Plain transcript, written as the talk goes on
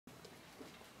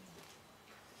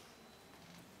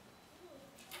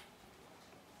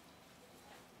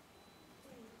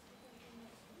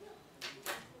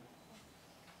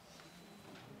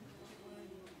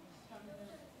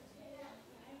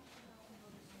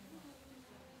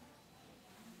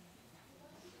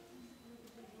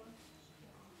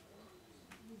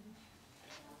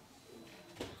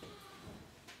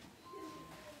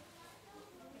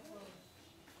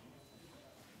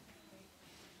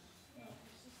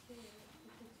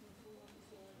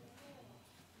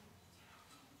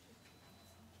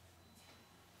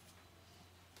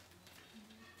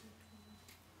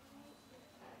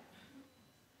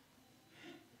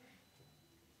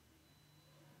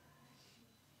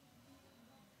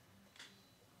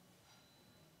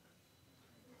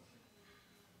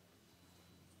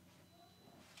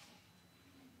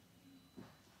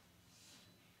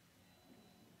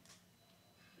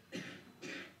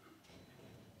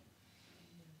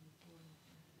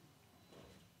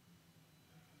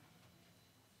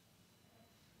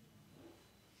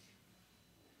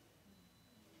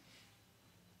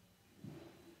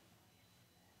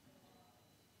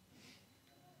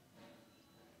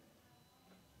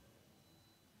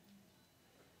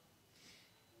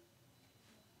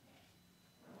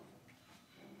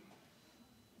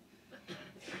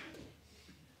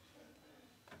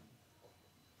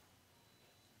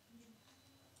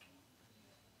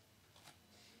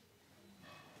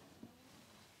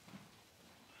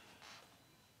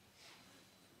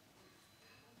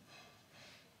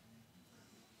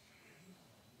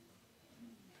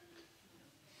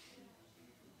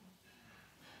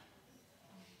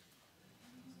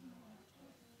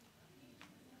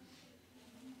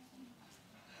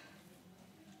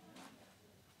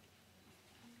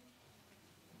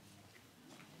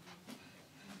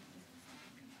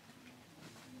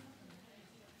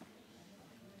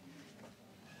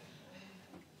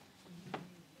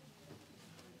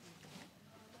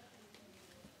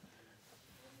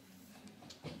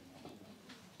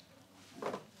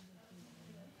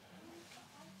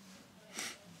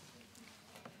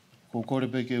Ko kore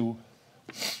pe ke u.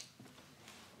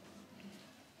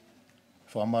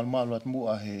 Whamalmalu at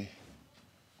mua he.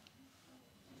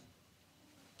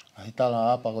 He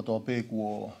tala apa ko tō pēku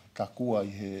o takua i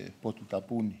he potu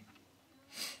tapuni.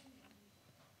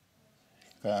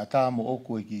 Ka tā mo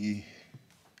oku e ki i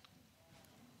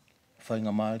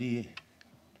whainga maari e.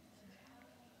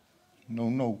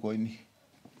 Nou koe ni.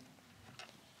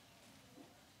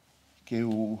 Ke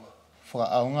u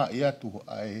whaaonga i atu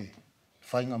ai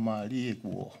whainga maari e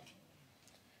ku o.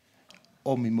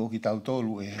 Omi mo ki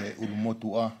tautolu e he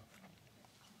urumotu a.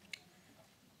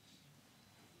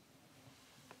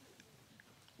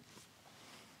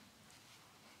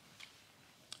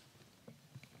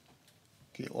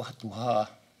 Ke o hatu haa.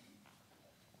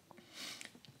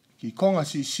 Ki konga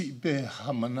si be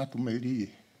hamanatu me rie.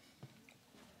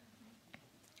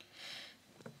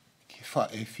 Ke wha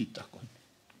e fita kone.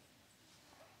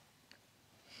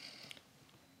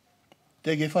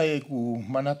 Te ke wha e ku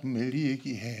manatu me rie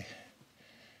ki he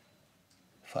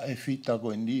wha e fita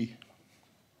koe ni.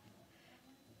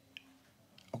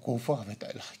 O ko whakaweta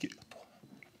e lahi ki apo.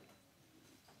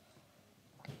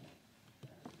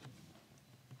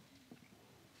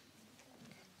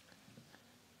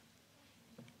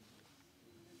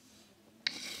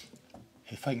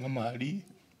 He whainga maari.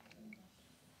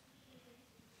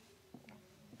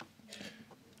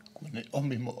 Kone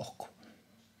omi mo oko.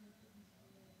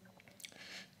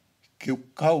 Ke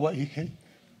ukawa i he.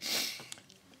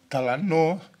 Tala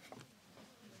noa.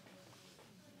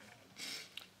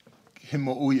 He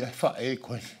mo ui e whae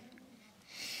koe.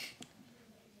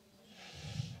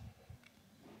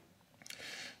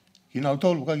 Ki nau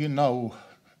tolu ka ki nau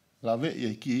lawe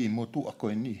e ki mo tua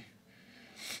koe ni.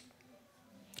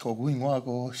 Ko kui ngoa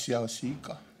ko siao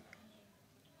sika.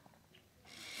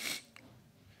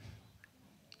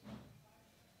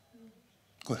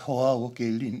 Ko hoa o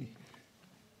ke lini.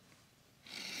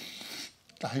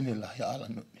 Tahine lahi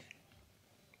Alanoni.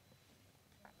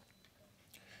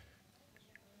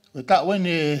 Ko ta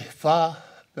wene wha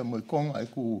pe moi konga e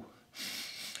ku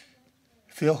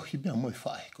whiohi pe moi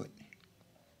whae koe ni.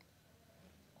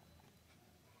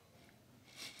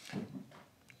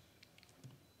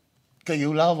 Ka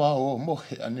iu lawa o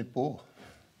mohe ane pō.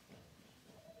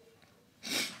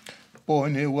 Pō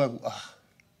ene ua ku ah.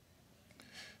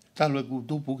 Talo e ku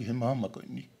tupu ki he mama koe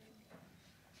ni.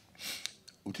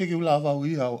 U te ki u lawa o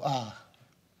ia o ah.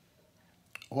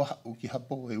 Oa u ki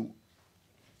hapo e u.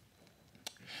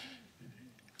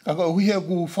 Kaka hui e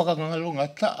ku whakangalonga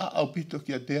taa au pito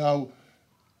ki a te au.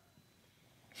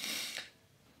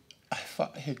 Ai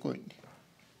wha he koe ni.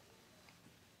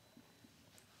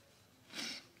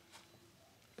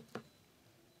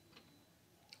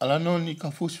 Alanoni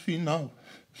Kaufusi Finau.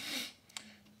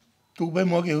 Tupe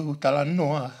mua ke utala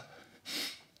noa.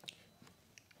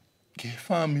 Ke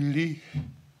family.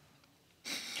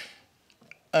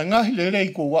 A ngahi le rei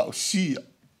ko wau sia.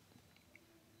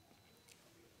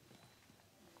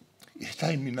 I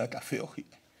taimina ta whiohi.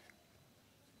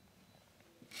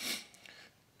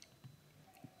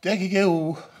 Te ke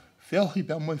u whiohi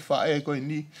pia moi whae koe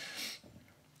ni.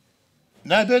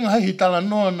 Nai benga hei tala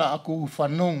noa na aku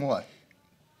whanongo ai.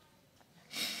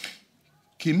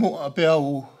 Ki moa pia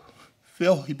u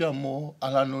whiohi pia mo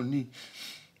Alanoni.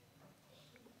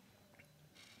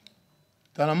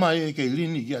 Tana mai e ke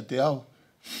lini ki a te au.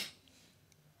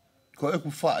 Ko e ku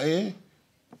whae.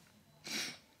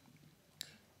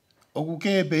 O ku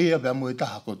ke pehia pia mo e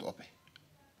taha koto ape.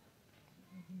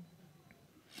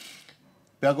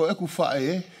 Pia ko e ku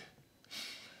whae.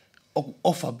 O ku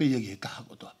ofa pehia ki e taha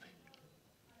koto ape.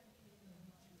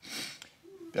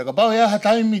 Pia ka pau ea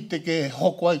hataimi te ke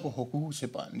hoko ai ko hoku se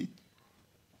pani.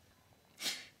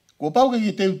 Ko pau ke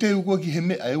ki teu koe ki he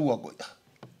mea e ua koe.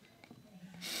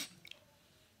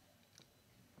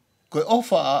 Koe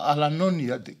ofa a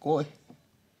Alanoni a te koe.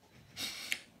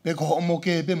 Pe ko homo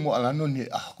ke pe mo Alanoni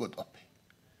e aha koe tope.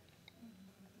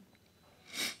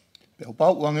 Pe o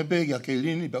pau uange pe ki a ke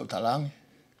lini pe o talange.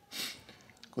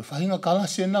 Koe whahinga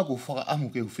kala sena ko whaka amu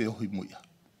ke u whiohi muia.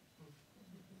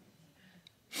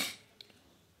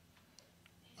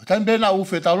 Taim pēnā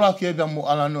uwhe taurua ki e pia mo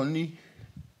Alanoni.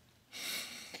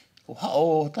 O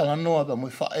hao tala noa pia mo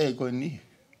i whae koe ni.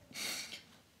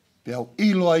 Pia o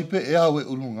ilo ai pe e au e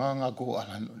ulunganga ko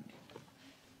Alanoni.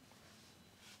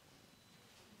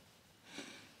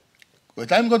 Koe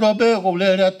taim kotoa pe ko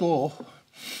lere ato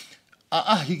a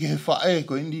ahi ke he whae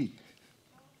koe ni.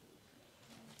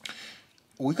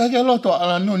 O ika ke loto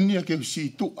Alanoni a ke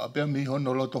usi tua pia mi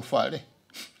hono loto whare.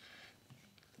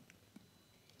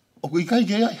 O kui kai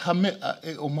ke ai hamea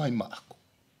e o mai maako.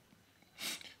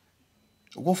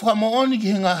 O ko whakamooni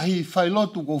ki he ngahi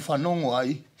whailotu ko whanongo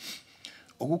ai.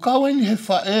 O ku kaweni he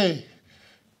whae,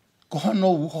 ko hano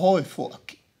uhoe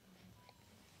fōaki.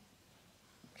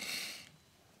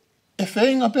 E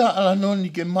whainga pia Alanoni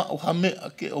ke mao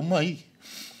hamea ke o mai,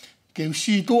 ke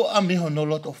usi tō a miho no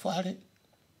loto whare,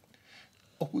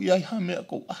 o ku iai hamea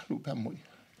ko ahlu pia moi.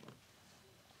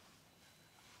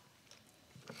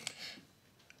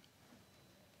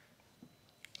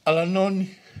 Alanoni,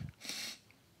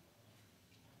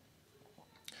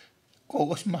 ko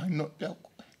os mahi no pia ko.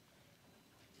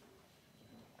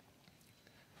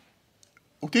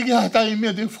 O tiki hatai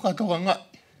mea te whakatoa ngai.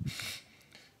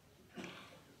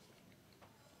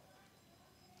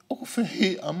 O ko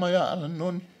whehi a mai a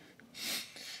Alanoni.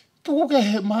 Tuku ke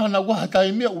he mahana kua hatai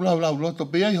mea ulau loto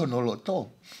pia iho no loto.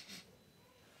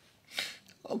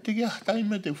 O tiki hatai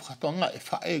mea te whakatoa ngai e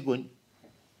whae koini.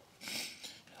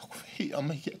 O ko whehi a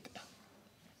mai kia te.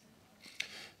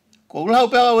 Ko ulau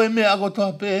pia au e mea ako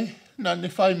toa pe na ne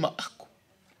whai ma ako.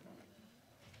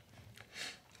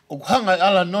 O kuhanga e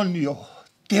Alanoni o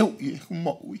teu i e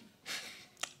kumoui.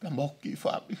 Na moki i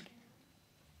whamili.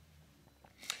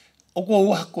 O ko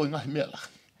uako i ngahi mea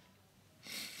lahi.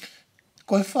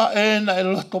 Ko e whae na e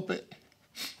loto pe.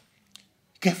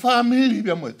 Ke whamili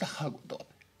pia mo e taha ko toa.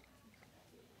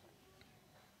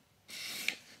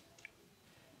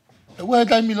 E ua e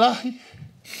taimi lahi.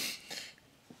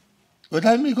 O e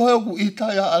taimi koe o ku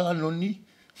ita ia Alanoni.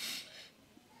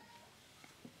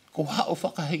 Ko hao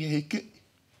whakaheke heke.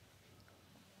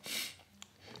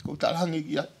 Ko talangi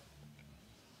ki ai.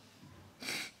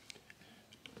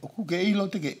 O ku ke ilo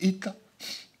te ke ita.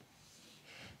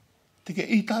 Te ke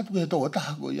ita tu ke tō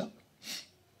taha ko ia.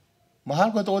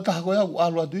 Mahal ko tō taha ko ia ku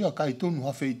alua tu ia kai tunu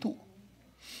ha Fetu'u.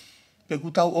 Pe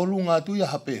ku tau olunga tu ia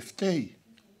ha PFT.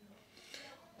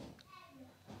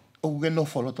 O ku ke no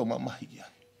wholo tō mamahi ki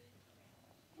ai.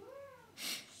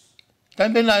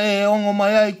 Taimena e ongo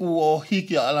mai ai ku o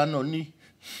hiki a Alanoni.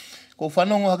 Ko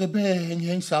whanongo hake pe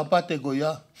heng sāpate ko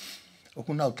ia. O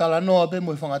ku nau tala noa pe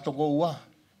mo i whangatoko ua.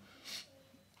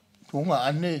 Tunga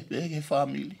ane pe ke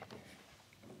whamili.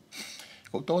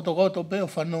 Ko tō pe o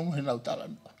whanongo he nau tala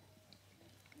noa.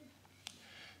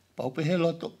 Pau pe he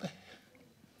loto pe.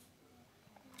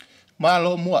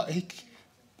 Malo mua hiki.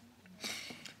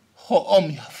 Ho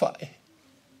omi ha whae.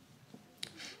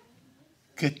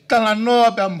 Ke tala noa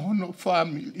pe amono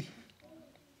whamili.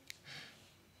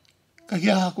 Ka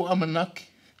kia haku amanaki.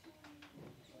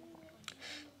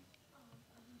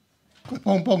 Koe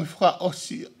Pongipongi whaka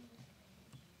osia.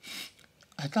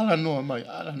 Ai tala noa mai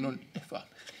Alanoni e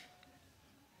whamili.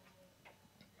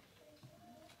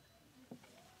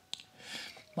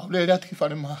 Maule rea tiki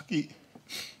whare mahaki.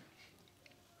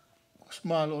 Kos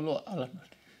malo loa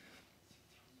Alanoni.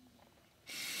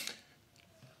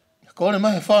 Kore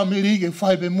mai he whamili ke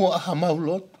whai pe mua aha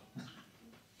maulot.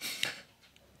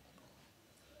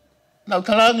 Nau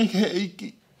talangi ke he iki.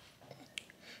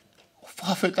 O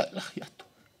whawhetai lahi atu.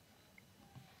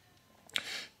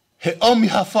 He omi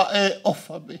ha whae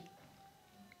ofa be.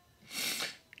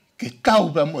 Ke tau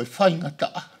bea mo e whainga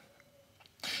taa.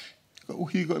 Ka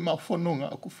uhi ko e mau whanonga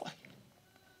aku whai.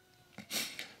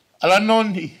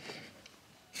 Alanoni.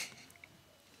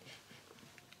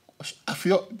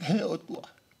 Awhio he o tua.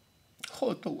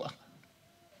 Ho tua.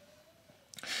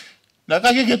 Nā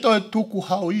kake ke toi tuku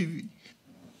hao iwi.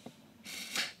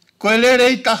 Ko e lere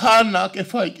i tahana ke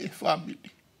whai ke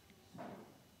whamili.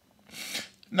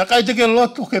 Nā kai te ke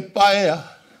loto ke paea.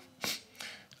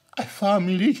 Ai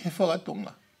whamili ke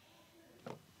whakatonga.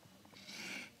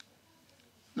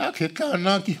 Nā ke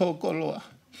tāna ki hokoloa.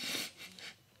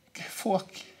 Ke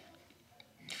whaki.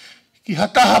 Ki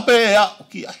hataha pe e au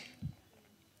ki ai.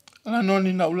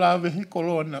 Alanoni nau lawe he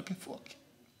koloa nā ke whaki.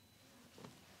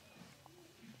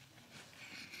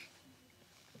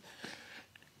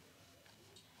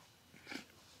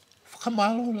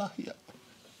 Whakamalo lahi au.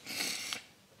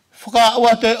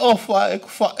 Whakaua te ofa e ku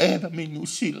whaera minu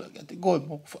sila kia te goe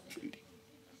mo ku whawhiri.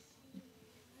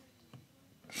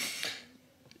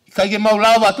 Kai ke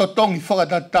maulawa to tongi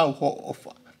whakatatau ho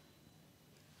ofa.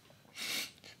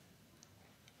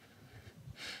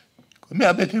 Ko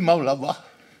mea bete maulawa.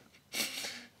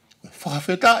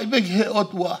 Whakawheta i beki he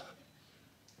otua.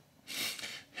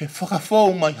 He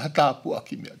whakawhou mai hatapua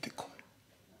ki mea te koe.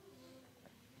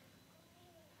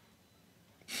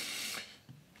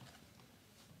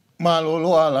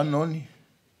 Malolo Alanoni.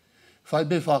 Whai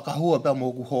be whakahua pia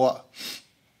mō ku hoa.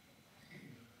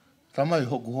 Tamai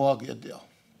hoku hoa kia te au.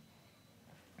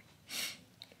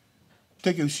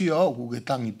 Teke usia au ku ke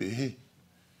tangi pe he.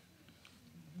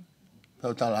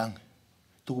 Pau talangi.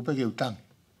 Tuku peke utangi.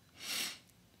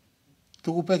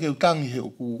 Tuku peke utangi he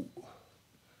oku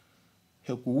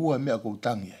ua mea ko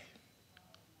utangi ai.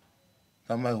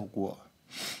 Tamai hoku hoa.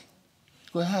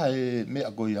 Koe hae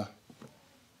mea koia.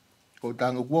 Ko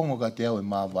tango kuongo ka te au e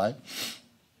mawai.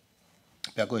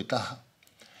 Pea koe taha.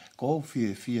 Ko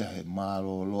fia he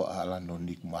mālo a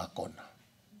Alanoni ku mākona.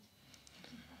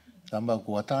 Tamba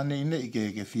ko atane ine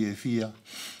ke fia.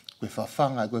 Koe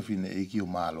whawhanga koe fine i ki o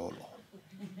mālolo.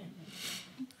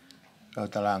 Kau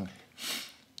talange.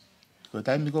 Koe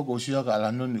taimi ko sia ka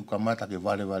Alanoni u kamata ke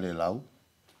vale lau.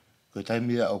 Koe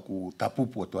taimi o ku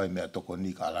tapupu o tuai mea toko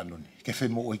ni ka Alanoni. Ke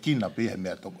whemo o ikina pe he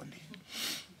mea toko ni.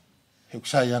 He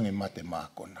kusaiang e mate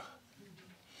mākona.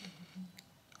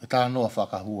 E tā noa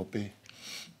whakahua pe.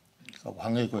 Kau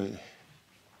hange koe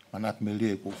manat me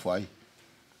lie ko whai.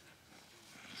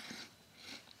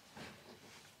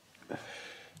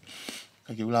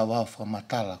 Ka ke ula wā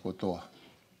whamatala ko toa.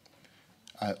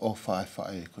 Ai o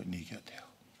whae koe ni kia teo.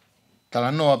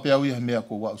 Tala noa pe au iha mea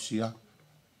ko wau sia.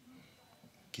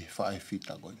 Ke whae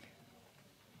fita koe ni.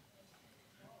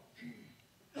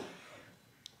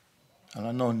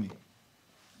 Alanoni.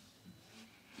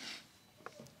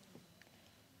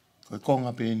 Koe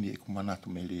konga pe ni e ku manatu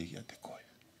me lie kia te koe.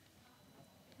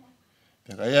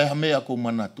 Peka ia mea ku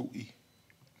manatu i.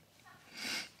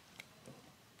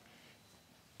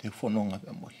 Te whanonga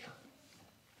pe moia.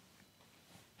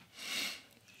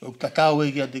 Koe tatau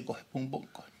e kia te koe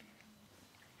pungbongko.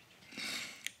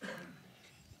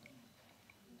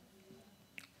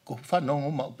 Ko whanonga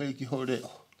mau pe ki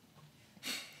horeo.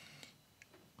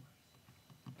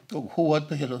 Ko hua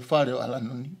te helo whare o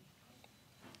Alanoni.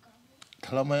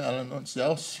 Talamai Alanoni se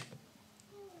ausi.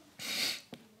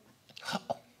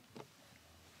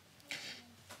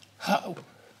 Hau.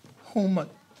 Humai.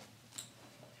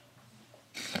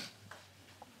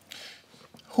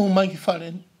 Humai ki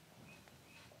whareni.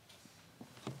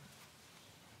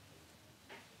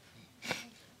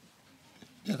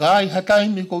 Te kai hatai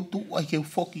mi koutu ai ke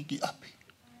ufoki ki api.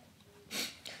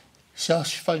 Se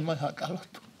ausi whai mai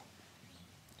hatalotu.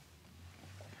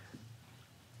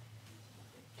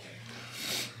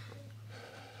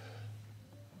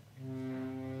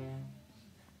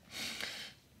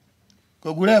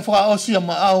 Ko gure wha osia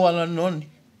ma au Alanoni.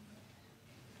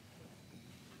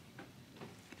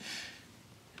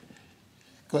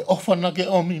 Ko ofana ke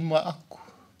omi ma aku.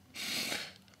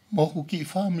 Moku ki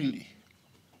family.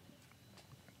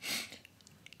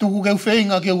 Tuku ke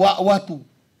whenga ke watu.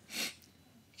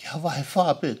 Ki hawa he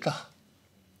wha peta.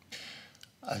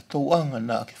 Ai tauanga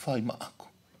na ke whai ma aku.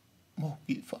 Moku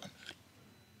ki family.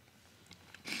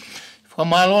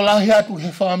 Whamalola he atu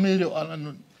he family o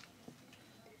Alanoni.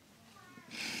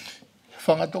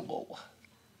 Whangatoko wa.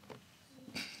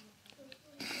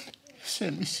 Se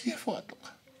misi e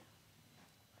whakatoka.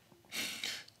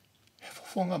 E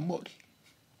whawhonga mori.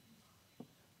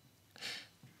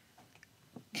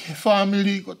 Ke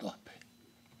whamiri ko tope.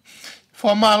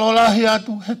 Whamalola he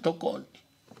atu he tokoni.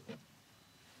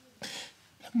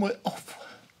 Moe ofa.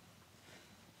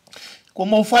 Ko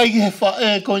mo whai ki he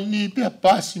whae ko ni pia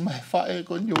pasi ma he whae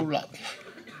ko ni ulawe.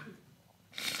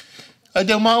 Ai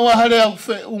te maua hare au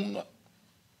Fetu'u.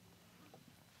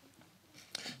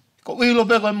 Ko wilo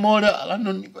pe koe mōre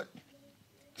Alanoni koe.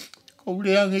 Ko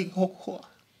ureangi ki hokoa.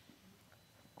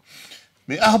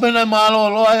 Me ahapena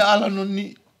mālo ai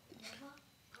Alanoni.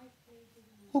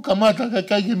 Ko kamata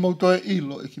kai ki mauto e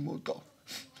ilo e ki mauto.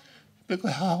 Pe koe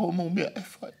haho mō mea e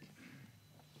whai.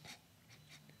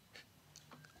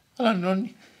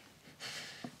 Alanoni.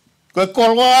 Koe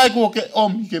kolo ai kua ke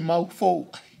omi ke mau fōu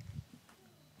ai.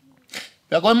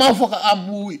 Pe koe mau whaka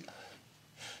amui.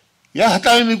 Ia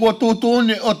hatai mi kua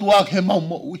tūtūne o tuak he mau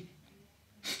moui.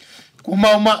 Kua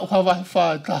mau mau hawahi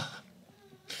whae taha.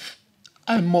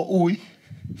 Ai moui.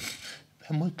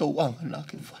 Pe moi tau anga nā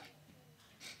ke whai.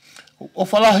 O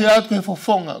whalahi atu he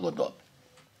whawhonga ko tō.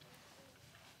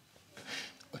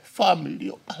 O he family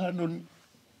o Alanoni.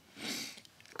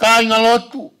 Ka inga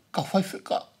lotu, ka whai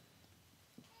whika.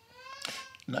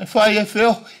 Nai whai e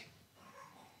whiohi.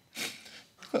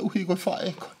 Ka uhi koe whai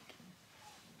e koe.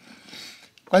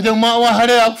 Ka te maua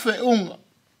hare au Fetu'u.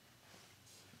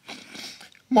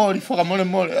 Mori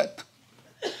whakamore atu.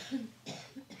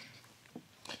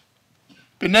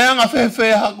 Pineanga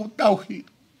whewhe haku tauhi.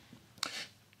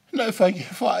 Nai whai ki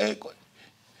whae koe.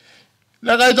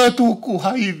 Nai kai toi tūku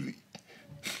haivi.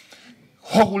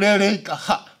 Hoku lere i ka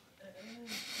ha.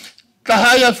 Ka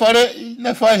hai a whare i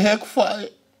nai whai heku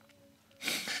whae.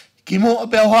 Ki mo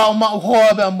a pēo hao mau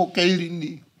hoa pēo mo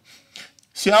keirini.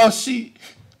 Si au si.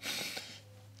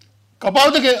 Ka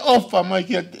pauta ke ofa mai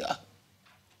kia te a.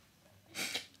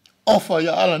 Ofa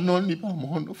ya Alanoni pa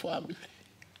mohono family.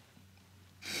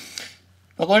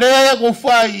 Pako rea ko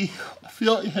whai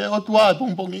fio i he otua e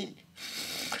Pongipongi.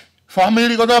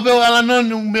 Family ko tope o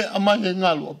Alanoni me amai e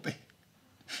ngalu ope.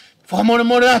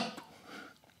 Whamore atu.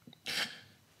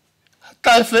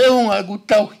 Tai whiunga ku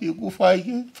tauhi ku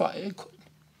whae ko.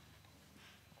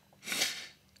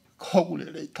 Kogule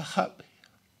rei tahape.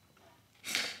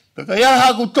 Peka ia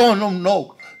haku tono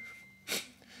no.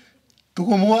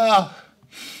 Tuku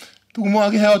mua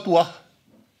ki heo tua.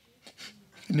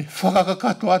 Ne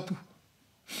whakakakato atu.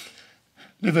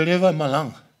 Lewa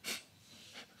Malanga.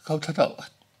 Kau tatau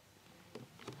atu.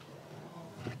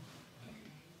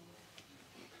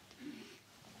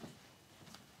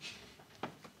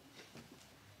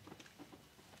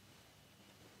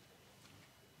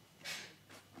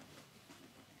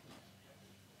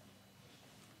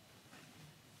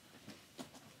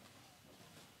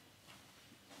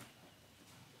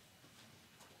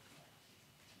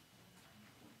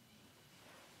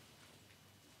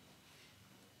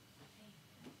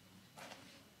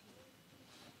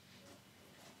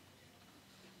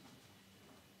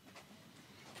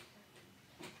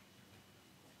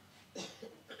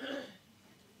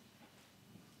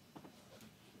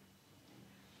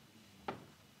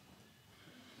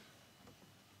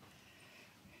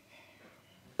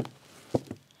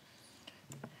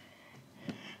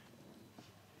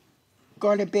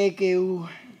 Ko le peke u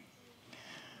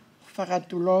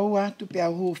whakatulou atu pe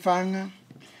au whanga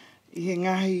i he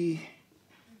ngahi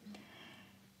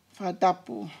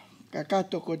whatapu ka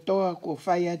kato kotoa ko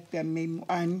whai atu pe mei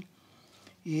muani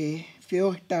i he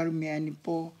whiohtaru me ani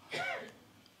po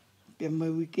pe mo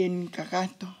weekend ka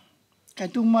kato. Ka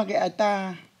tumua ke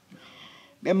ata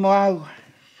pe mo au.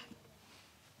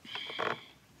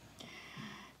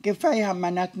 Ke whai ha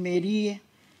manat me rie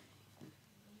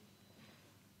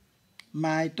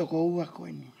mai toko ua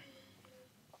koe ni.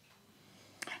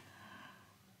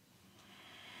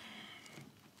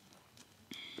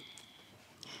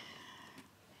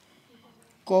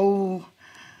 Kou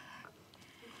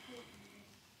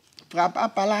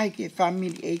whapapalahi ke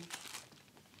family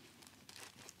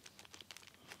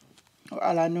 8 o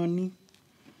Alanoni.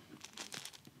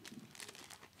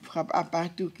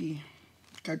 Whapapatu ki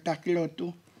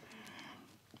kautakilotu.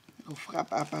 Ko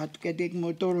whapapatu ke dek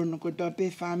motoro no kotoa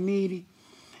pe family.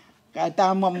 Ka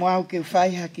tāma moau ke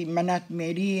whaiha ki manat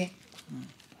me rie.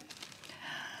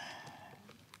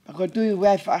 Pako tui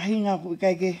wai whahinga ku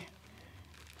kai ke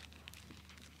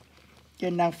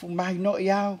nā whumahi no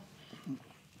iau.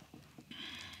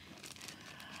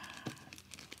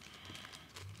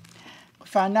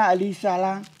 Whana alisa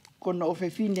la kono o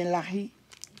whewhine lahi.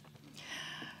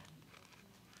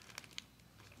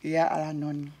 Ia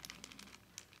Alanoni.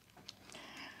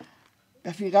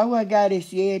 Pa whigaua gare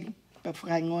sieri. Pa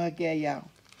whaingoa ke a iau.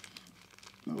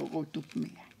 Moko tupu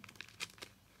mea.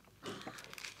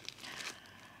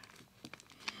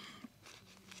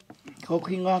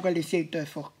 Hoki ngoa ka le seito e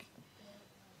whoki.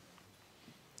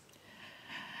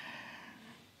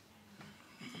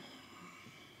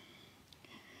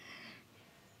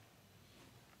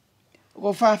 Ko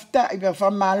whafta i pa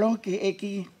whamalo ke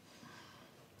eki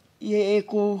i e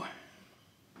ko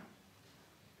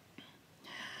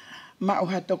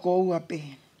mauha toko ua pe.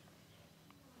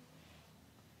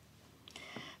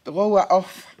 Toko ua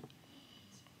off.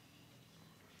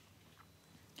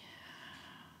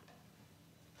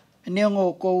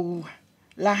 Neongo ko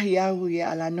lahi au i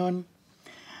Alanoni.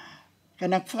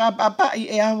 Kana whapapa i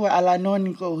e au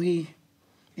Alanoni ko hi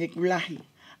he kulahi.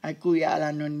 Ai kui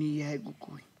Alanoni i he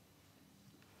kukui.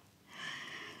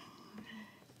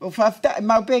 O whafta i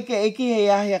maupeke eki he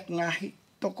ahi ak ngahi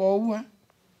toko ua.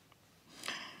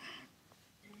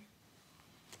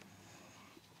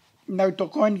 Nau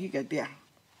tokoni ki ka tea.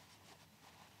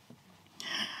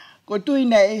 Ko tui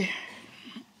nei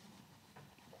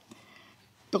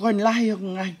tokoni lahi ak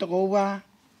ngahi toko ua.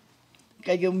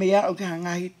 Kai ke mea o ka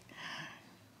ngahi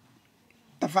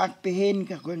ta whakpehen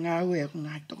ka koe ngāue ak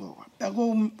ngahi toko ua. Ta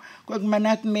koe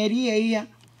manat meri e ia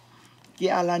ki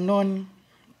Alanoni.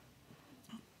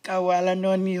 Kau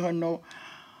Alanoni hono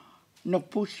no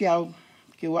pusi au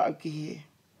ke wau ki he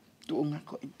tuunga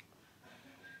koe.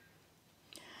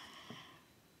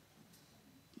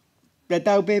 Pea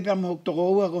tau pepe am hok toko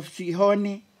ua ko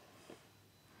fsihone.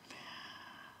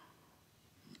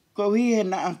 Ko hi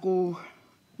na aku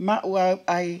maua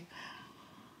ai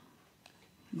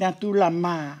na tula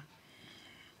maa.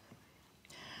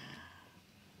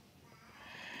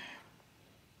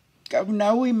 Ka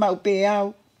unaui mau pe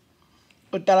au.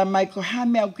 O tala mai ko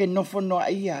hame au ke nofono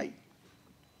ai ai.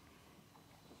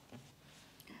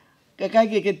 Ka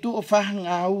kai ke tu o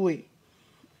whahanga aue.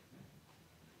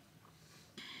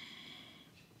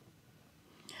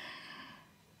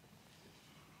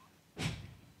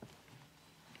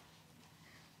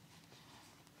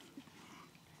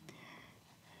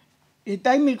 E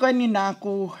taimi koe ni nā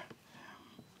ku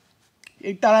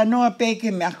I tala noa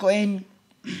peke me ako eni.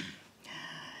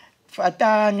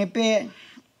 Whata nge pe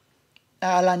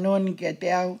a Alanoni ke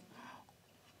te au.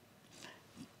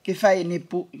 Ke whai ne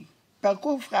pui. Pa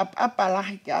ko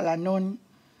whapapalahi ke Alanoni.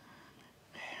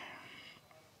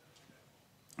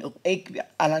 O eki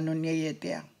Alanoni e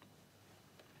te au.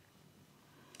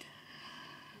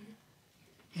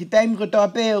 Ki taimi ko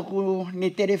toa pe o ku ni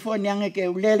telefoni ange ke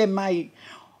ulele mai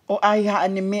o ai haa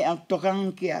ne mea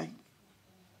tokang ki ai.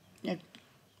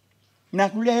 Nā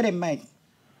kulere mai.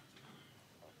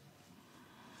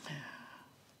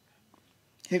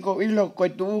 He ko ilo koe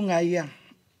tuunga ia.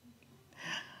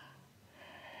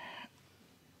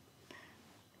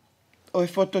 O e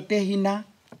whototehina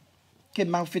ke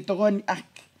mau whetogoni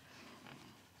aki.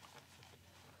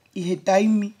 I he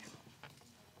taimi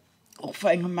o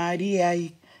whainga maari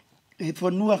ai he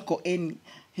whanua ko eni.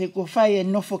 He ko whai e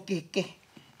nofo keke.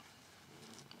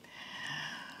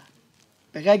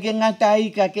 Peka ke ngata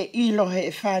ika ke ilo he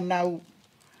e whanau.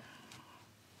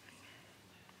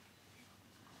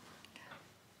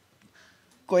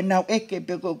 Ko e nau eke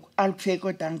pe ko alu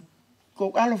wheko tang.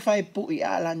 Ko alo whai pui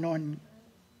a Alanoni.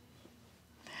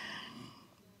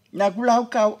 Nā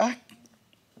kulau kau aki.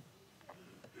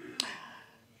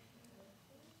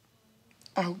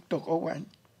 Au toko wan.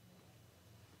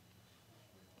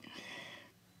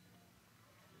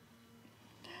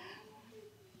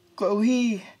 Ko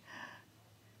uhi.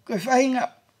 Ko whainga.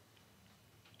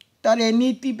 Tare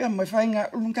niti pe mo whainga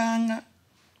unganga.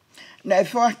 Na e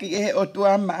whaki e o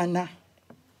tua maana.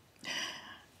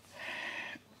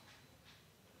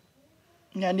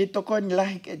 Nga ni toko ni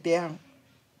lahi ke te au.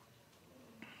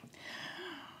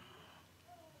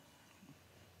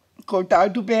 Ko tau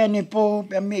tu pe ane po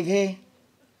pe me he.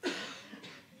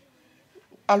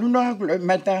 Aluna ko le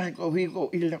mata ko hui ko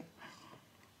ilo.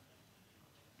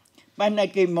 Mana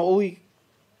ke mo ui.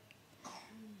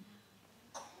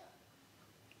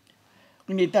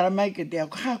 Ni tara mai ke te au.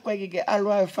 Ka koe ke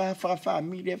alua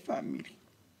family.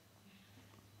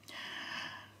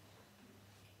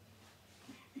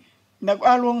 Na ko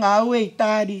alua ngā ue i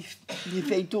tāri. Ni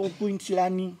Fetu'u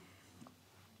Queenslandi.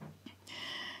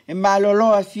 E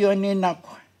maloloa sione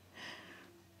nako.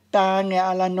 Tāne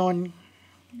Alanoni.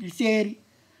 I seri.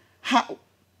 Hau.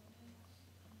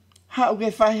 Hau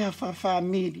ke whaiha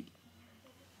family.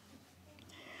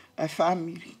 A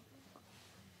family.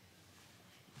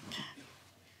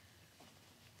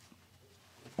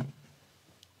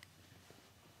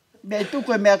 Me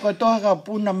tuko mea kotoa ka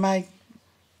puna mai.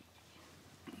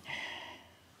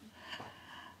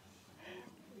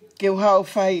 Ke uhau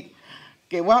whai.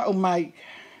 Ke wau mai.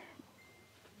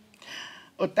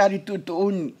 O tari tutu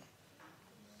uni.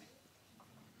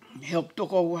 He op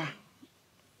toko ua.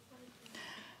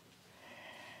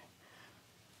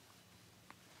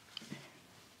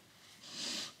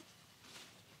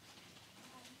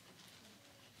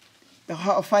 Pe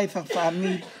hao whai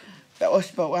family. Pe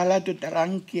ospa wala tu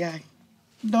tarangi ai.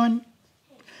 Non.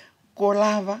 Ko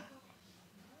lava.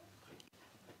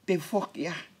 Te whoki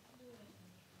ai.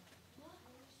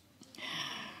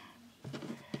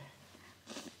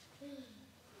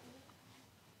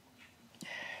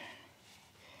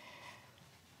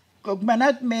 Ko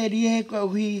manat meri e ko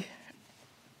hui.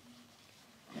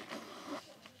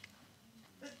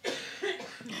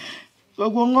 Ko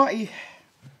ngoi.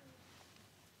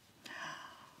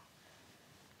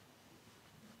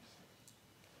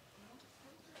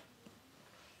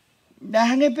 Nā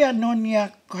hange pe anonia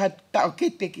ko ha tau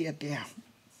kete ki a te au.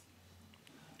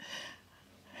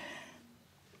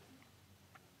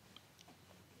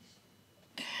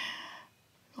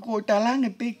 Ko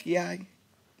talange pe ki ai.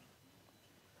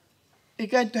 E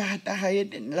kai tu hataha e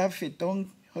te la whetong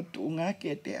ho tuunga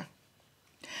ki a te au.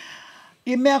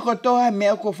 I mea ko toa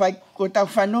mea ko whai ko tau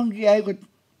whanongi ai ko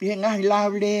pihe ngahi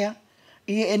lau lea.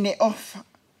 I ene ofa.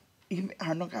 I me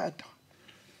ano kato.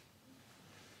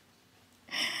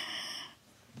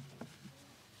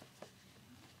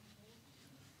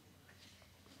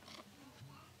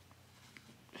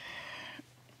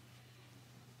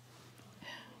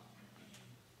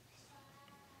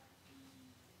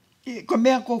 Ko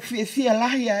mea ko whia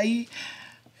lahi ai.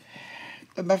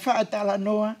 Ko mea whaatala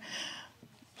noa.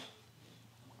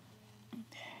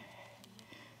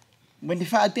 Mweni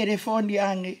wha telefoni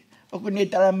ange, o kune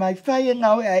tala mai whai e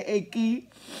ngau e e ki.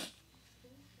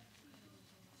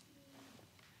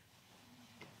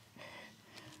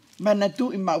 Mana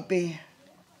tu i mau pe.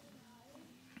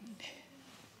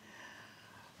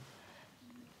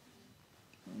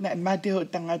 Na mate ho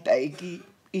tangata e ki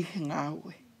i ngau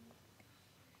e.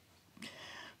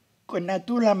 Ko na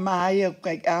tula mai o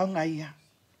kai au ngaia.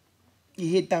 I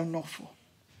he tau nofo.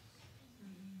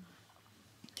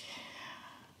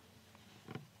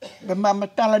 Ba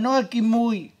mamatala noa ki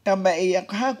mui, tamba e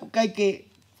akahaku kai ke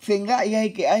whenga ia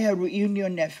ke aia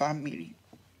reunion na family.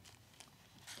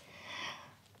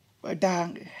 Ba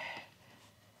tangi.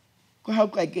 Ko hau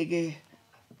kai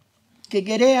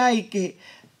ke rea i ke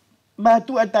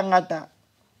mātua tangata.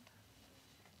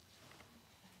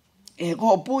 E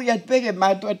ko pui at pege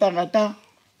mātua tangata.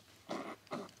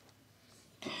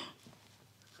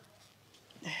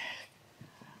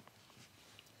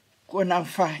 Ko nang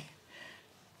whai.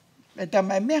 E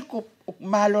tamai mea ko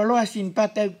maloloa sin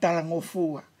pata u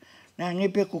talangofua. Nā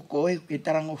ngepe ko koe ke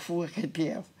talangofua ke te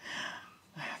au.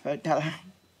 Pa talang.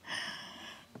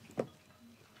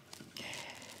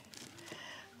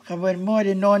 Ka wai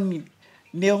mōre noni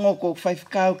meongo ko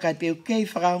whaifkau ka te ukei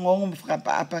whakaongongo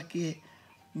whakapaapa ki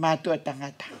mātua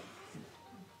tangata.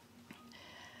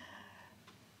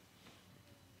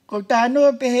 Ko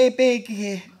tānoa pehe ki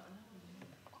he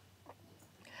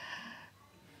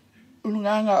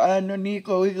ununganga Alanoni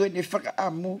ko igo ni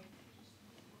whakaamu.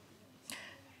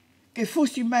 Ke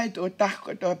fusi mai tō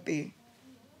tako tō pe.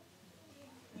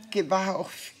 Ke waha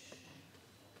ofi.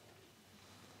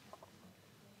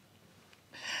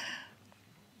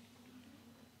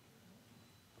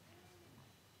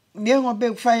 Neongo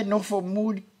pe whai nofo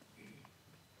muri.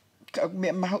 Ka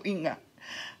mea mahu inga.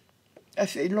 A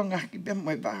se ilonga ki pe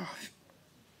moe waha ofi.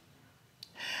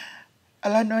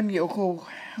 Alanoni o ko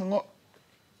ngo.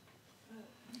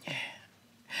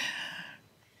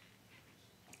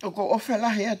 O ko ofa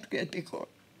lahi atu ke te ko.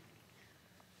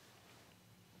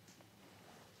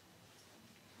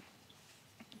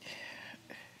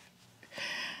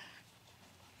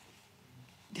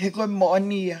 He koe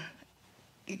moania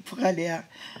i whakalea.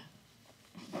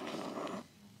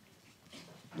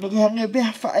 Nuki hange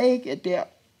beha whae ke te a.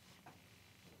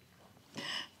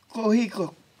 Ko hiko.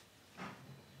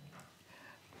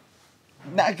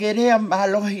 Nā ke rea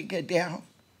mahalohi ke te ao.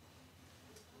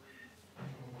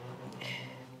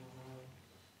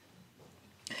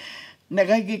 Nā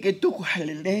kai ke tuku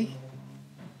halelei.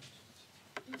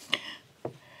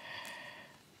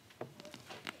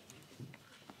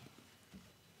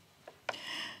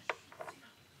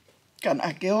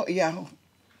 Kana ke o iau.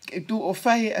 Ke tu o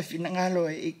whai a whinangalo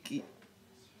e eki.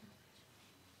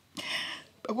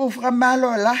 Pako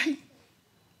whakamalo a lahi.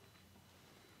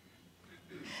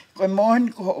 Koe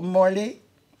mohani ko ho mole.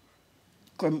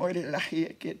 Koe mole lahi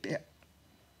e ke te.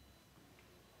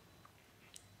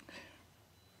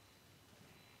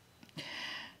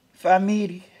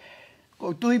 Famiri.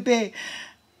 Ko tui pe.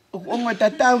 O kongo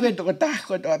tatau ke toko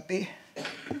tako toa pe.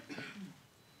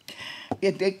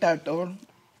 E te tau tonu.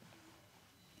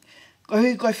 Ko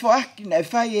hui koe whaaki nei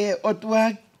whai e o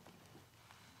tuak.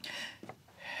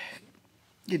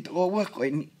 Ki toko ua koe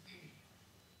ni.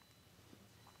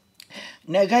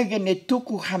 Nā kai ke ne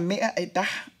tuku hamea e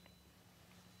taha.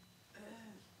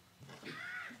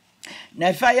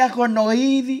 Nā whai ako no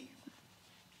iwi.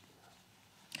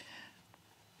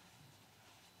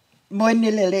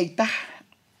 Moene lele i taha.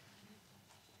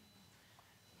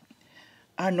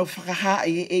 Ano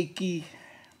whakahai e ki.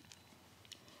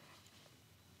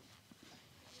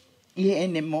 I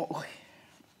ene mo oi.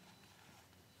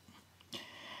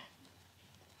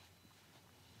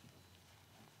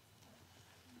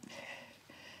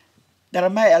 Tara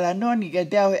mai Alanoni ke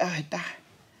te au e aheta.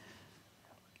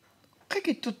 Kai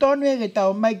ke tutonu e ke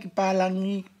tau mai ki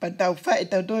pālangi, pa tau whae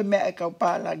tau toi mea e kau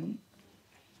pālangi.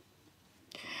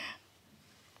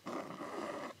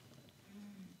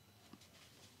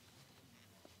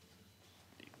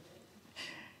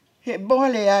 He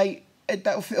bole ai e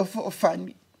tau whio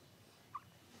whani.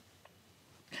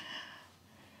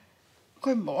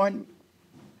 Koe moani.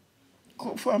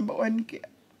 Ko wha moani kia.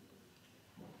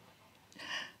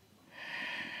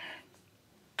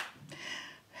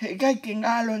 He kai ki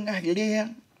ngalo ngahi lea,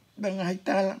 ba ngahi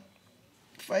tala.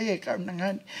 Whai e kau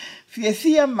nangani.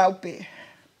 Whiesia maupe.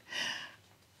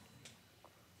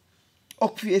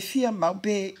 Ok whiesia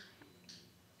maupe.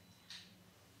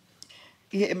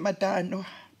 I e mata anoa.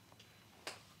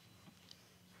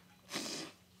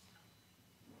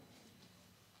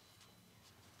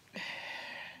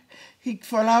 Hik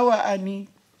whalawa ani.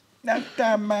 Nā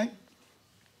tā mai.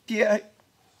 Tia.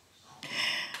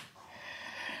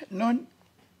 Non.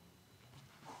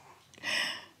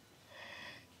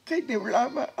 Kai te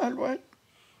ulawa alwa.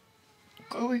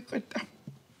 Koui kota.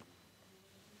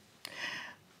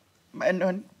 Ma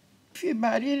non. Fi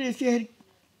marire seri.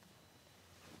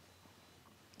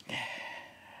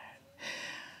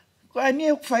 Ko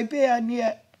ani e whaipe ani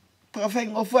e.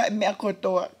 Pawhaingo whae mea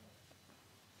kotoa.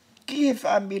 Ki he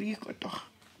whamiri kotoa.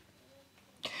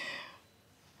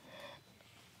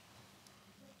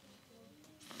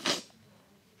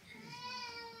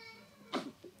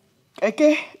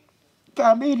 Eke,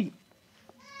 Tamiri.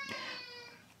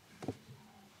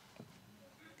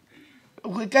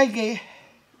 Ue kai ke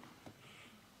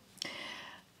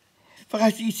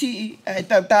whakasisi e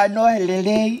tau tānoa he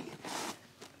lelei,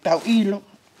 tau ilo,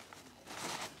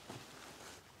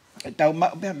 e tau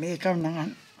maupea me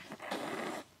kaunangan.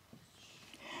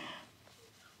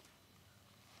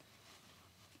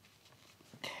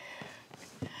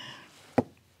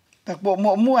 Tako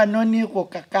mo mua noni ko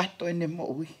kakato ene mo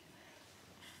ui.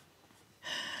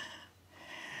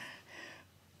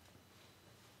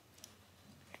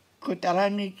 Ko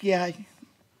tarangi ki ai.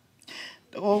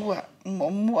 Tako mo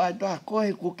mua to a koe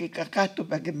ko ke kakato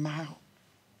pa ke maho.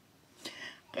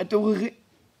 Kato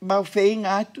mau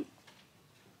whainga atu.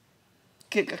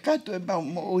 Ke kakato e mau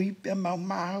mo ui pe mau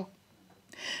maho.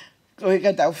 Ko e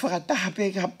ka tau whakataha pe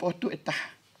ka potu e taha.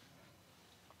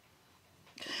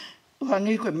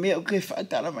 Uhangi koe mea o ke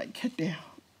whaatara mai ke teo.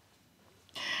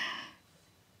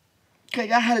 Ka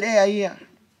iaha lea ia.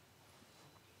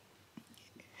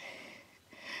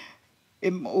 E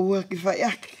mo ua ki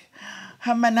whaiaki.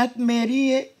 Hamanat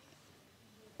merie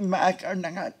ma aka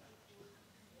nangat.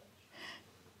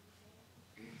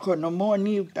 Kono mo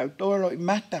ni u tau tolo i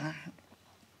mata.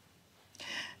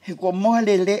 He ko moa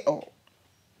le leo.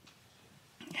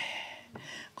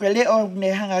 Ko leo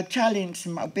ne hanga challenge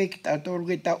ma upe ki tau tolo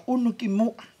ke tau unu ki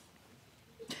mua.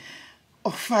 O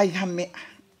whai ha mea.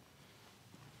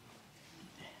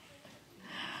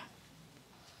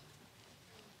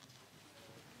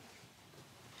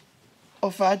 O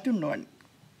whātu noni.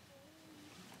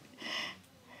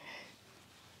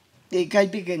 Te kai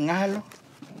te ke ngalo.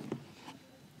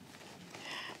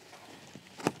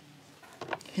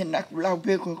 He naku lau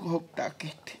pe ko hok tā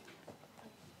kete.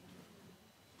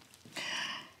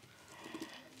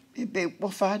 E pe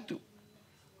upo whātu.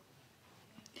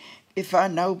 E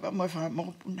whānau pa mo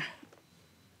whāmopuna.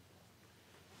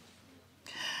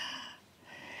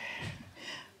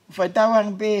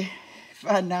 Whaitawang pe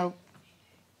whānau.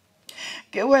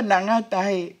 Ke ua na ngata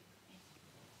he.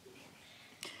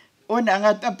 O na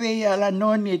ngata pe i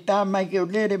Alanoni tā mai ke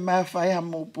ulere maa whai ha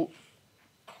mopu.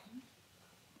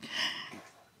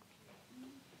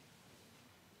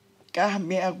 Ka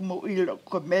mea mo ilo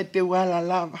ko me te wala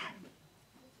lava.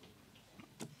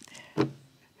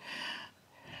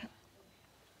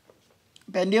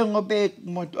 Pendio ngope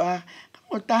mo toa.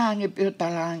 Mo tahangi pe o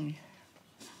talangi.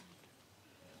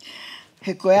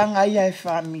 He koeanga ia e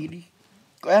whamiri.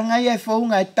 Koeanga ia e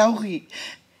whaunga e tauhi.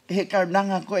 He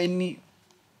kaunanga koe ni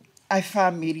ai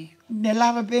whamiri. Ne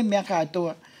lava pe mea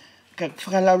katoa. Ka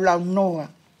whakalaulau noa.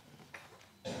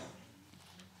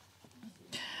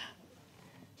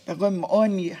 Pa koe mo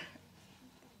onia.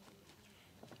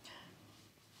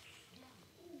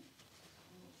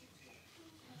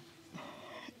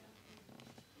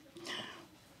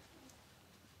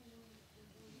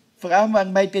 Whakaamang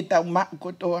mai te tau mak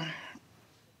kotoa.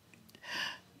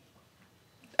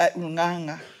 Ai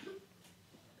unganga.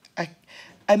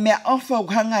 Ai mea ofa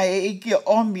ukanga e iki o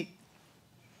omi.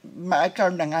 Ma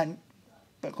kaunangan.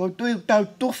 Pa ko tui tau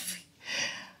tufi.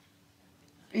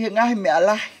 I ngahi mea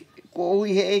lahi. Ko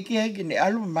ui he eki ne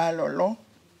alu malolo.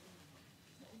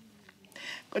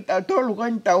 Ko tau tolu koe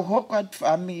ni tau hoko at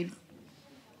whamiri.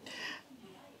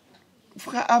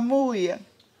 Whakaamu ia.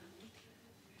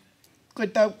 Ko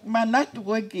tau manatu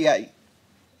koe ki ai.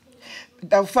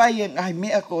 Tau whai e ngahi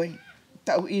mea koe.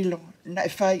 Tau ilo. Nai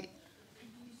whai.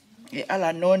 E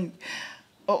Alanoni.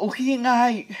 O uhi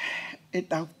ngai. E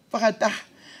tau whakatah.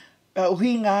 O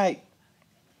uhi ngai.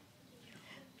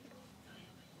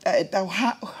 E tau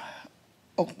hao.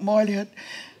 O mōli hat.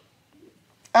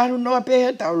 Aru noa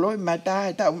pehe tau loi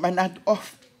mata. E tau manatu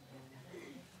off.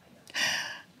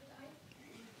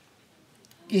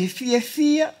 I he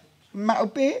fia.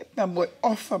 Maupe. Ma moe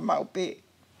offa maupe.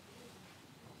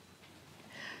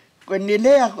 Ko ni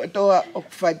lea ko toa o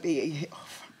kwhai pe i he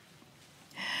ofa.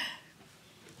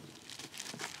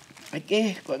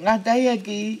 Ake, ko ngātai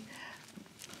ki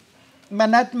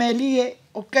manat me lie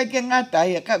o kai ke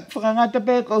ngātai. Ka whakangata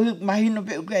pe ko huk mahino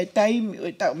pe o kai taimi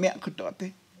o tau mea kotoa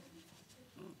pe.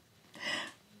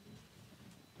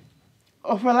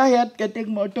 O whalai at ka te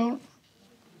motor.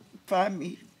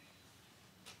 Whami.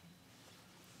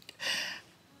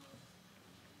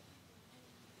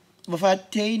 Mo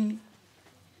whateini.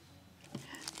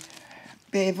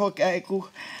 Pe whoka e ku.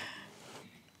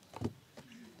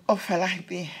 O whalai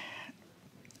pe.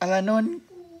 Alanoni.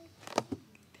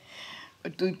 O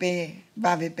tui pe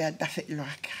bawe pe a tawhi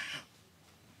loaka.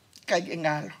 Kai ke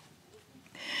ngalo.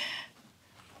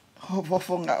 Ho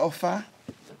fofonga ofa.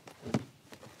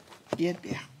 Ie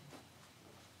pia.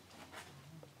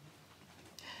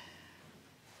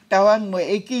 tawang mo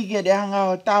eki ke de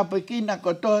hanga o tapo kina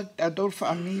ko to tau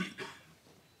family.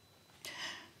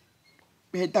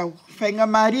 Pe tau whenga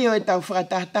mari o tau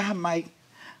whakatahataha mai.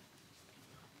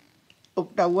 O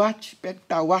tau watch pe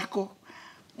tau wako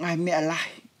ngai mea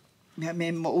lahi. Mea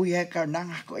me mo ui e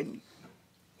kaunanga ko ni.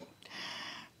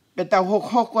 Pe tau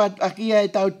hoko akia e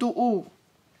tau tuu.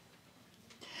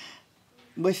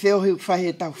 Mo se ohi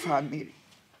whahi e tau family.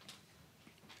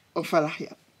 O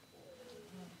whalahia.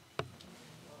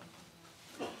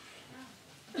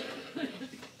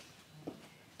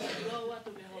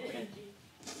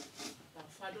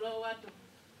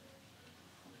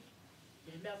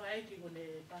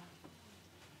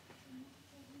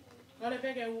 Kole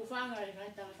peke ufanga e kai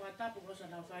tala whatapu kosa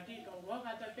nau whaki, ka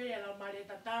uroka te pea lau mare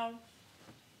tatau,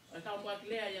 o tau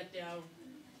muakilea ia te au.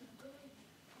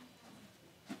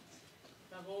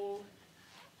 Tako,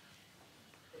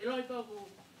 iloi koku,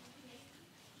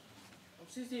 o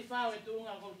sisi whau e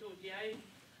tuunga koutu ki ai,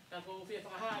 tako whia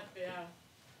whakahat pea.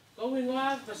 Kou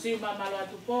ingoa, whasiu ma malo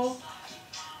atu po,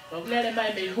 ko lere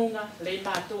mai mei hunga, lei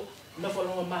mātu,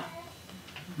 nofo ma.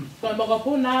 Ko moko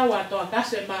puna wa toa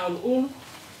kase ma ulu.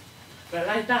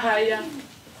 Lai taha ia,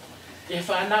 e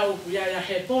whanau ia ia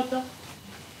he poto,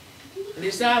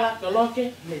 Lisala,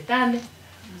 Koloke, Metane,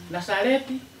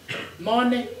 Nasareti,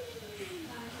 Mone,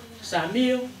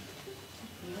 Samiu,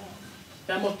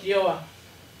 Tamokioa.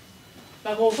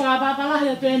 Pako whakapapalahi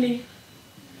a tueni,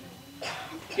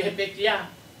 ke he pekia.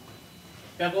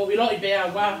 Pako wilo i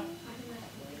pea wā,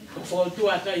 ko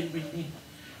whautua ka i wini.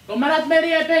 Ko marat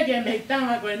meri e peke me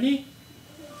hitanga koe ni,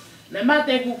 ne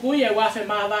mate kukui e wafe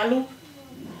mawalu,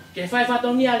 ke whai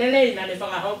whatongia lelei na le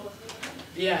whakahoko.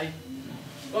 Iai.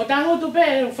 O tangu tupe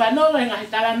whanonga e ngahi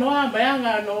talanoa,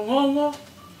 mayanga no ngongo.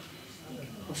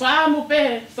 Whaamu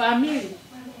pe, whaamiri.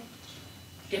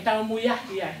 Ke tau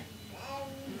muiaki ai.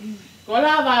 Ko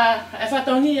lawa e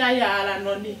whatongia ia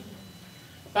Alanoni.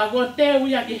 Pago te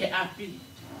uia ki he api.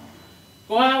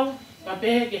 Ko au, pa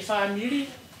pehe ke whaamiri.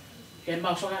 Ke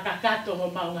mau whakakakato ho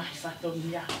mau ngahi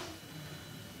whatongia.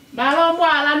 Malo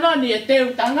mua Alanoni e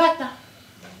teu tangata.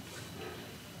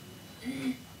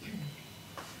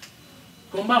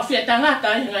 Ko mau whia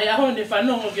tangata i ngai aho ne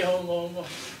whanongo ke hongo.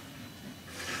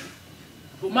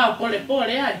 Ko mau pole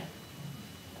pole ai.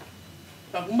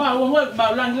 Pa ko mau hoi, ko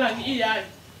mau langi i ai.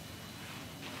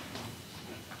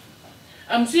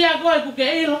 Am sia koe ku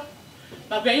ke ilo.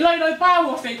 Pa ke ilo i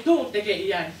pau o Fetu'u te ke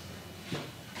i ai.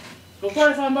 Ko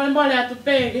koe whamole atu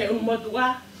pe ke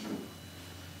umotua.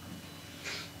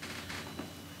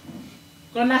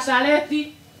 Ko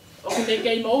Nasareti, o kune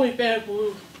kei mo ui pe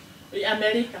ku i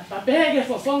Amerika. Pa pehe ke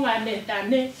fofonga ne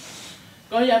tane,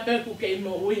 ko ia pe ku kei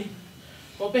mo ui.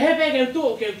 Ko pehe pe ke tu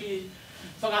ke ki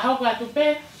whakahoko atu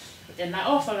pe, e na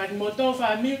ofa ki moto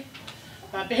whamir,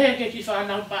 pa pehe ke ki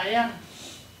whanau paea.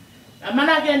 A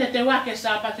mana ke ne te wake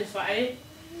sa pa te whae.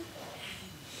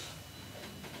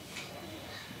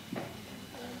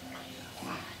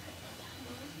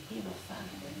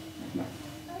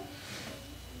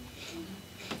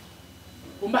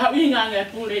 Kumbaha inga nge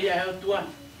pule ia o tua.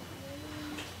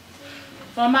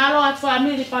 Whamalo at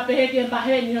whamiri pa peheke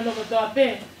maheni hono kotoa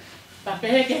pe. Pa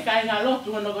peheke kai ngā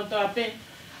lotu hono kotoa pe.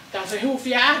 Ta whehu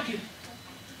whia aki.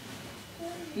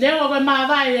 Neo koe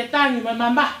mawai e tangi ma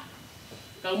mama.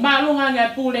 Kau malunga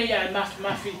nge pule ia e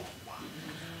mafi.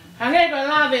 Hange koe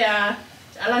lawe a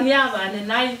alangiawa ne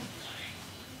nai.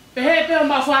 Pehe peo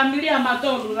ma whamiri a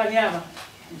matoru langiawa.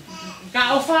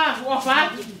 Ka ofa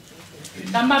atu.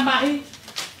 Ta mamahi.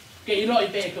 Ke ilo i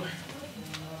peko.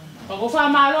 Pako wha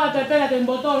malo te pera te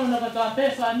mbotoro no katoa pe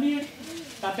whamir,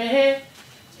 pa pehe,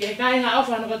 ke kai ngā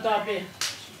ofa no katoa pe.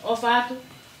 Ofa atu,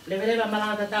 lewa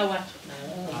malanga tatau atu.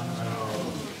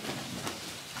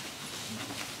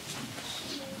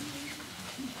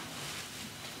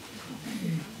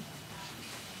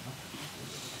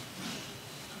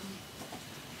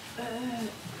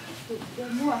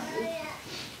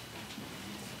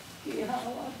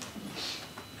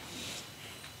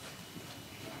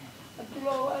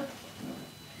 Lower.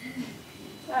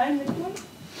 Saya itu,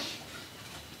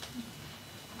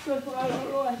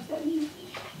 kalau ada ni,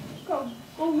 kau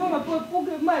nggak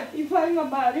boleh mati, saya nggak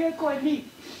boleh kau ni.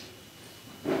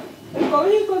 Kau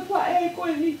ni kau saya kau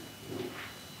ni,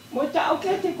 mau tahu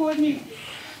ke kau ni?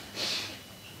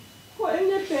 Kau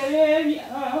ni pere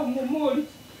mumul,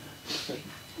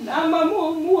 nama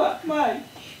muat mai.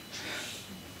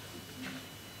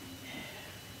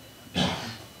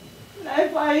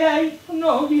 Nai whaiai,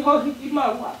 no vi hoki ki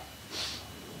maua.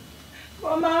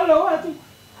 Ko malo atu,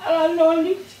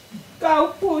 Alanoni,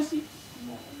 Kaufusi,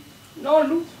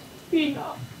 nolu,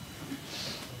 Finau.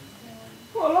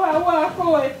 Ko loa wā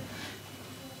koe.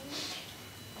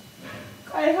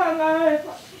 e hanga e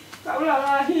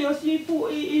kaulala hi o sipu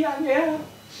I angea.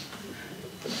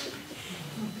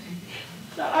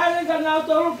 Ta ale ka nau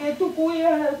toro ke tuku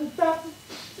ia he tutapu.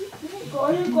 Ko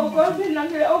hi koko pina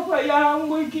ke opa ia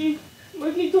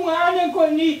mwiki tunga ane ko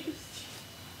ni.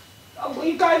 Ako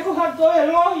ikai ko hato e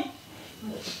lohi.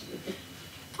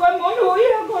 Ko monu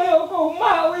ia ko e o ko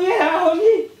mau ia o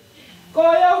ni. Ko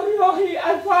e o hi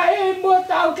alfa e mo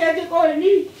tau ke te ko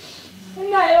ni.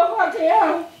 Na e o hake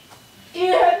au. I he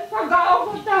whaka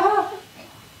o taha.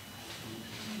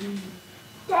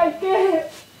 Kai kehe.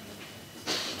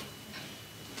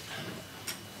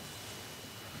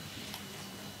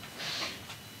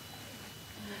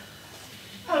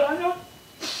 Alano.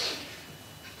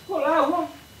 Ko lawa.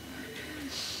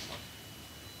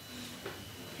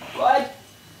 Ko ai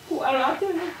ku alate.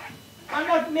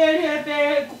 Anak meri e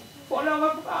te ko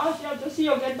lawa ka asia to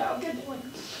sio ke tau ke te wani.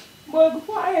 Mo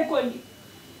ku whae ko ni.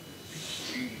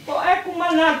 Ko e ku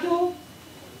manatu.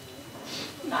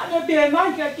 Nane be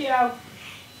mai ka te au.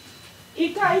 I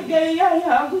kai ge ia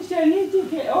aku se niti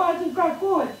ke o atu ka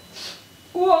koe.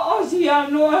 Kua osi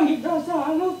ano angi ka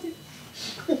sa anote.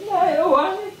 Nai o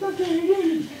ane ka ke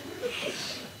rini.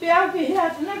 Pea ke hea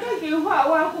naka ke uha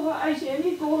o ako ha aise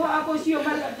ni ko ha ako sio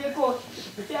maka te ko.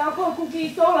 Pea ko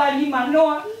kuki tola ni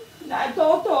manoa. Nai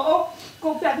toto o.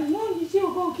 Ko pea ki noni sio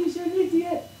ko ki se niti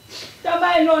e.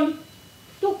 Tamae noni.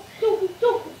 Tuku.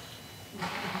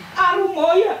 Aru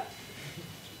moia.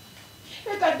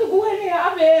 E ka tuku hene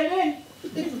ave e reni.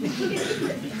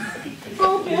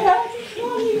 Ko pea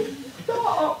noni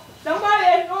to'o. Tamae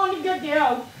e noni ke te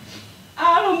au.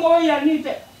 Aru moia ni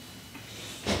te.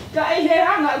 Ka i he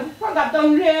hanga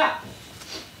whakatau rea.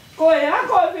 Ko e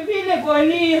ako e pipine ko e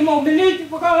ni mo miniti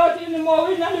whakawati ni mo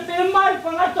ina ni pe mai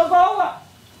whangatoko aua.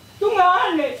 Tunga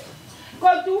ane. Ko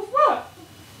tuwha.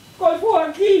 Ko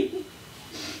fua ki.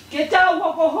 Ke tau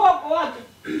hoko atu.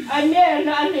 Ai mea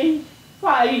na ane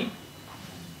whai.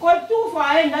 Ko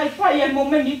tuwha e nai whai e mo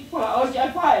miniti whakawati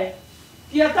ai whai.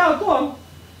 Kia tau tonu.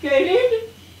 Ke rini.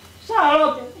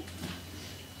 Sārote.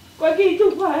 Ko ki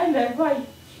tuwha e nai whai.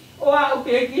 O a o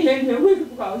ke ki hene wiku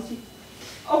pukausi.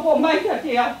 O ko mai ka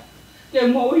te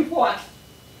mo I poa.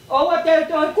 O wa te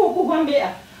kuku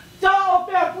whamea. Tā o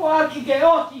pēr poa ki ke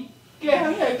oti. Ke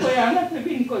hanga koe ana te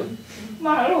pini koe.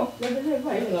 Mahalo, ke te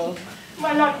whai.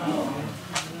 Malanga.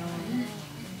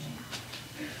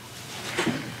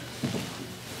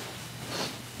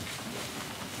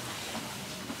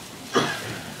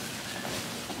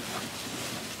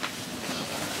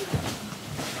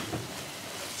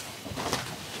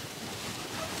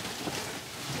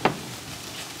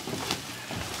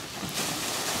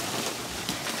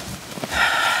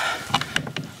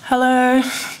 Hello.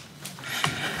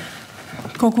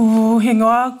 Ko ku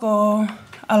hingoa ko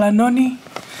Alanoni.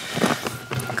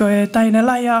 Ko e taina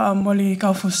laia a moli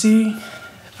Kaufusi.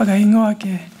 Whakahingoa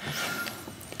ke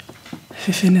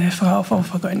whiwhine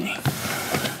whakaoni.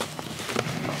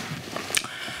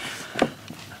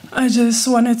 I just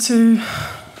wanted to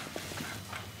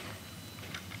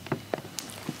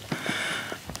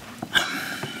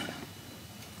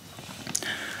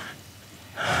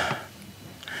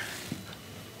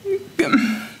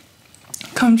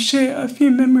come share a few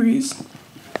memories.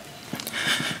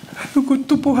 Ko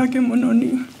tupu hake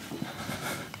mononi.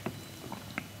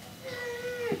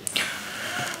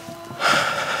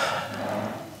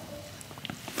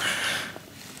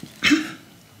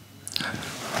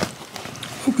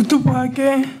 Ko tupu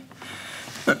hake.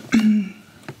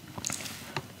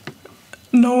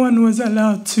 No one was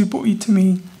allowed to po'i to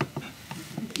me.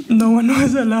 No one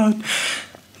was allowed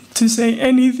to say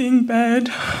anything bad.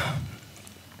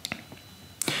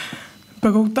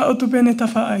 Pako ta'o tupene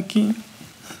tafa aki.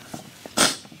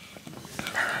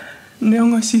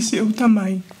 Neonga sisi o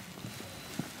tamai.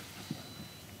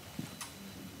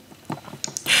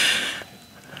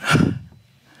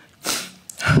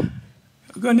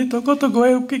 Kani toko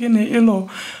e uki kene ilo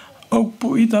o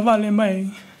pui ta vale mai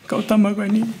ka o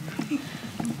tamagani.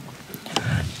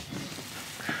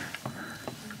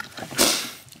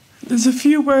 There's a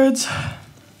few words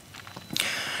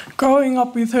growing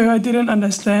up with her I didn't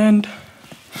understand.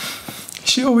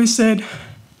 She always said,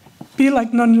 be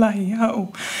like non-lahi,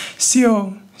 ha'o,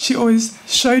 sio. She always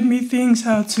showed me things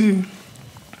how to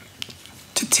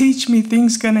teach me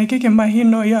things kanai keke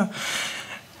mahino ia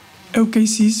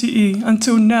LKCCE.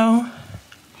 Until now,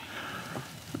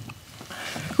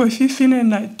 ko whiwhine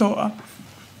nai toa.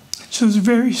 She was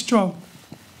very strong.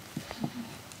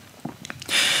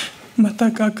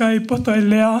 Matakaka I poto e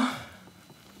lea.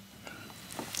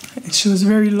 And she was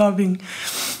very loving.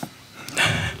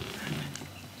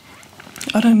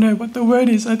 I don't know what the word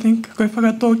is, I think koe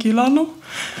whakatō ki lalo.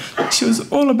 She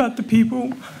was all about the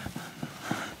people.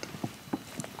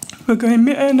 We're going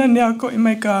mea na nea ko I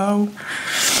mai ka au.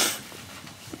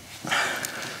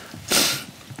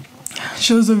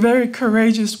 She was a very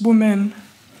courageous woman,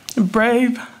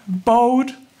 brave,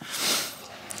 bold.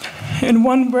 And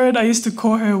one word I used to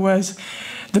call her was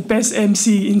the best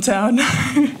MC in town.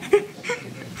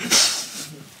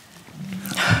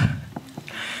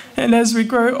 And as we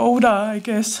grow older, I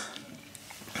guess,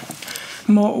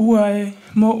 more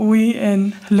ui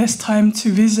and less time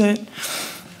to visit.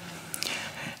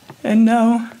 And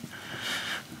now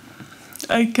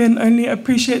I can only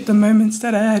appreciate the moments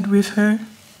that I had with her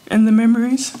and the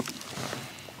memories.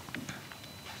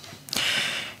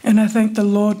 And I thank the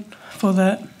Lord for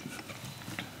that.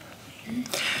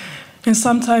 And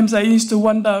sometimes I used to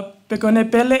wonder, be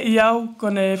kone pele I au,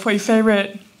 kone foi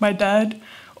favorite my dad,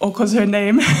 or cause her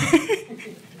name.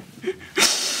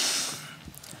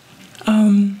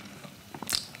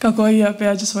 Ka koe ia pe,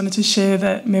 I just wanted to share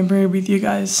that memory with you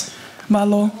guys.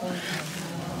 Malo.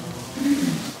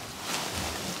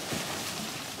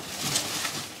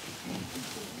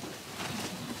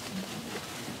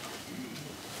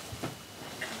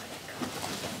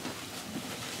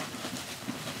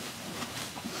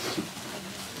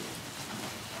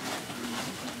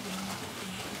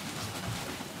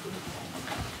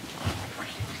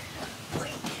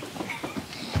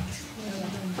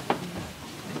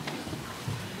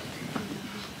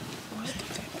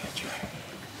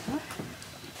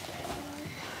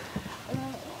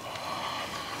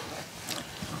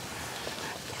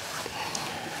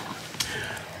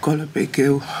 Kola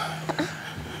pekeu,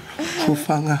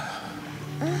 hufanga,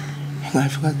 ngai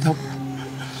whakatau,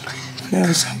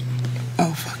 nea sa, au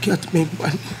whakiat me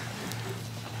mani.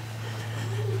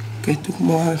 Kei tuku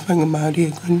moa whanga maari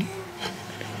e koni,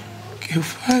 kei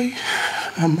whai,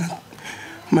 amat,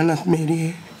 manat meri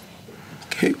e,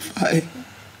 kei whai.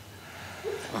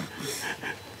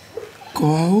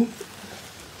 Ko au,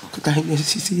 ko tahine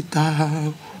sisi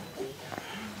tahau,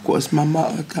 ko as mama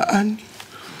o ta ani.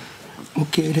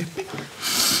 Mukerepe.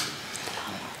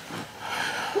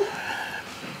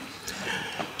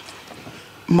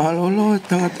 Malolo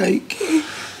tangata iki.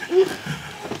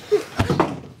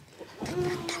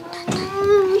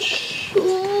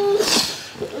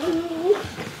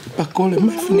 Pakole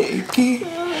mawhine iki.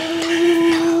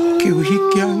 Ke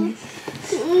uhikiangi.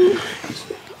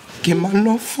 Ke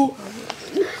manofo.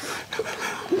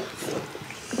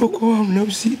 Oko au nau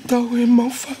si tau e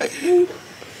mawhae.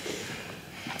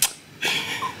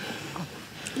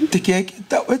 Te kia ki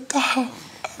tau e taha,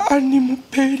 ani mo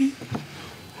peri,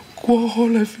 kua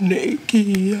hola whine e ki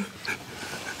ia,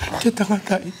 ke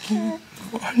tangata e ki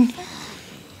o ani.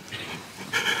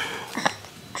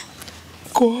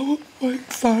 Kua wai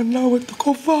whanau e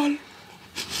toko wala,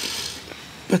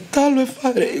 pa talo e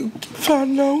whare e ki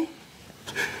whanau,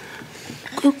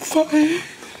 kua whae,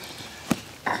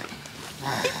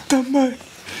 e tamai,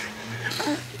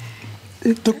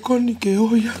 e tokoni ke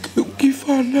oia ke uki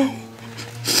whanau.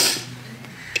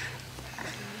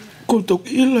 Ko tok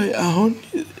ila e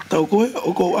ahoni, tau koe,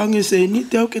 o ko ange se ni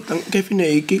te au ke whine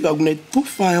e ki kau nei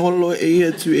tuwhai holo e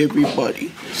ia to everybody.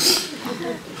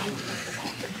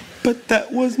 But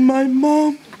that was my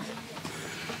mom.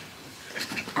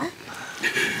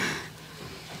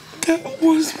 That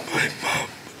was my mom.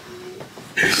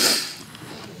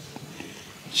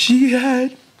 She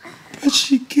had, but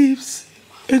she gives,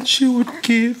 and she would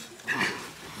give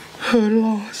her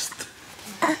last.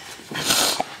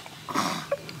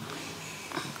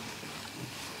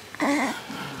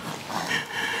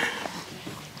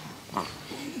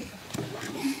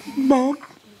 Mom,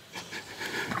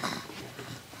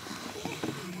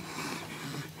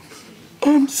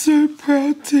 I'm so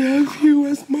proud to have you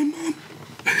as my mom.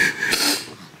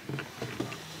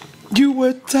 You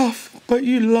were tough, but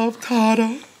you loved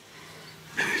harder.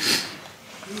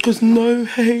 'Cause no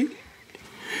hate.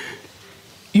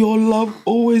 Your love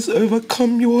always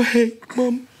overcome your hate,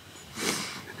 Mom.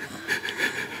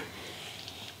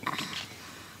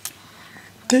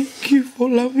 Thank you for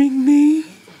loving me.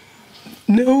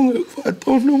 No, I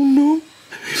don't know.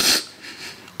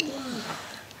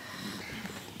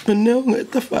 But now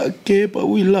let the fuck care, but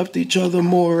we loved each other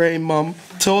more, eh, Mum?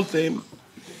 Tell them.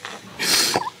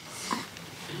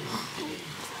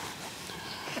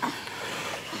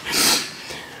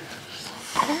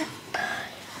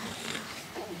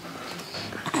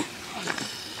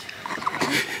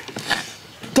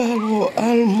 Talo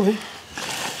almai.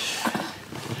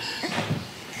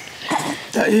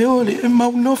 Ta e ori e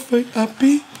mau no fai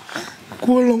api.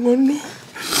 Kua longono.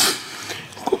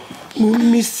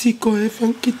 Mumisi ko e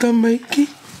whankita mai ki.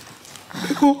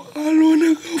 Peko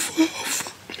alona ka whaafu.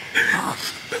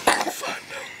 Peko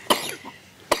whanau.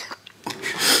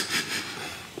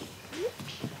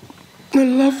 I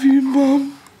love you,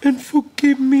 Mom, and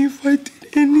forgive me if I did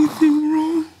anything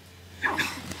wrong.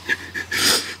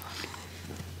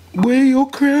 Wear your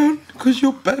crown, because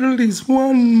your battle is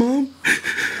won, Mom.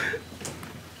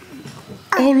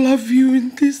 I'll love you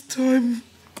in this time,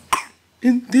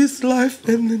 in this life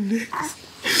and the next.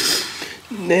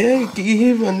 Nea ki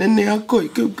hewa nene a koe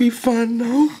ki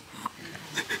whanau.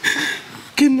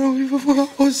 Ke nau i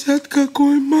whakaose at ka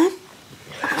koe, Mom.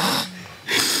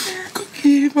 Ko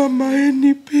ki hewa mai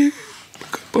ni pe.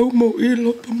 Ka pau mo I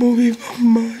lopa mo hewa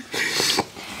mai.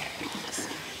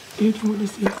 You don't want to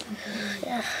say something?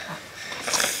 Yeah.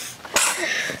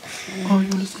 Oh, you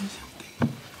want to say something?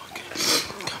 Okay.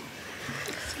 Come.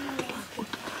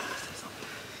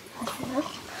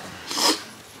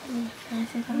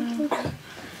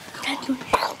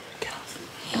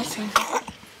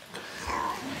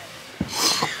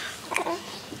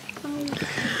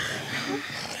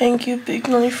 Thank you, Big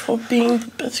Noni, for being the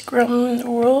best grandma in the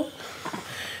world.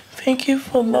 Thank you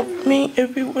for loving me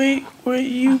everywhere where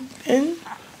you've been.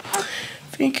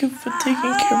 Thank you for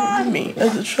taking care of me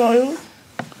as a child.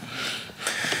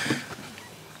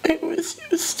 I wish you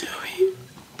were still here.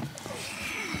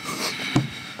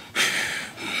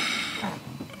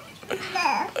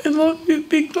 I love you,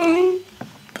 Big Noni.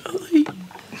 Belly.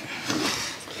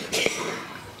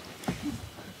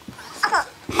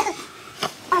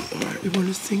 Alright, you want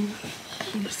to sing? You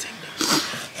want to sing?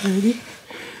 Ready?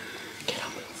 Get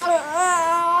up.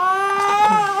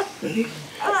 Ready?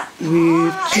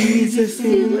 With Jesus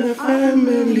in the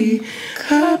family,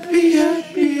 happy,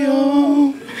 happy,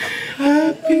 oh,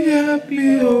 happy,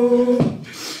 happy, oh,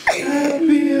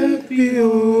 happy, happy,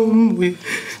 oh. With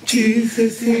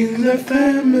Jesus in the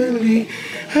family,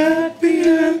 happy,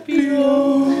 happy,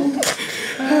 oh,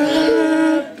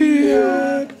 happy,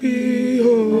 happy,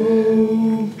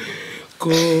 oh.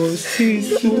 Cause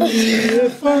he's with the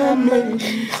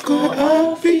family, go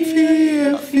happy,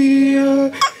 fear,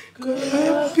 fear. Go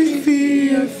happy,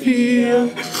 fear, fear.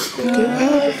 Go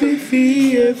happy,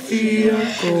 fear, fear.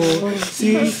 Go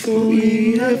see so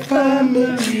we have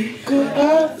family. Go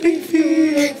happy,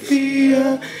 fear,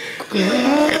 fear. Go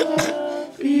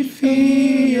happy,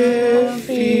 fear,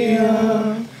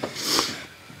 fear.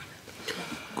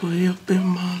 Go up in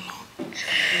malo.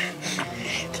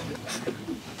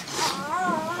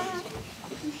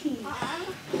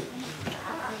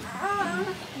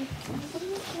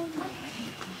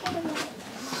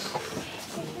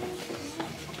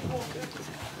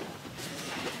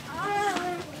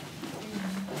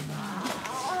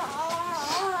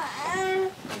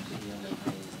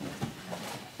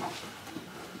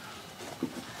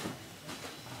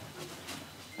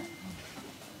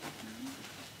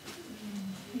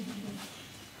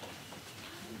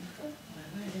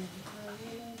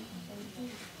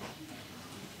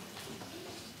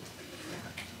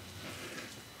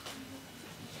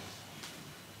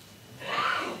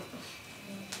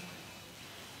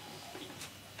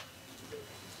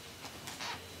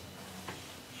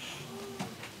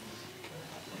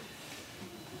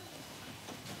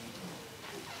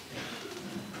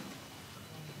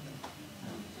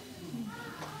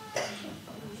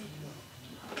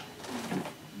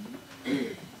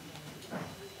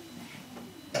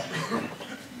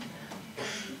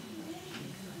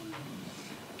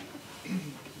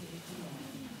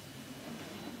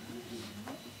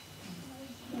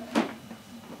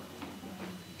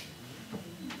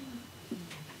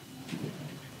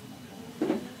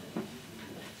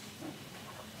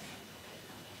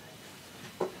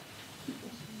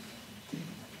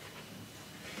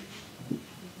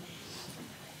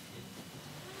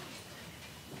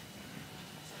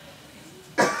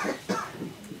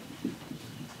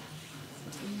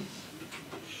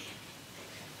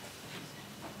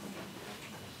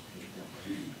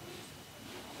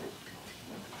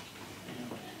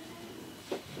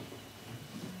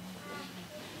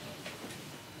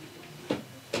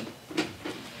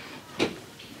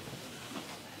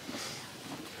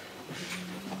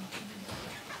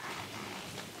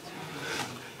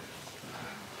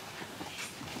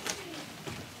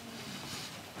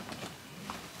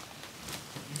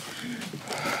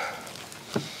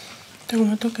 Te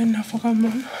ngā toke nā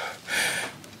whakamana.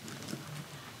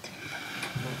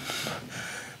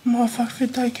 Mā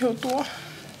whakawhetai ki o toa.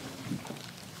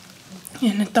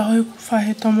 Iana tahu ku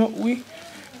whahe tama ui.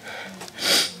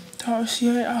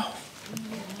 Taosi ai aho.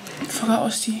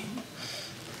 Whakaosi.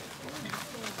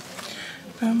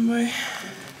 Pea mai.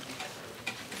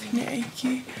 Whine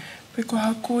eiki. Pe ko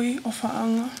hakui o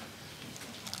whaanga.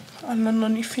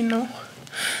 Alanoni Finau.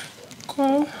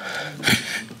 Ko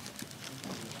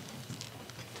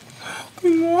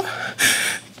ingoa.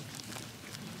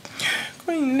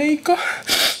 Ko inleika.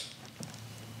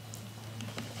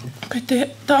 Pe te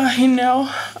tāhine au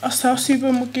a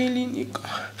sausiwa mo keilini ka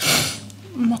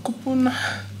makupuna.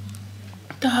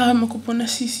 Taha makupuna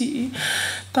CCE.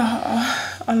 Taha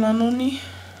a Alanoni.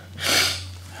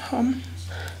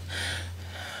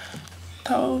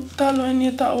 Talo e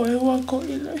nia tao e ua ko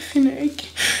ila e whine eki.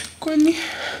 Ko ni.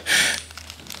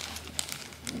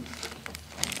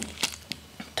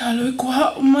 Talo e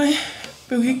kuha o mai.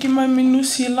 Peu hiki mai minu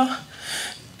sila.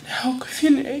 Le hau ko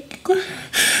whine eki ko.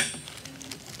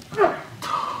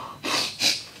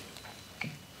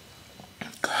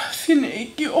 Ka whine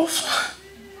eki ofa.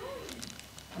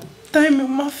 Taime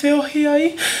ma whiohi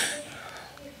ai.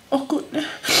 Oku ne.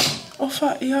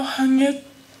 Ofa i au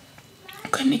hange.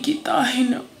 Ka ni ki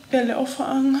tāhine pele o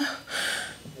whaanga.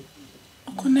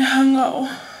 O kune hanga o.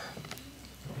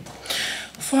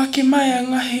 Whaki mai a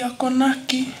ngahi a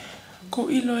konaki. Ko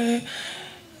ilo e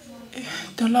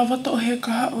te lava to he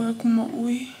ka hao e kuma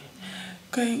ui.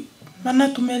 Kai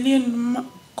manatu me lien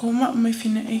ko maa mai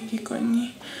whine eiki ko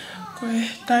ni. Ko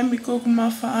e taimi ko kuma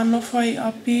whaano whai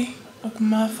api. O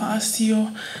kuma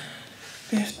whaasio.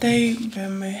 Birthday. Pe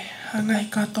me hangahi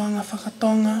katoanga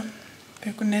whakatonga.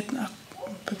 Pe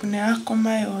kune ako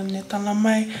mai o ne tala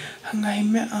mai hangahi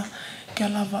mea kia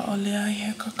lava o lea i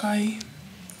he kakai.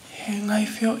 He ngai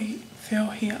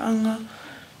whiohi anga.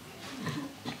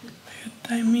 Pe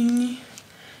taimini.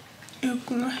 E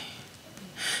uku ngai.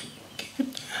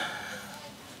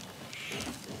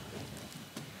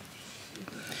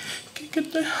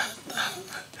 Kikete hata.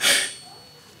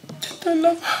 Te tai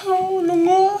lava hao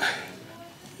longoa.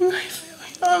 Ngai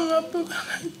whiohi anga puka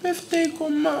ngai birthday ko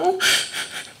mau.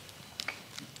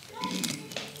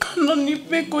 Noni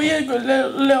peko ia ko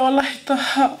le olahi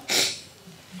taha.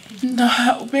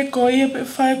 Taha peko ia pe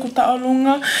whai ko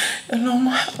taolunga. E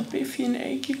longa ape whine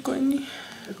eiki ko ni.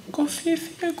 Ko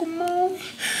whiwhia ko maui.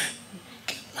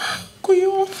 Ko i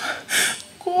ofa.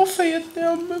 Ko ofa ia te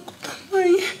ame ko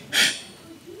tamai.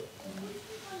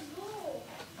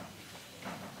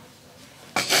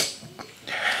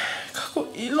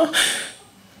 Kako ilo.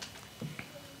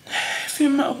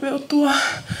 Whima ope o tua.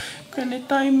 Kene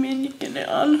taimeni kene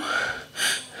alu.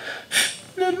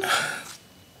 Nana.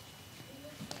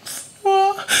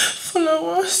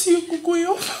 Whalawa si o kukui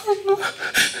o whanga.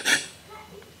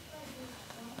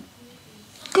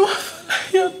 Ko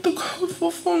whalai atu ko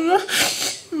whawhanga.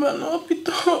 Mana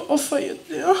opito o whai a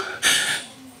teo.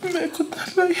 Me ko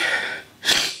talai.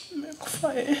 Me ko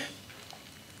whae.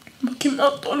 Maki mea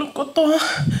tolu kotoa.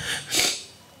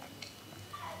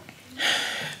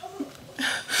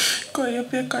 Ko ia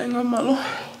pia kainga malo.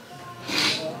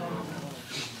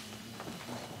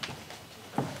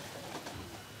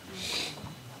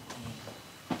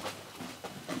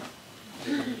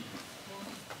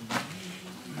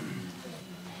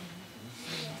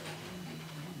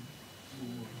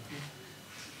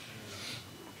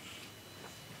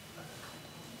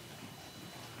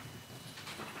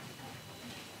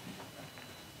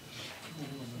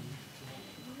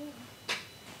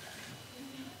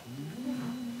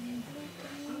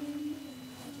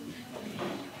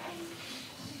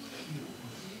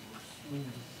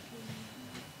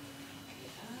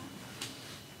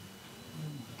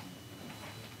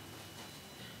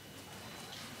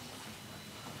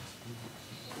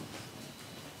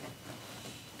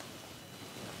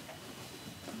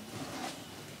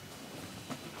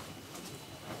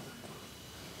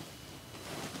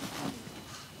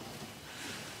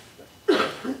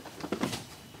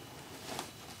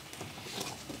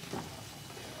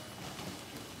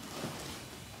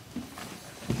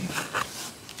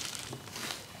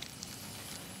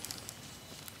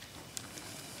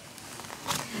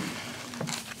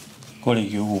 Kore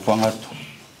ki uku whangatu.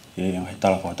 E ngai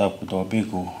tala whatapu toa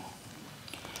peko.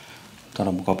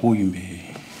 Tara muka pui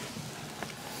me.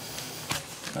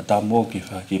 Ka tā mō ki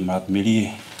whaki marat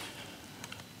mirie.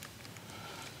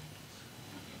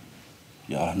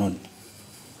 I Alanoni.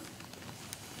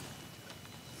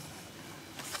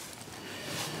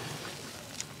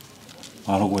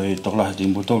 Maroko e toklaha te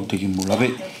mbotolu te ki mulawe.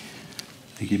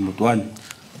 Te ki mbotuani.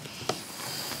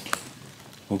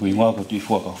 Koko ingoa ko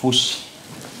tuifua Kaufusi.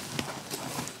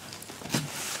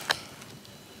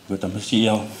 Ko tamasi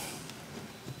iau.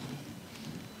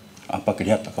 Apa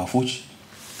kiriata Kaufusi.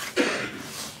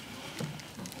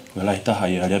 Ko lai taha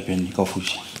i area peni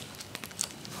Kaufusi.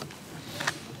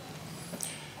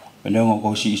 Penengo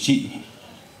ko si.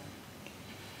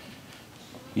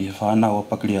 I whanau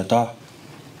apa kiriata.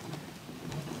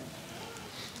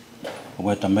 Ko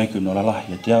mai tamai ku no la la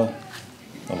ya tiao.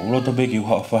 Ka ulo to be ki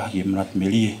ha fa ki manat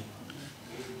meli.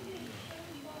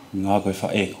 Nga ko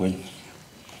fa e ko.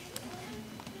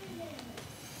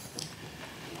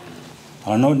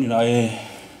 Alanoni la e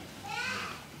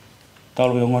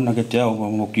talo yo ngona ke tiao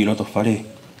mo kilo to fare.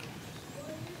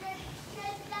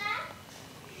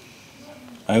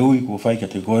 Ai ui ko fai ka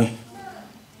te koe.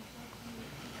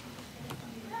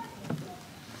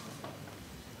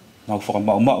 Nau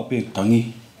whakamau pe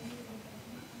tangi.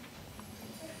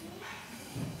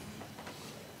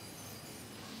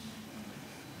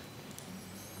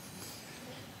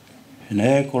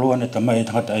 Hene koloa ne tamai e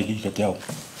tangata ai ki ka te au.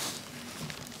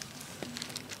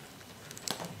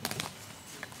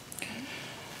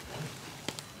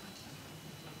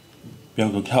 Pia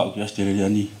ko ki hao ki Australia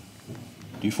ni.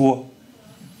 Di fua.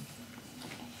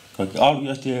 Ka ki alu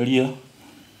ki Australia.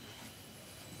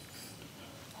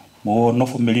 Mo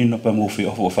nofo melino pa mo fi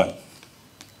ofo fai.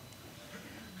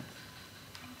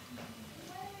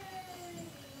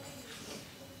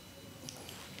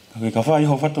 Ka fai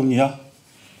ho fatongi ha.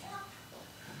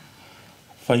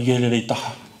 Fai gele rei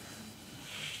taha.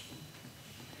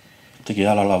 Te ke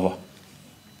ala lava.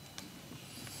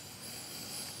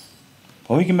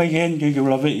 Pawiki mai gen ke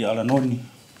ulawe i Alanoni.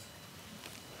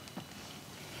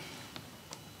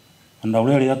 Ana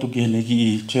ule atu ki hene ki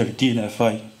i charity na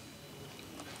fai.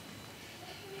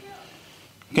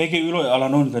 Kei ke ilo e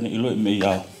Alanoni kani ilo e mei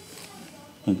au.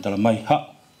 Tala mai ha.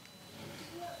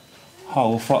 Ha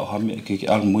o wha ha me ke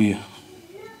almuia.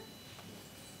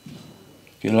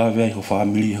 Ke la vei ho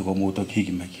family ho moto ki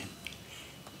hiki mai ke.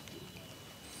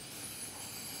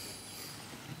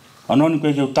 Anoni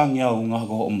koe ke utangi au ngā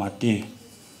ko o mate.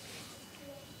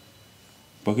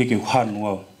 Pa ke uhanu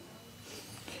au.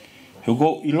 He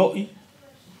go iloi.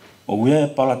 O wea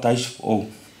e paradise o.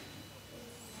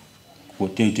 Ko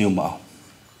te mao.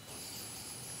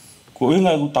 Ko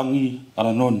inga e utangi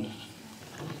Alanoni.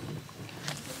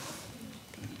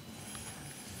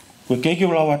 Ko ke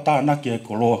ulawa tānaki e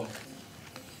koloa.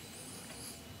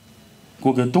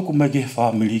 Ko ke tuku mai ke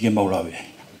family ke maulawe.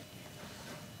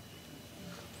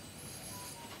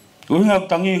 Ko inga e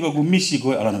utangi ko misi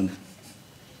ko e Alanoni.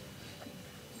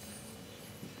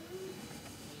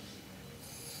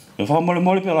 E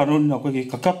whamole pe Alanoni na koe ke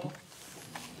kakato.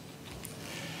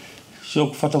 Sio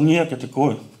ku whatongia ke te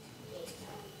koe.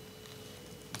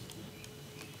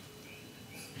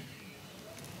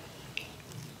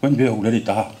 Koe mbea ureri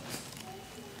taha.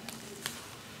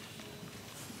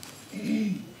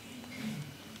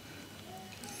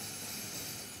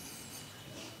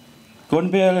 Koe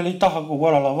mbea ureri taha ko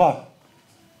wara la wā.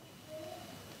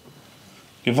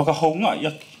 Ke whakahaunga i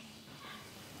aki.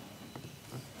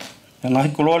 E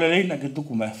ngahi koloa le reina ke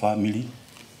tuku mai family.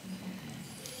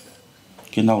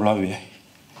 Ke nau lawe ai.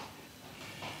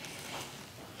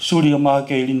 Suri a maa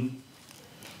ke lin.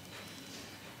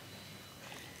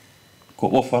 Ko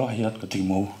ofara hi at ka tiki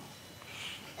mau.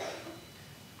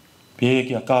 Pēe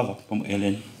ki a kawa pamu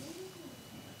Ellen.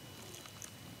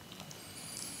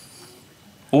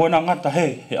 O na ngata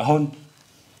he ahon.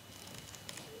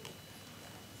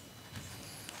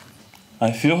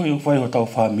 Ai whioho i whai ho tau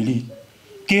family.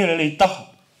 Kere le taha.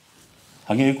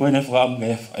 Hange koe ne whakaamu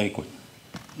ngai whae koe.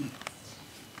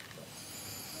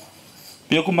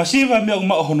 Pea ko masiva mea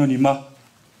uma ohono ni ma.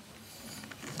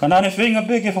 Kanane whenga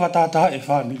pe ke whakatataha e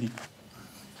family.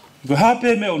 Ko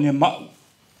hape mea o ne mau.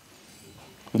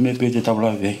 Ko me pe te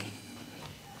taula vei.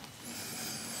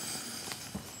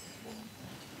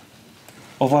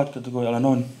 O whaat ka te koe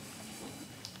Alanoni.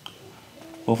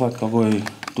 O whaat ka koe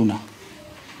tuna.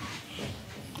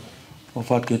 O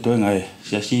whaat ke toenga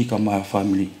e si ka maa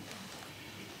family.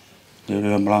 Te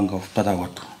rea Malanga o tata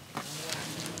watu.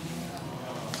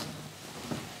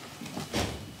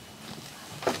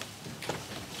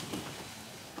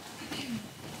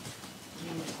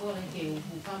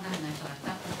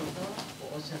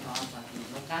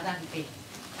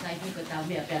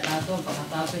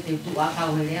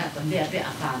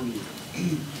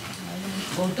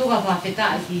 Ko toka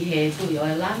whawheta ki he tui o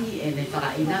elangi e me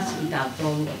whakainasi i tau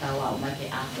tonu o tau au mai ke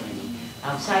ako ni.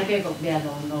 Au sai pe ko mea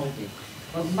no no pe.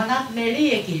 Ko manat me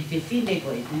li e ki he whiwhine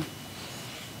ko e tu.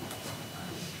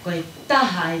 Ko e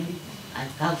taha e li, ai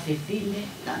kau whiwhine,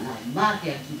 ta nai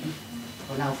mate a ki i,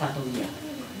 ko nau whatongia.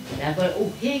 Rea ko e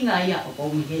uhinga ia o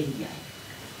ko uhinga ia.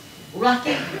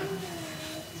 Urake,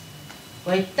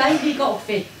 ko e taimi ko o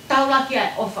whe tauraki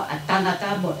ai ofa a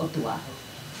tangata mo o tuaho.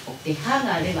 O te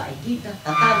hanga rewa e kita,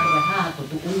 tatau ko e haha to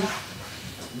tuunga,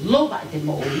 loba e te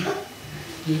mo'oi,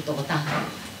 ki he toko tata.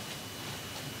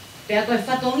 Pea koe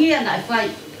whatongia na e whai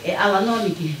e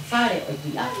Alanoni ki he whare o i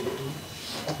ki atu.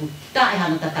 O ku tae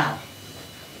hana tatau.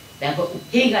 Pea koe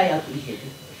hinga ia tu he.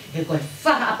 He koe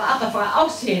whaka apa whaka au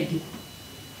sehetu.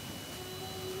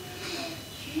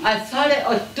 Ai whare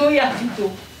o tui a fitu.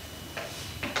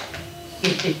 Ke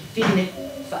te whine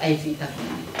whae whita.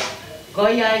 Ko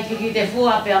ia e kiki te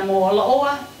fua pea mō ola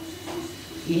oa.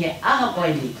 I he aha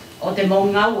koe ni. O te mō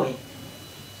ngaue.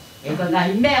 E koe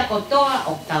ngahi mea kotoa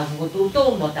o tau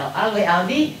whukotūtū mo tau alwe au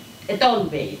ni. E tonu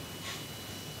pei.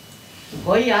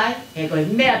 Ko ia he koe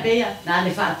mea pea nā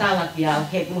ne whaatala ki au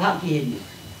he kuhau ki he ni.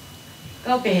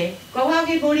 Kau pehe, kau hau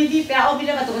ki muri ni pea o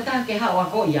bila katokata ke hau a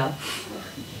ko ia.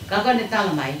 Kau koe ne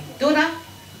tala mai. Tuna,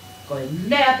 koe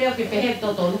mea pea ki pehe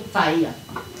totonu whaia.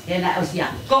 He na o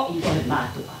sia ko i koe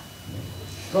mātua.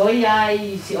 Ko ia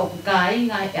i si oku ka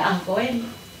inga e aha koe ni.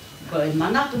 Koe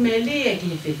manatu me li e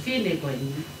ki he whiwhine koe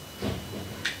ni.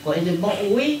 Koe ne mo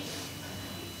ui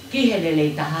ki he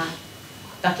lelei taha.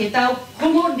 Ta ke tau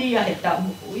kumuni a he tau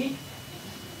mo ui.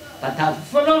 Pa tau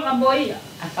whanonga mo ia.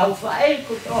 A tau whae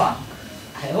kutoa.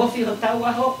 A he ofi ho tau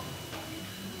aho.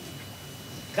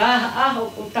 Ka aho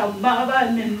ko tau mawa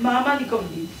me mamani ko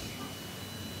ni.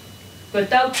 Ko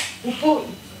tau upui.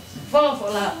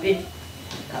 Whawhala pe.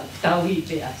 Tau hi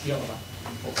pe a siora.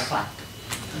 O ka whatu.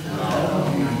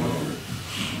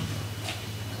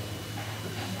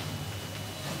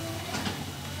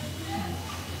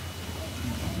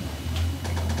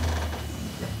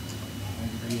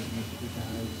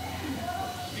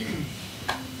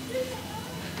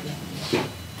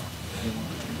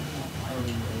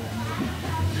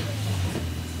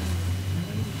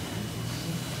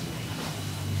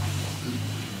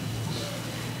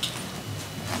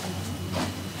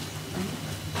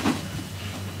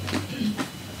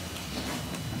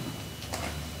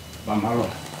 Pamalo.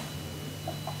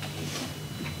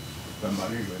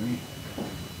 Pamalo ni.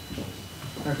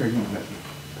 Kakak ni lagi.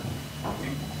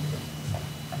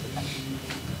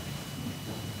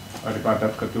 Ada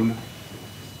padat ketuna.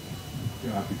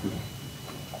 Ya api tu.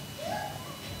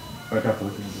 Padat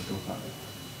ketuna betul tak.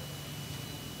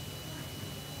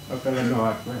 Kalau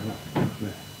doa tu,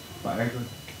 pak itu.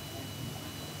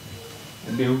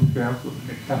 Dia udah aku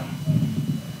dekat.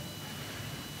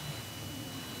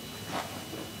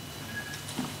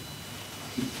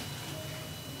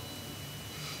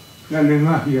 Nane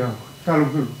ngahia talo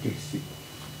kesi.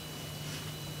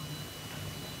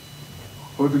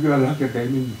 O tu gala ke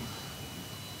te mini.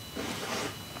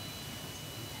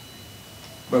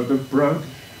 But the proud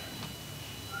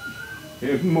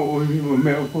e mo ni mo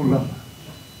me o pola.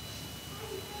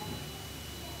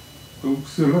 Tu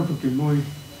selo tu ke moi.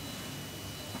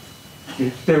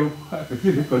 Ke teu a te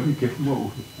fide ko ni ke mo.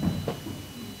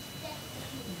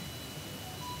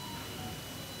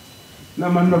 Na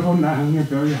man no na hange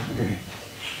pe ya ke.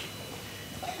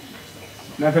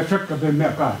 Na te fekka pe me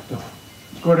ka to.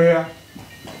 Korea.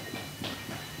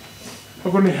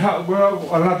 Ko ni ha go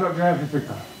ala to ga te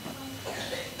fekka.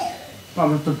 Pa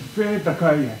mo to fe ta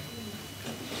kai.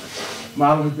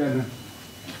 Ma lo pe na.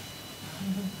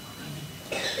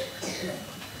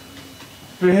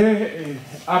 Pe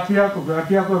apia ko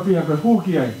hu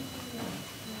ki ai.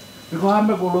 Ko ha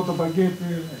me ko lo to pa ke pe.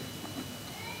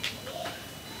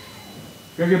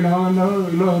 Kaya na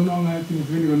lo nga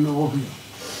tinipin ko no obi.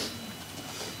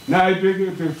 Na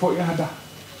ipege te fo ya da.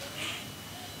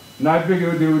 Na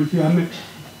ipege de uri fi ame.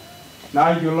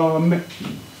 Na i lo ame.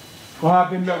 Ko ha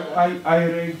pe me ai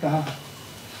re ta.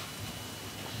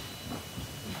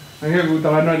 Ai ku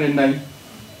ta na ne nai.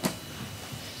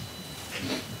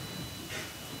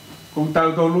 Ku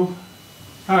ta to lu.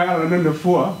 Ai ala ne de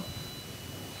fo.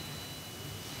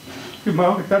 Ki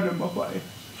ma ka ta de ma pa.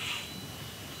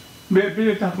 Me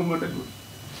pide ta como de tu.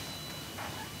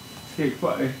 Sí,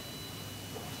 cuál.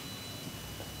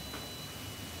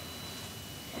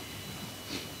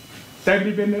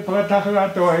 Tapi bene para ta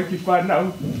ga to ai ki pa na.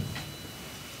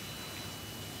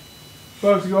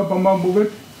 Pas yo pa mambu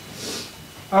bet.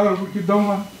 Ala ku ki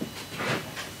doma.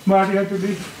 Maria tu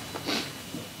di.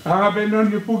 Aga benon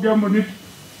ni pu ga monit.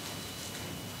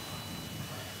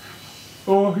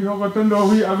 Oh, yo ko to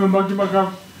no hui aga maki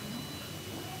maka.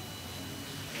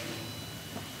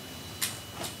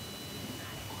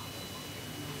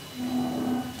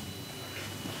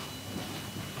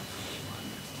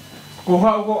 Ko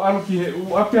hau ko alu ki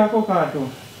u apia ko kato.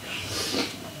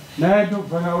 Nai tu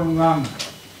whanga ulu ngama.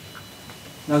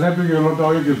 Nā kai piki lo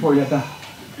tau i ki po yata.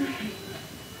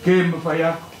 Ke mo whai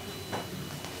ako.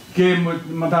 Ke mo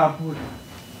matapura.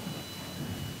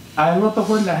 Ai loto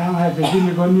koe na hanga hai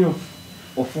whetini ko ni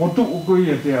o Fetu'u ko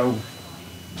ia te au.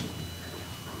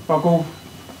 Pako.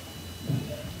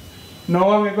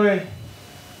 Noa koe.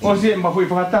 O si e mawhi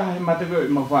whakataha e mate koe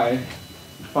mawhae.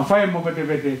 Pa whae mo pete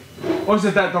pete. O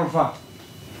se tai tolu wha.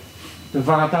 te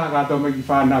whakata kato mai ki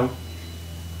whanau.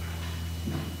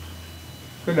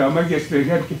 Kada mai ki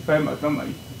esperiat ki whae mata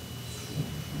mai.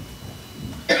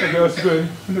 Kada osu koe,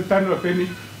 hana tanu a peni.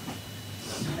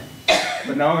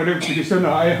 Panau ngare ki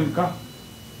sona ai hangka.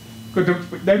 Kada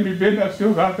dai mi bena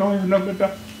sio kato hana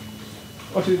mata.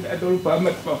 Osu atolu pa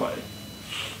mat pa whae.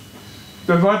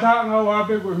 Te whata ngā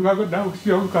wape koe ngako nau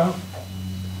sio kau.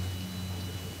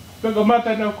 Taka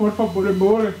mata na koe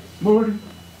whapore mori.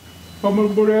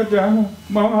 Pamabore ate hanga,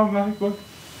 mga ngai koe.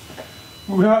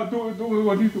 Uha tu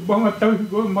koe ni tu mga tau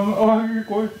koe, mga ohangi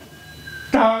koe.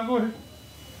 Tā koe.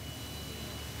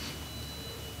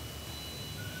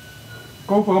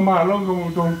 Kau whakamaalonga mo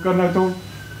tō kana tō.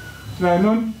 Nā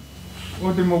non,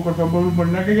 o te mō koe whamuru mo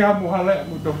nake kia mo halea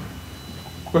mo tō.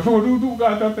 Koe whakarutu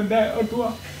kātā tendai o tua.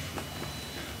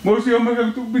 Mo si o maka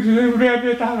tu piti rea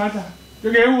pia tā kātā. Te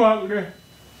ke ua ure.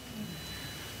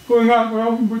 Koe ngā koe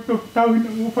au mbuto tau ina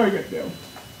ngu whai ka teo.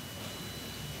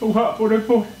 Au haa pore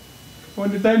po. O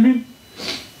ne taimin.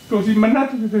 Ko si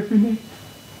manatu ke te whine.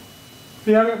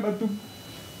 Te aga matu.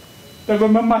 Ta koe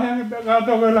mamahanga ta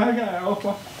kātau koe lahinga e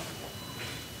opa.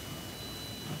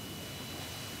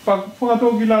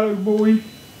 Whakatau ki lalo i boi.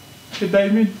 Te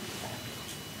taimin.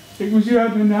 Te kusia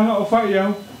te nanga o whai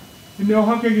au. Ine o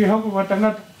hake ki hauko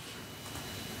watangata.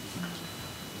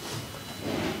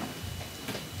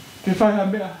 Te whai ha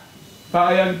mea,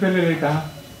 whaai ani pele rei taha.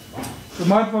 Te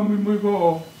maat wha mui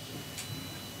ko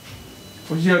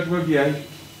o sia tua ki ai.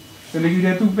 Te legi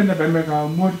rea tu pena pe mea ka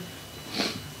mori.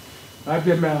 Ai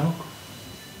pia mea hoko.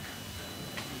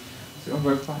 Se o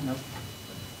vai whanau.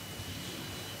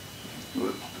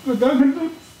 Ko tanga tu.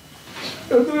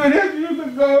 E tu e rea ki o ta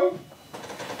kau.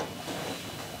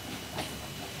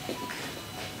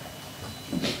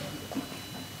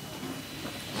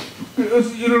 Ke o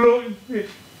si irolo i pe.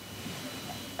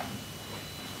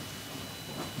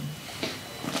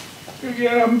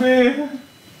 Kaya ambe,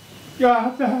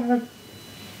 kaya tahan.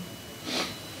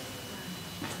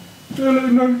 Kalau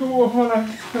inon ko wafala,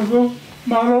 ako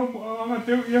malo mo ang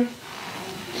atew iya,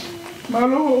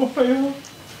 malo o payo.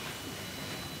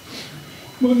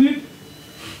 Ngunit,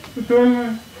 ito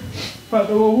ang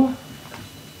patawa.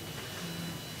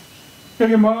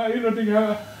 Kaya mga ilo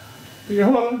tiga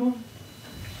wala ko.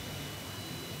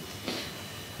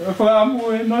 Kaya mo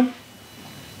inon.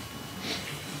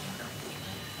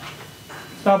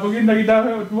 Tapos kita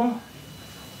kayo tua.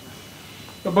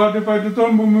 Kapag pa ito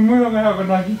ang bumumuyo ngayon ako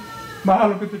nagi.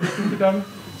 Mahal ko ito kita.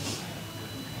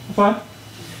 Apa?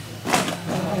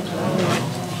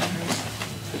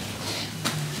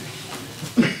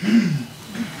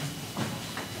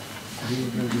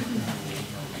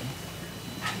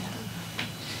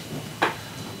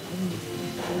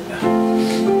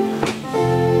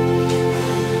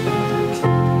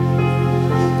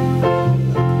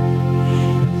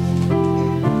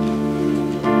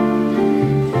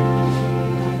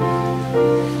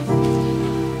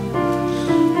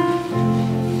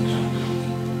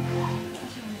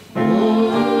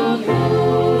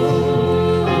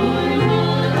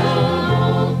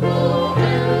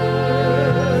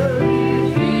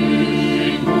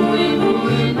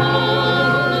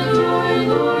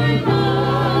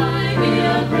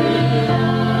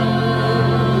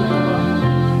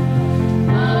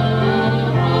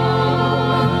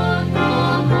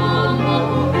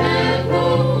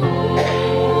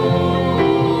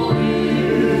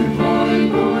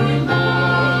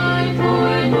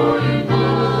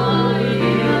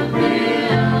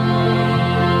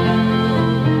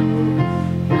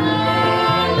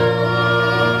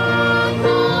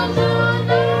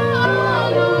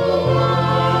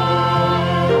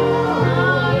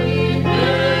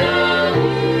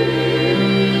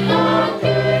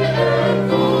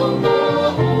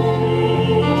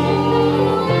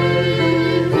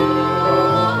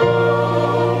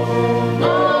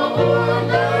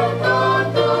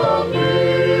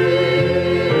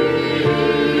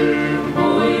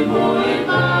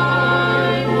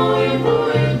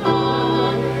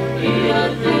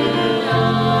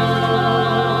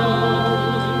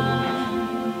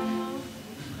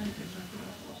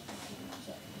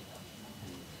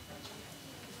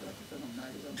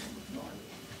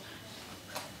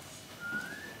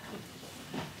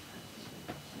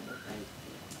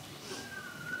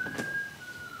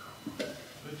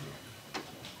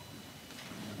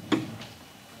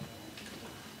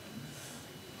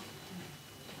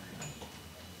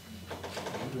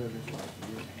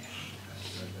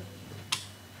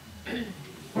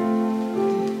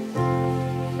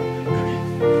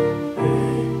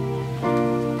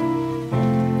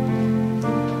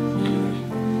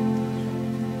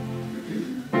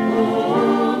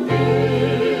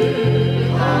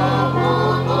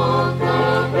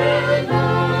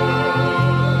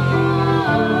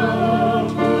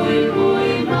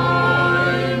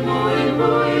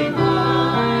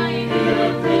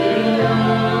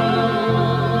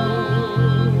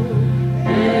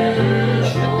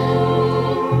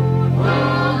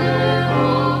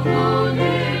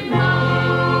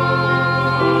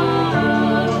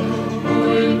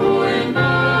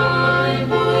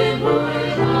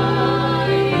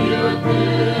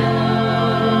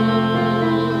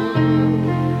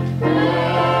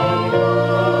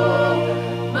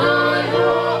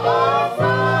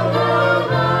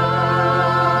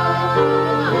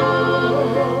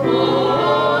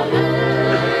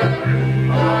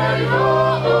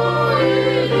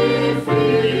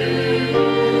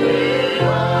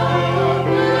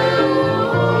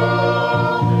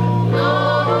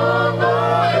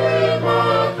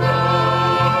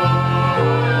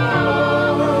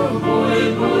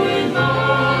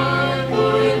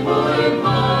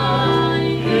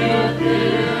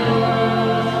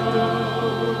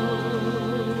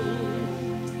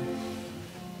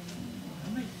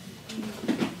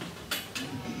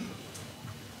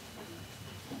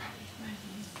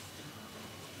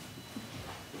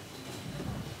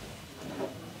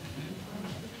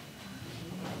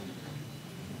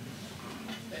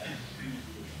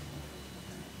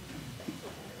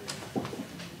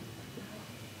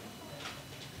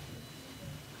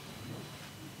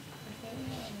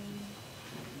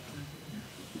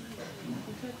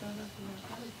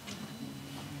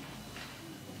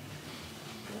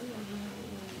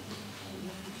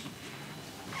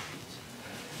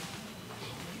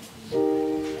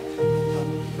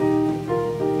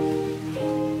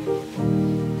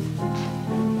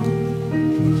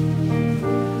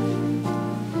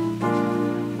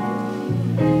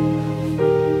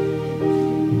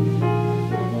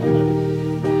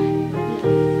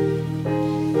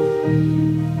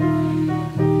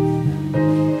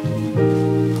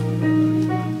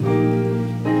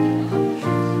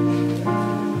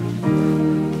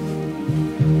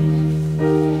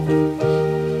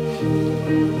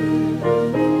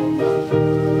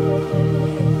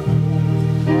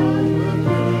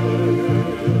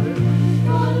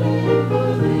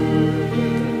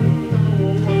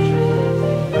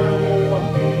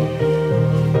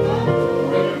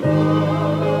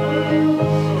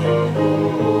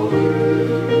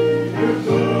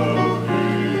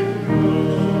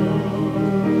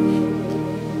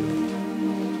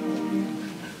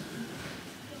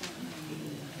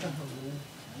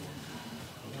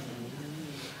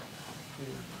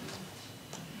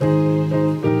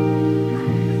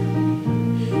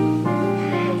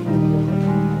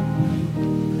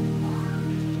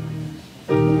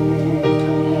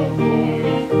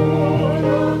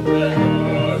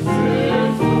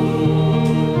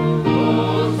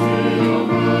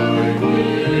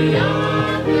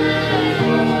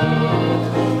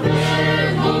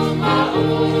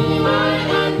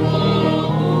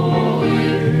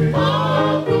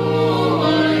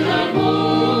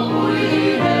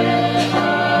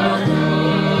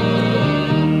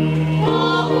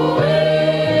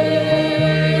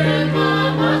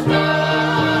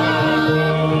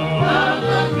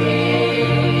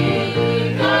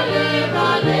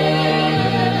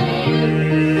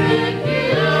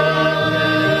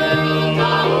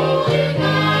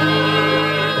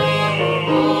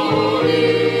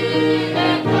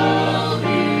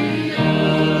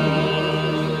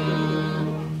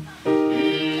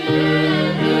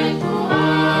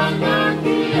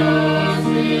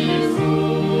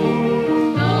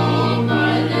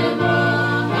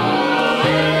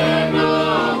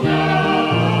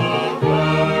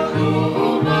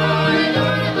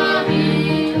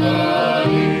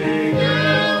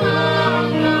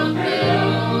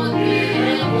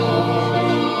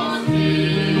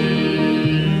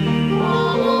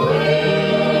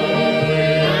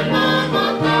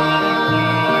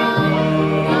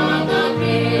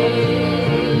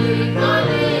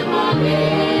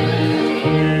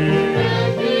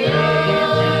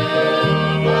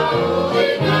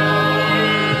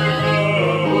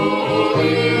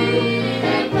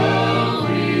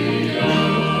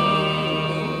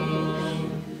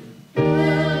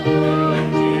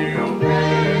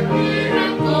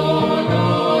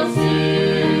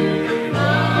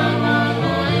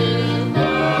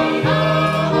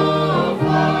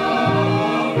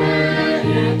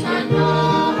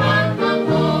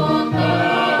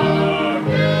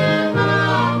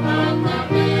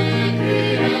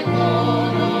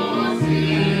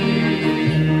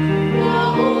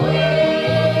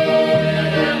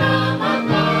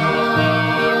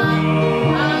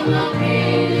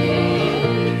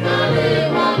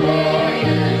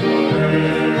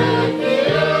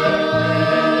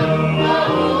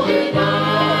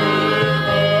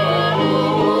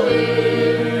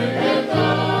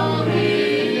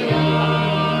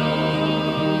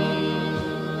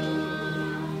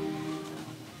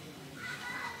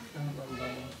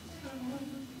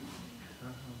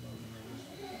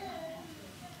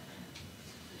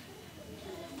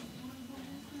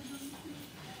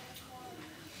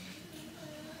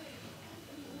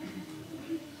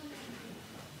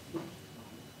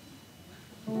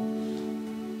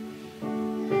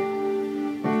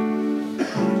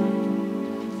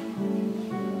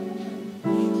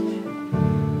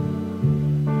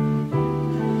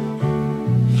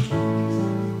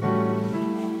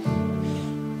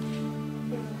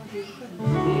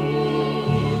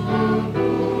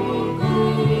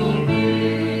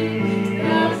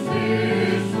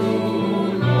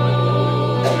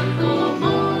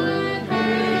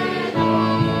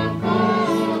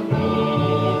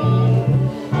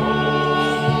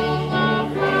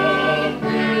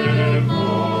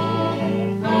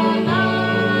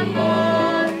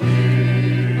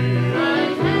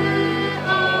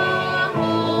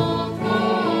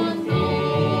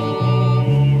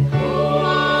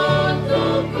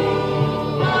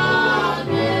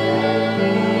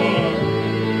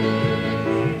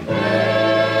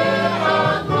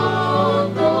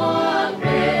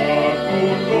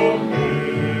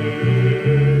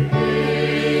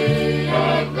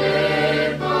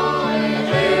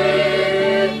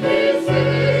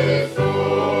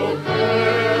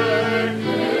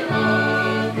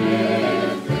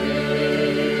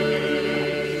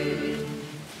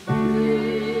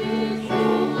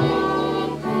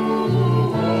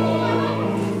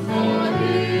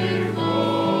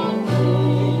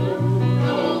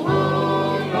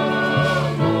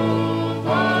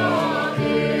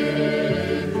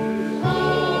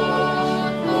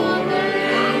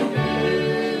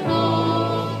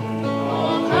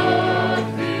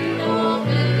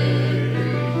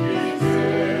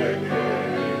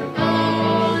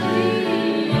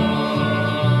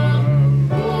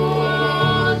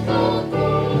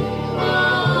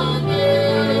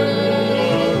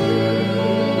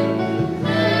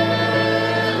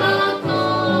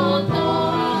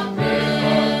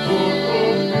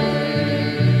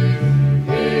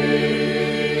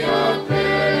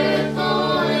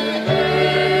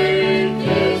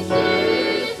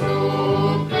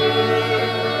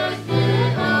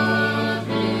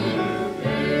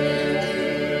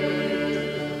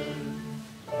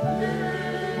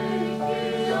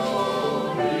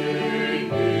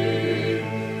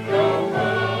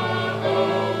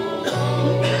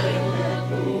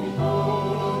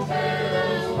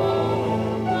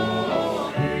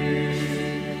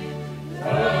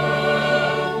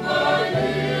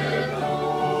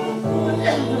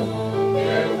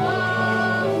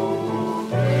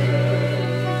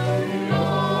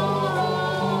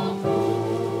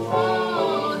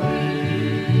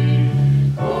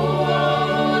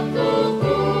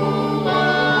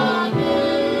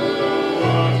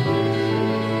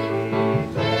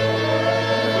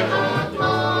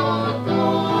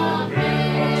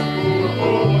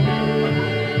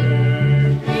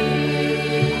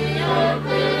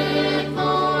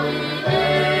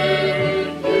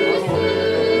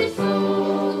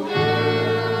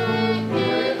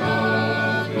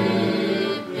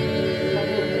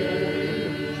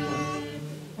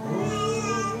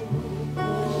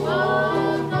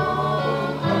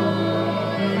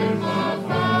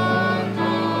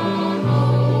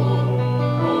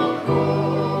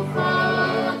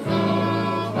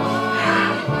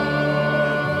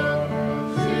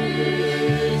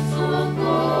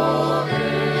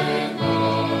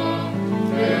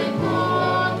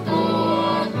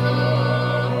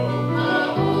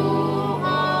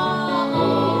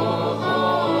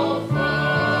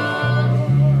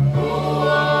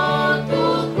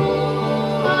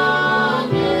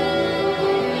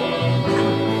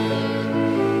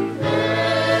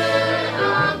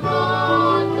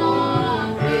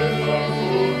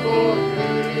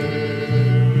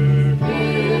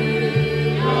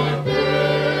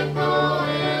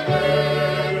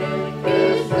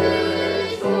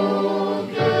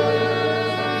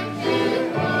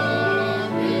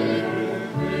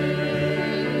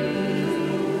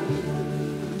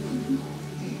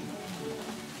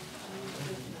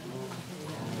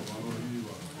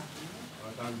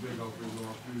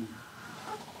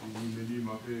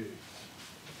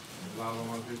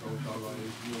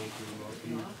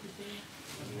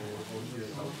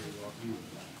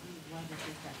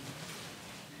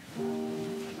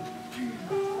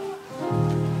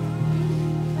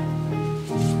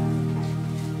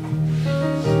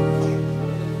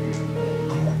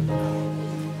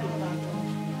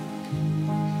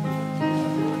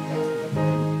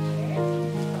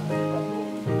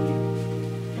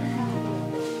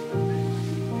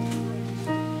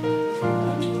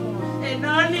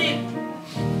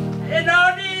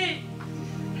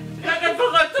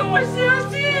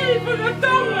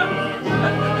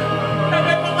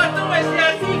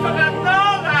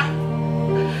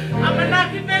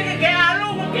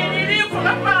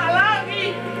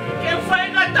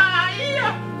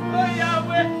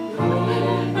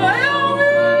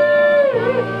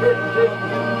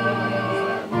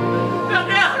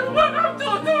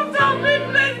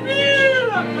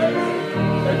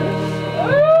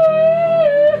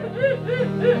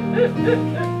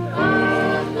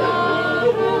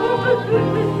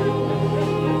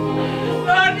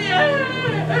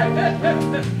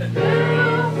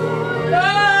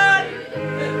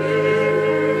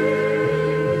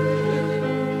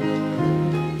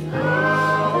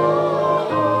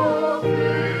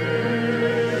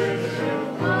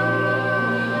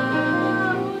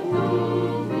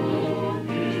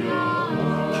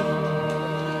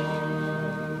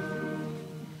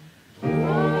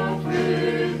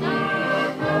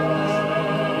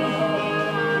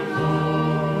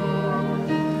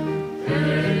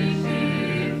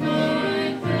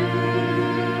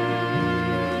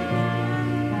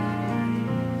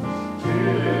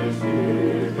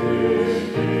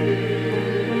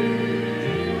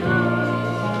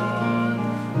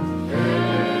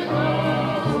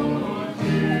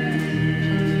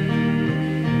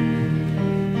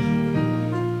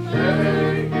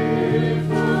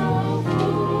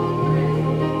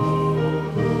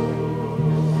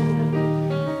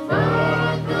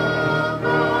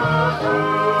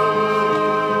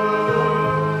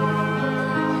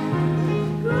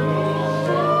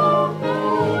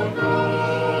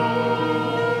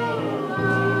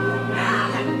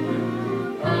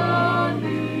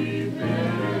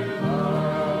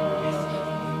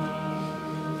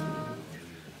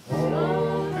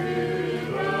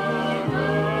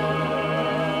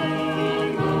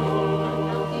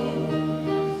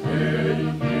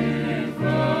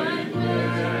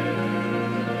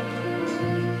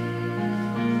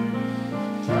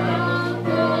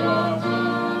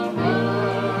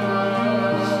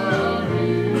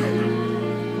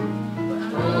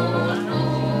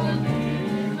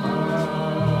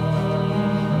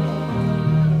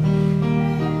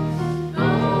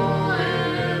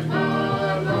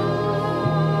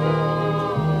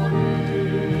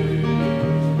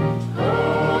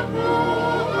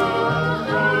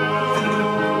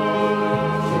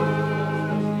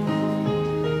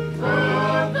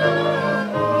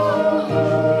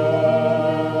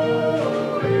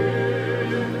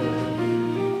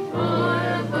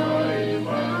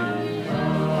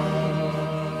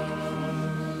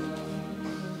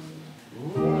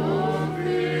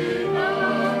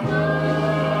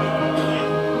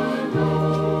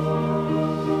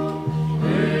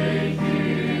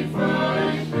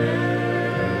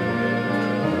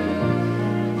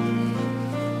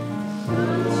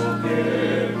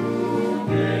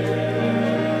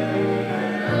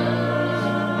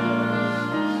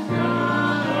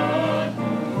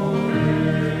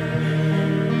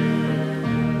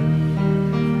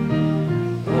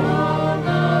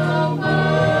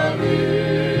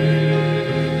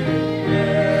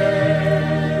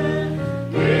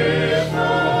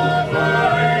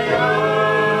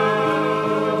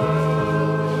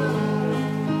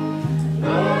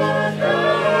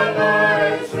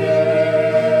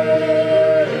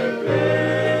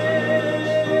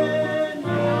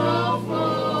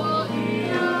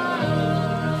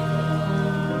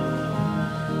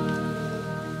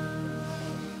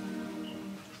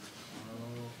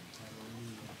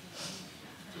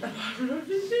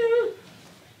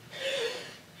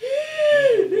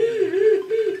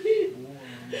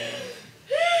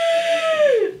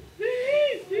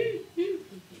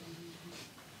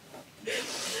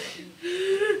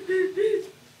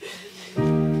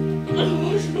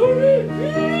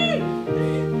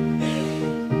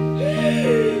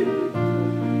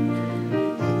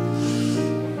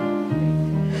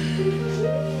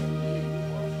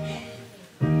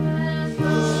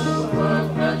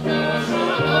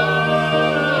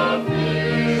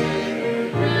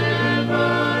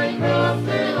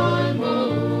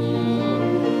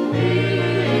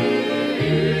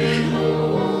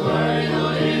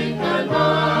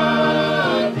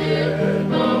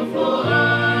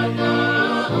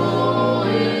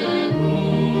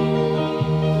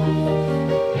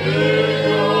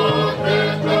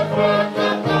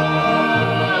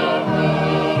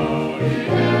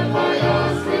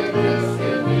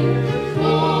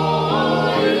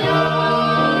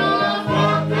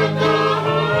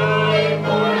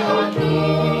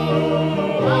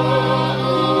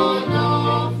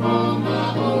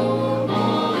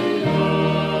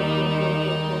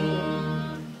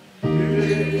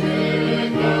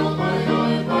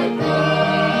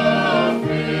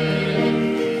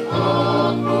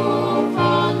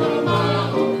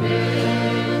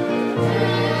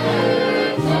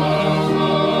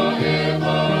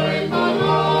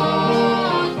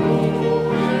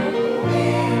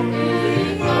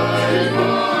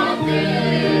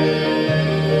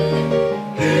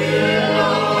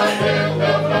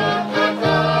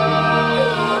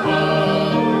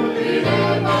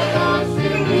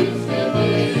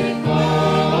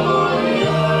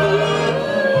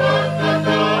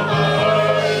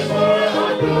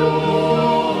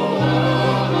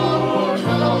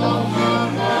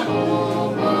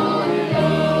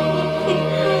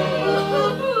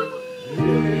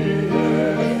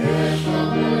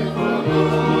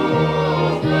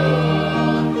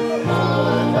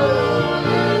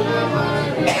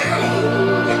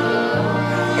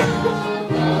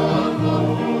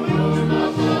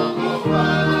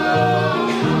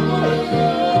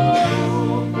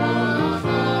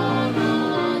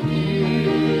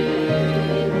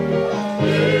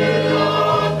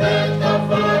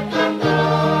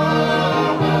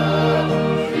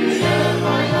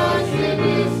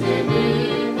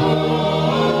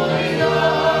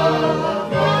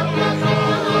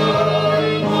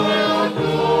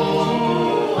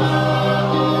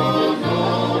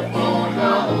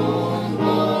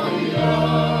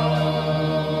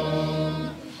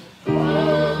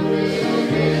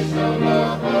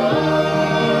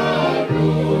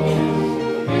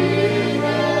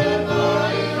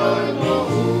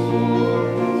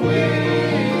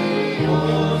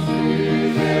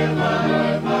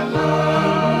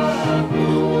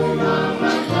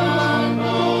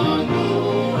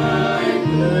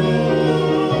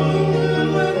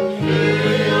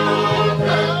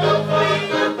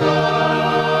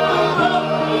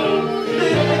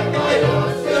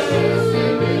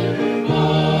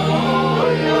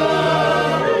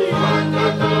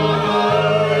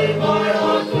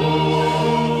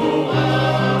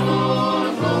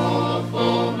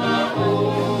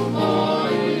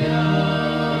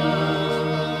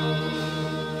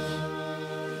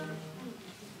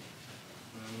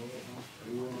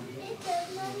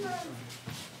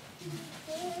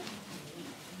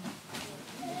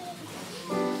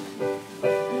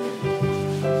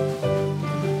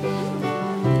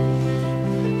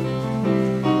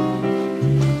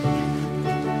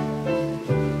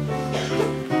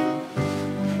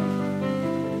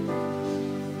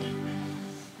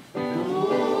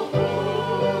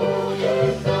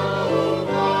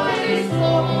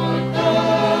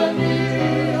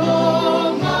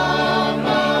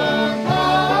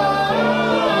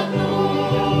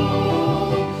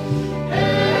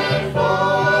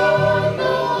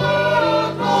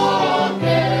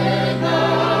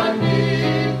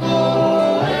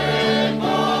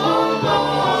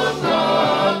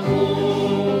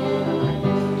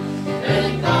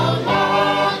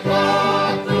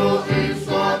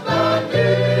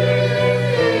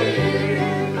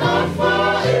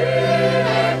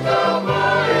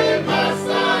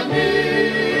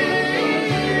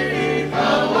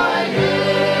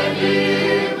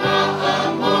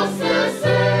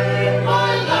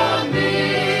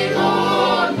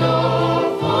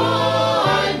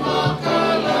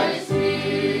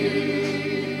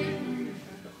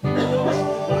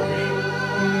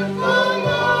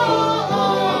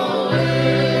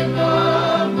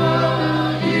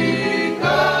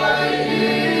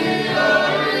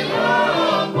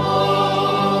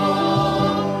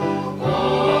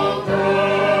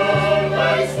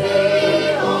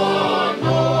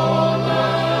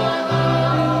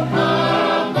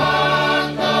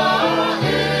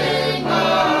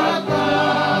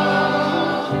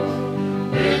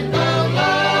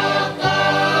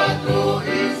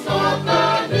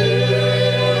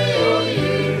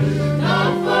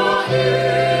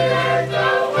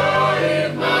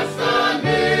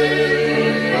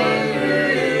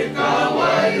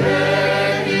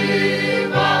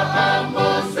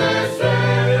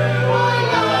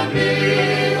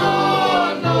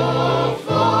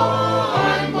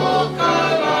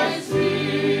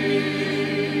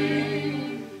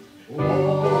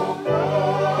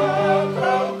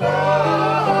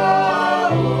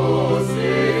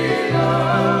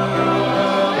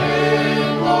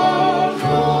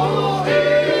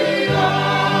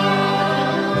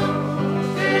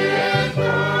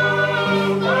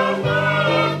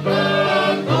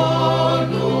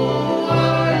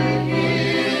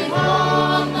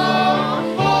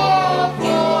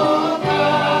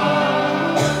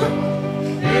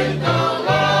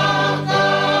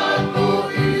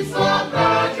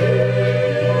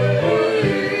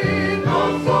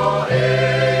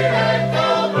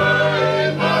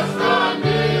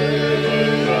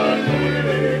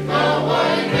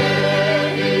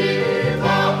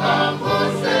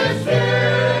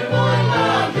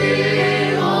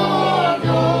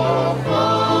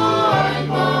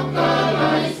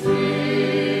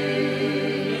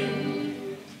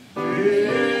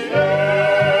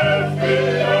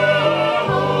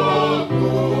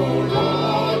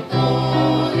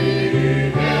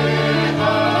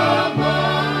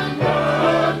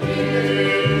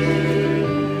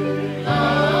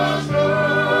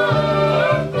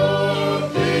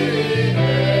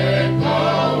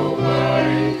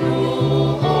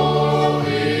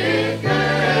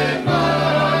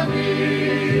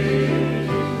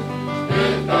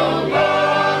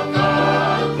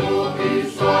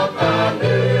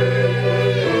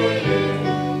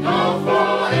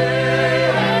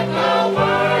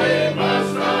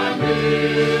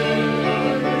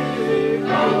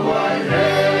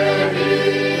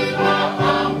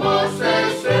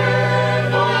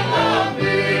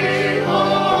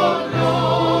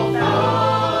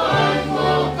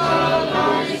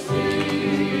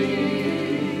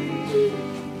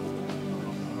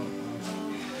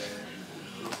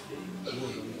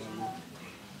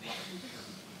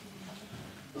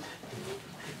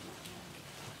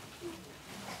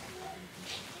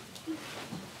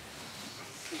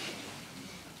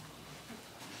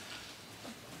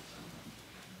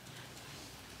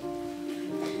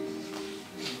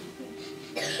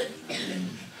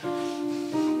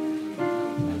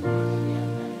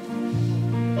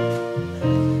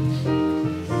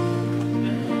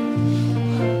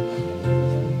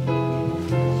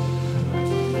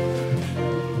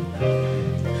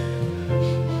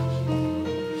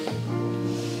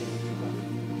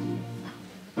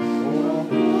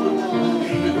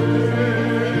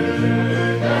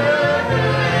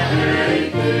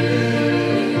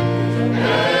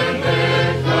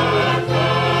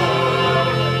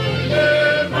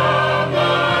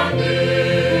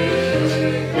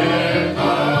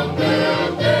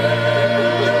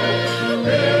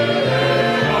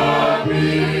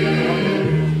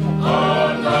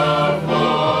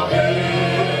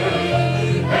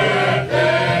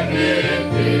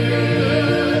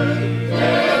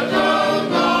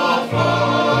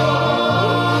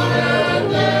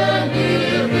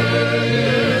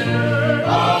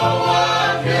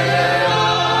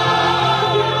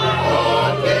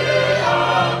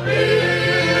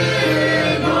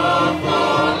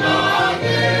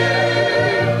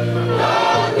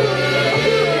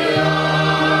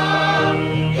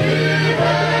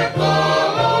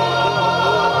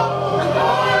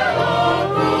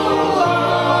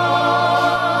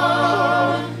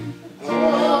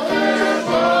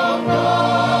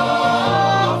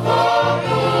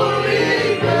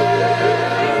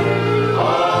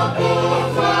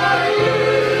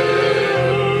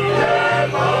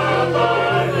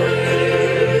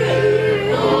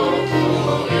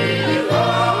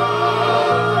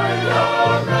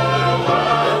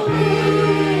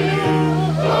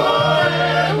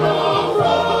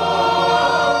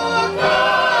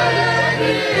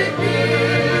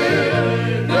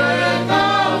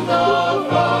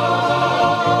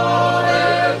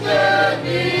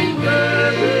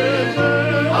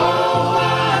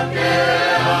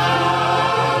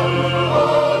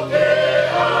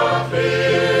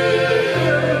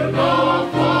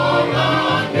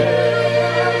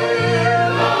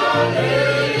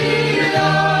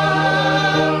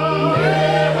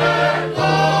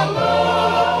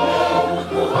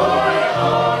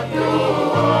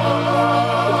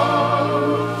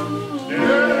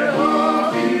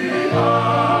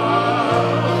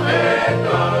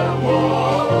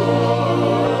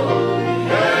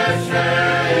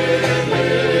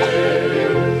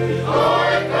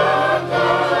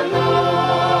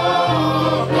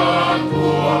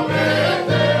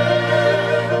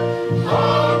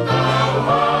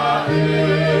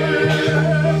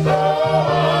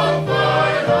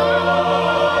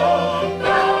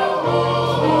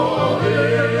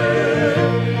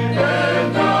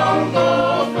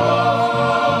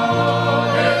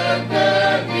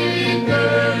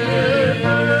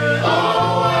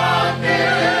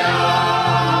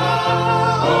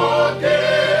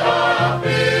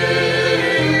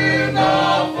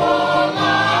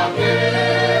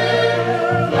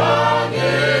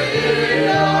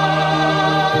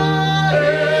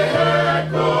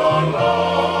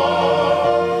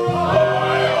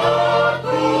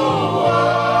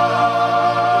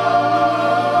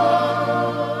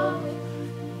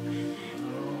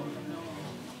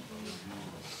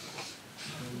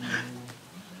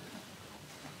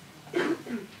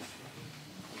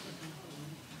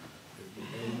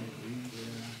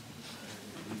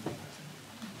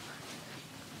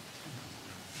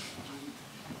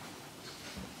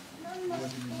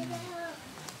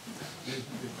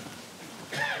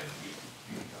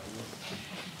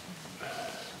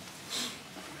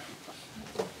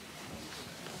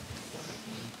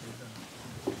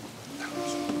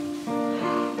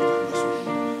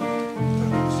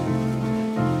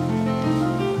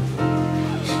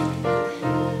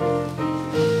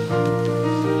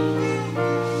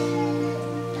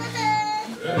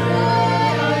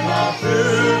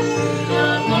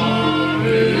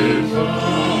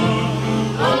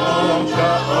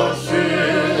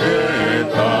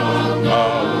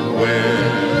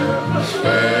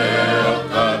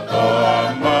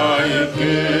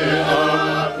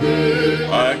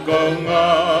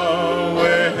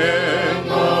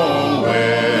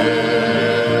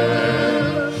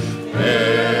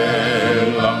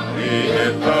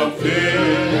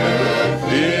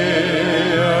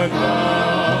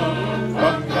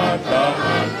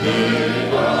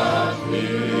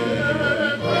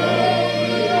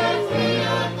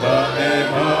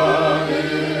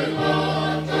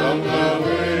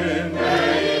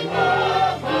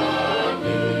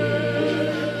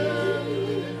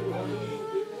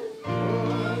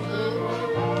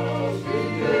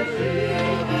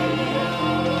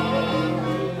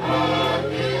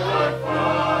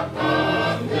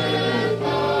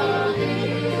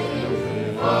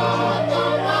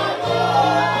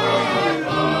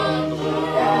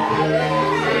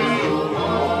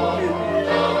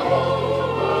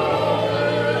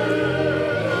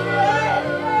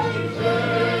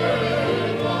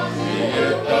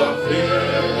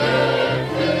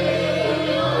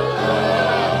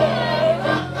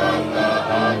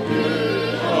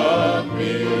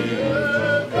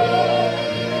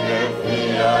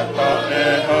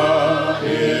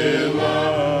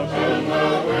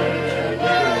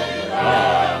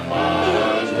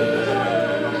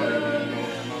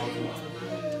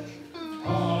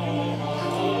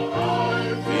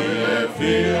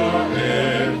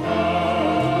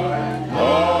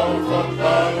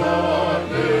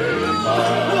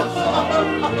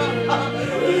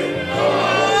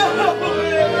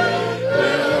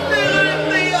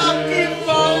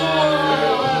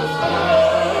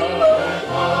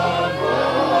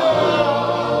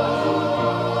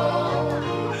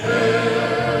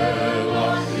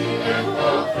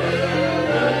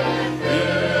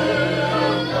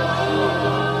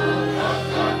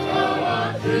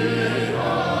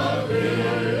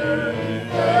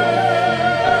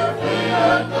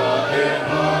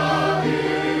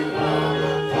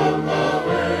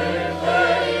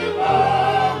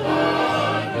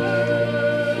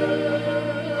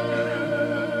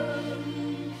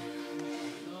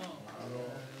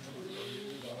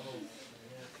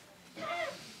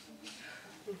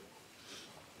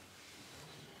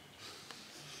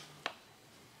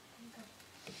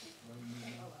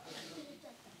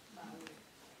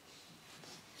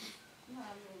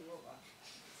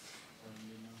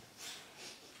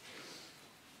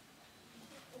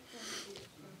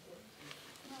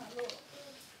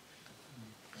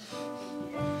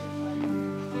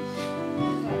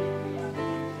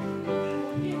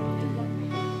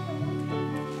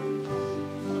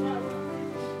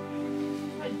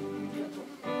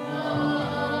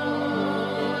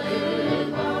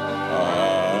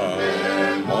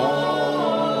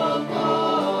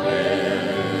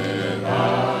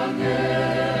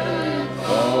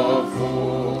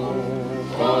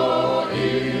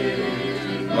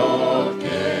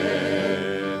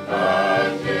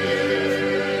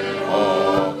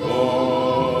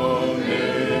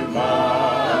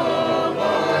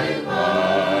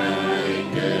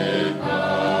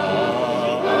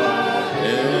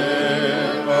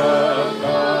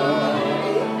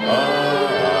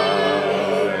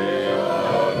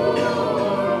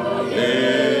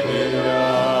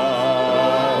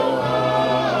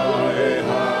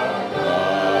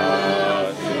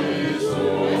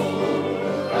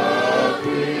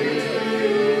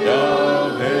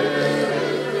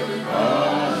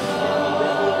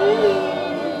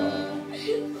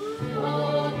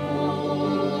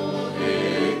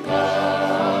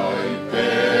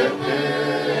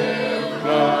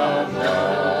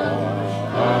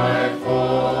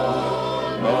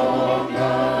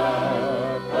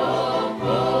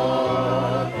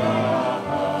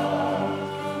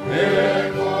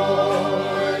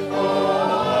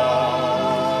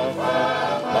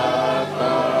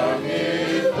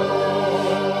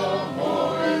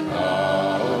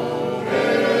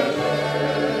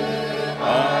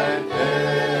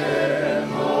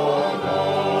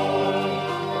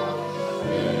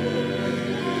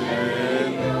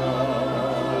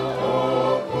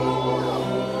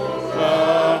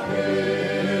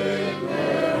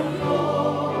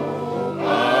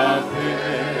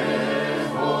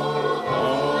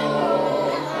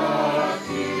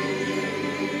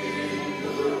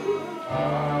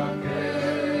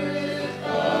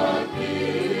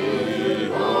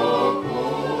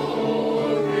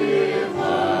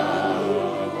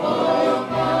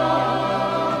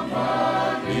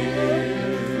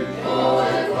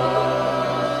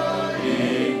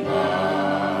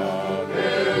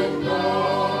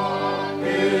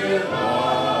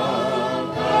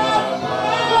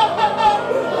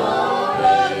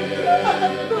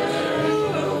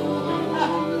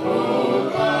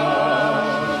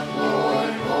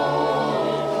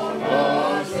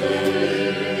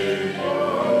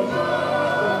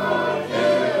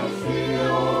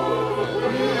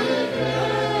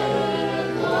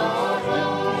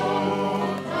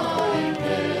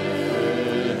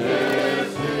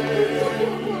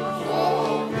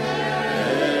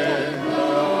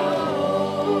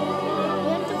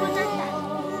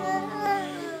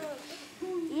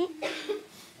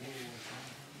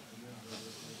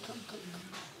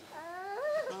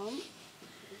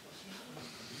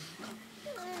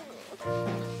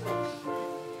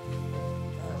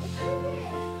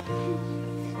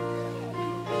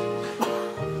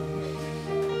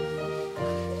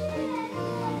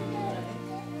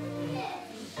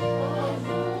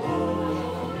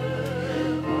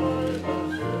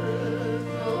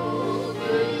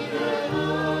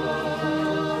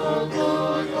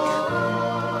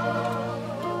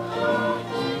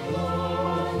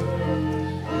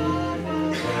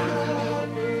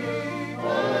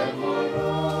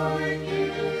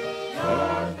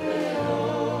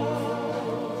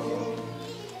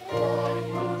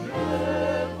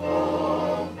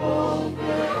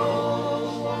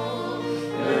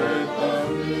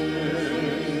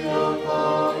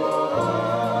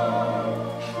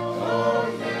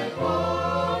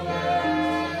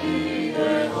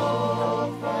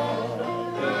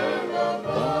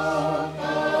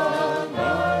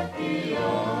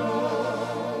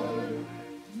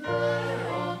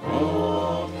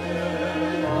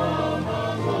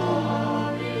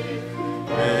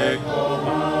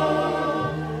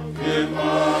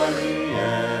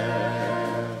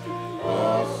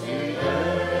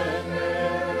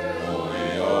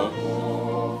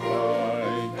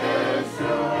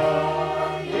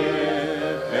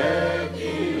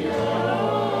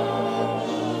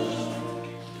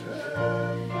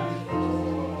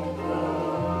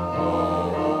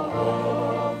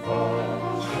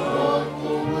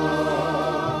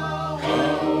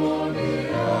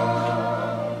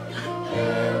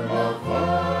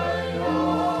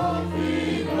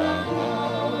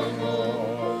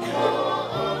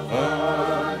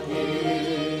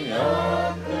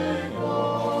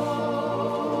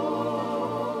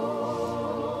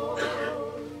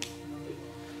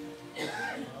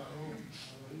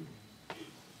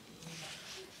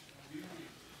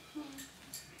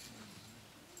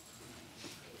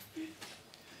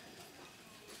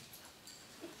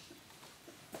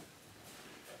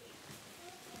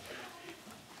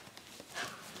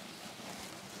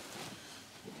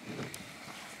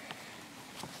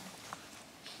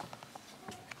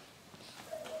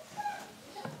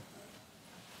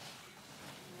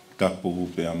 tapu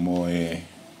pe mo e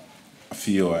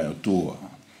fio ai o tua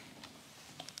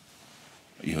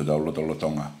i ho daulo tolo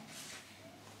tonga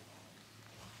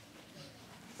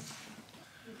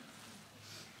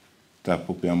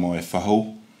tapu pe mo e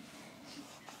faho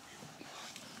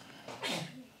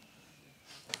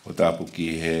o tapu ki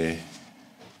he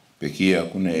pekia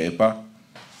kune epa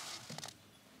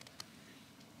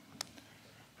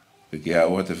pekia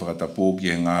o te whakatapu ki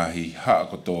he ngahi haa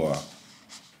kotoa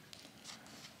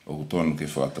o tonu ke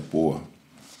whakatapua.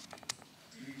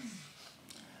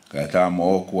 Ka tā mo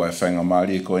oku ai whainga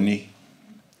maari e koe ni.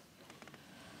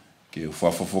 Ke u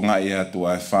whafafunga i atu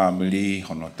ai family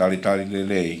hono tari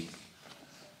lelei.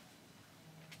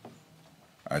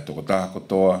 Ai toko taha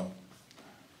kotoa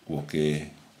kua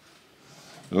ke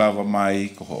lava mai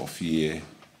ko ho fie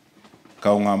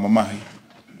kaunga mamahi.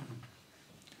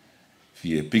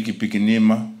 Fie piki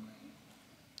nima.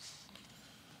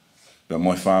 Pea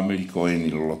moi family ko e ni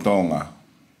lolotonga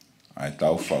ai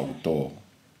tau whau tō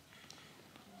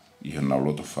i hana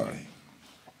loto whare.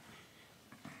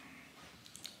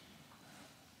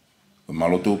 O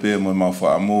maloto pe moi mau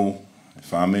whaamu e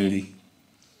family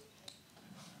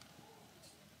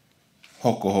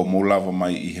hoko ho mo lava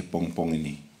mai i he Pongipongi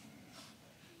ni.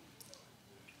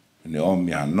 Ne o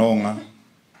mi anonga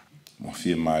mo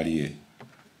fie mari e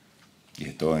i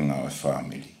he toenga o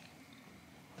family.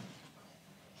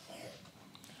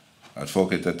 At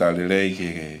foke te tali rei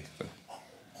ke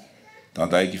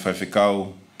tanta iki whai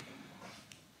whikau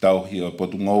tau hi o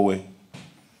potu ngoue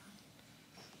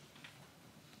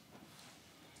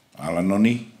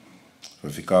Alanoni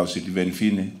whai whikau siti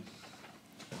venifine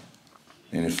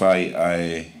nene whai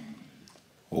ai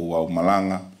Ouau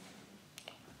Malanga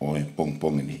o e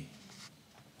Pongipongi ni.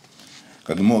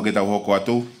 Ka te mua ke tau hoko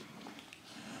atu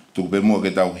tuku pe mua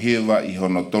ke tau hewa i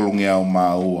hono tolungi au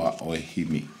maua o e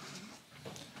himi.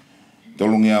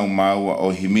 Tolungi au maua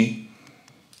o himi,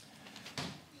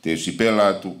 te sipela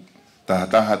atu,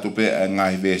 taha tu pe a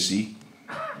ngahi vesi,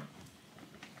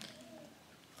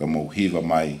 ka mau hiva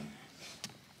mai.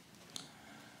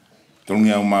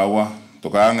 Tolungi au maua,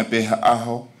 toka ange peha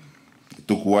aho,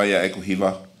 tuku aia eku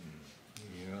hiva,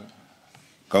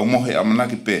 ka umohe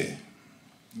amanaki pe,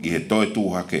 i he toe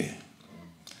tūhake.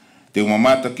 Te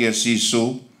umamata kia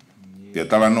sisu, te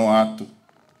talano atu,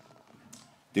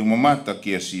 te umamata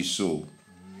kia sisu,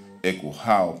 e ku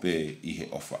hao pe i he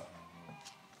ofa.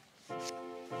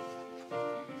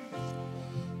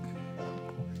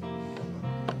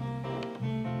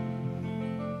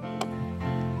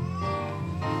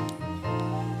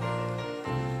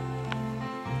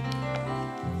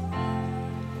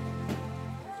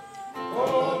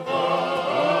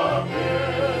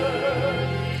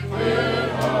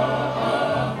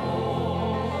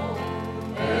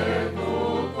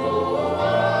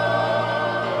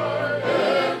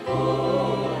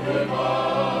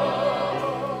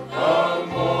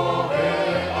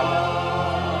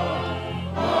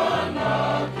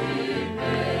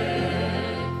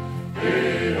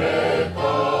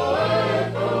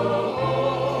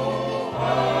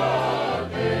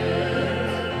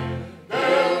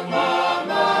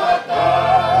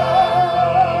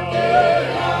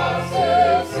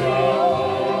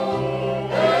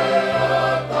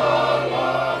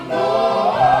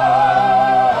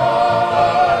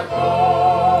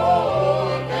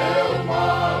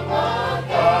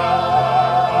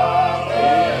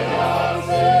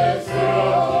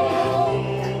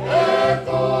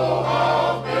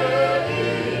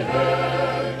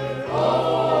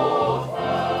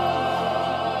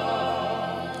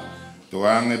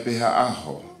 lange peha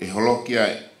aho e holoki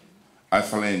ai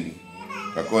faleni.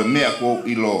 Ka koe mea ko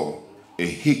ilo e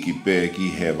hiki pe ki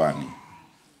hewani.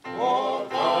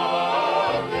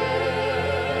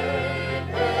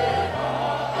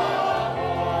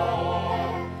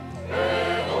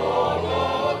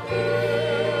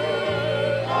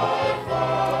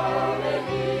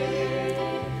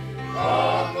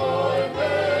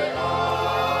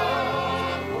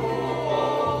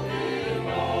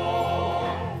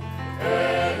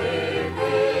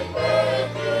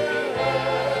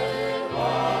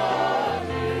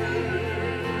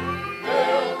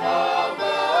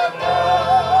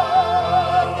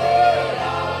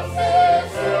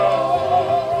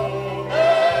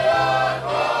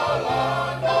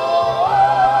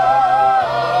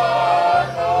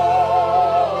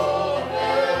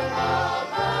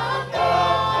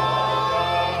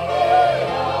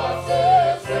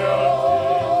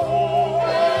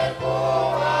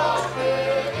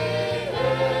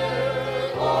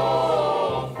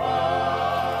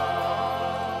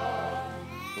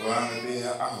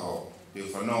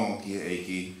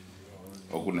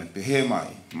 Pehe mai,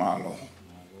 malo.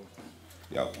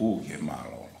 Ya puke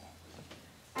malo.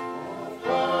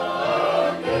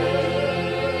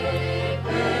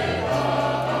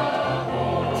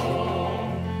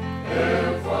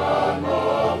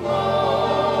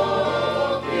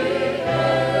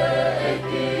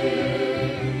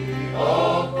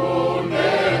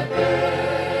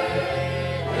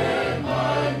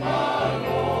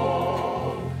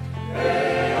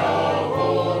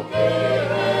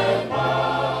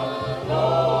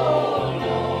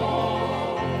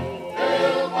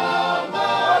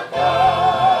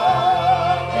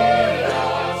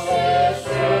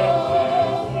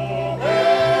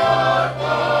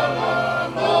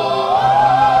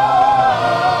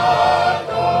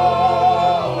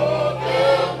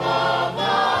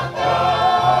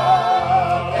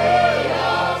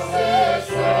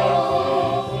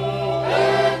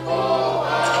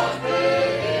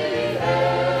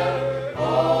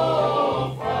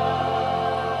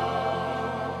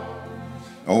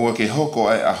 Oua ke hoko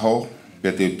ai aho,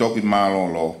 pe te toki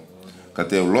malolo, ka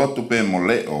te lotu pe mo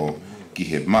leo ki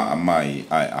he maa mai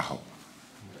ai aho.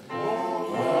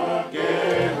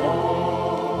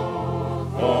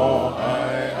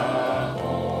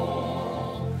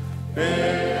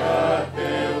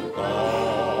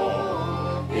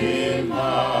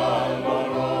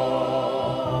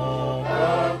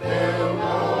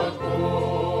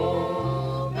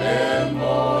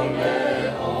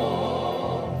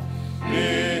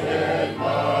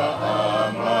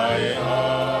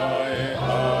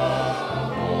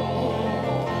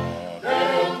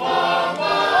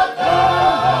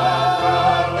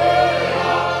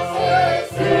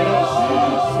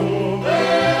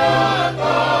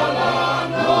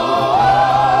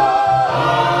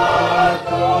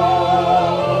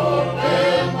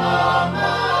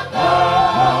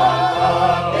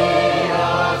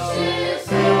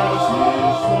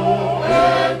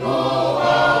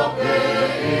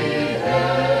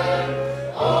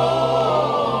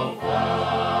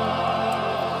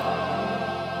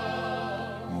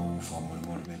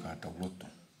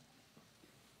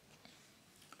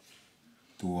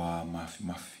 Tua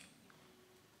mafi.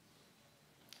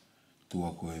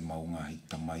 Tua koe maunga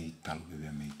hita mai talu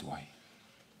bebe mei tuai.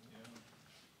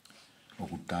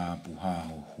 Oku tā puha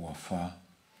o hua wha,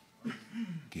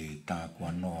 ke tā kua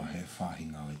noa he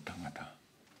whahinga o e tangata.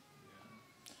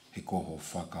 He koho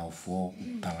whakau fō,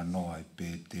 tala noa e pē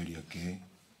teria ke,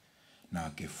 nā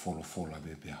ke wholofola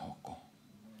bebe hoko.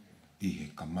 I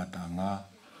he kamata ngā,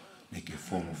 ne ke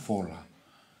wholofola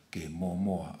ke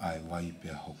mōmoa ai wai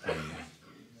pea hoko ia.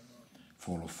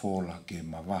 Wholofola ke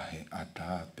mawahe a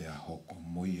tā pea hoko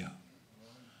moia.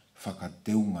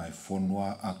 Whakateunga e whonua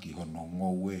aki hono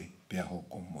ngoue pea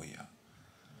hoko moia.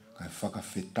 Kai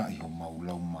whakawhetai ho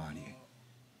maulau mārie.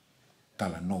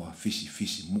 Tala noa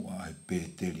fisi mua ai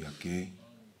pēteria ke,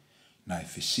 na e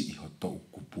whesii ho tau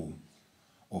kupu,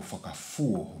 o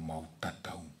whakafuo ho mau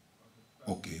tatau,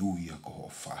 o ke uia ko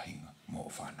ho whahinga mo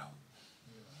whanau.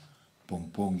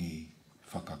 Pongipongi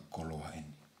whakakoloa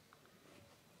eni.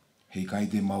 Hei kai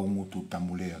te maungutu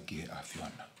tamulea ki e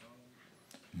awhiona.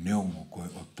 Neongo koe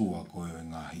o tua koe o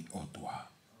ngahi o tua.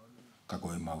 Ka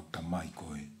koe mau tamai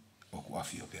koe o ku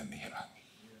awhio pia miherangi.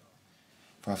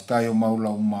 Whaftai o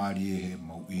maulau maari e he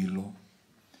mau ilo.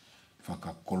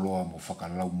 Whakakoloa mo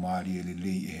whakalau maari e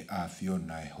lelei e he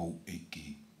awhiona e hou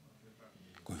eiki.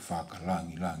 Koe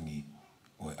whakalangi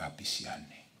o e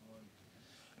apisiane.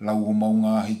 Lau o mau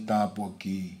ngahi tāpua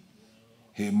ki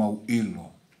he mau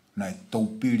ilo. Na e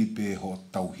taupiri pe ho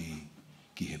tauhi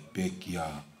ki he pekia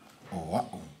o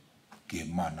wao ke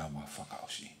mana wa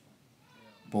whakaosi.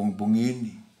 Pongipongi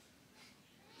ini,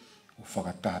 o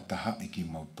whakatahataha i ki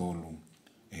mautolu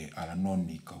e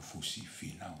Alanoni Kaufusi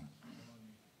Finau.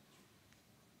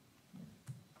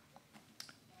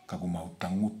 Kaku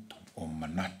mautangutu o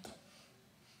manatu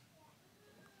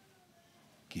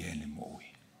ki ene mo ui.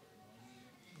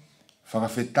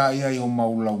 Whakawhetai ai o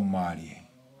maulau maari e.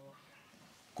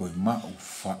 Koe mau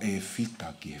wha e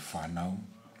fita ki e whanau.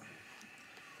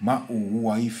 Mau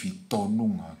uaifi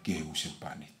tonunga ki e use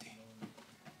panete.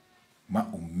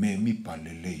 Mau me mipa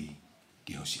lelei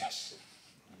ki hosias.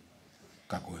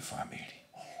 Ka koe whamere.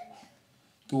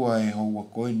 Tua e haua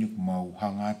koe ni mau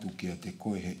hangatu ki a te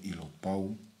koe he ilo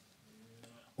pau.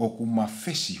 O ku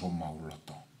mawhesi ho mau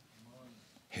loto.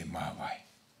 He mawai.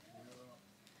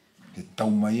 He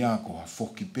taumaya ko ha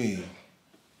foki pē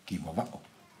ki wawao.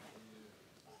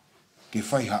 Ke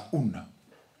whai ha una.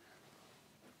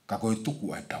 Ka koe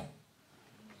tuku ai tau.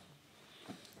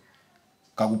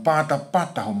 Ka ku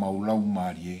pata ho mau lau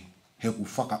maari e. He ku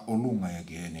whaka olunga e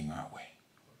ke ene ngāwe.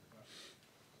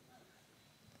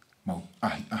 Mau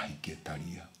ahi ke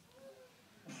taria.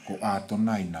 Ko ato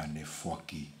nai nā ne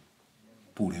whaki.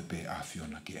 Pure pe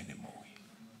awhiona ki ene moi.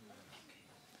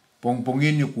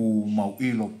 Pongipongi ku mau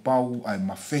ilo pau ai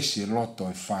mawhese loto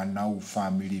e whanau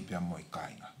whamiri pe moi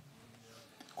kainga.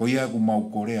 Ko ia ku mau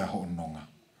korea ho nonga.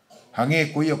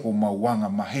 Hange ko ia ko mau wanga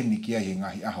maheni ki ai he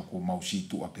ngahi aho ko mau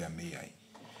situ apea me ai.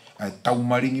 Ai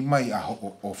taumaringi mai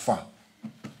aho o wha.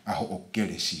 Aho o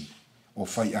keresi. O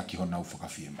whai aki ho nau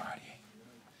whakawhie maari.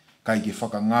 Kai ke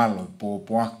whakangalo e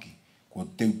pōpoaki. Ko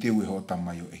teu e ho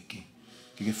tamayo eki.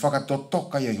 Ke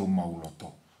whakatotoka ia i ho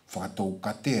mauloto, whakatou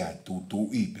katea e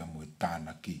tūtū i pia mo e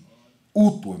tāna ki,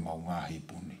 utu e mau ngāhi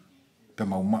puni, pia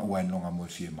mau mau ai nonga mo e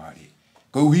whie maari.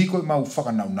 Ko uhiko e mau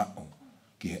whakanau nao,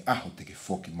 ki he aho te ke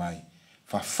whoki mai,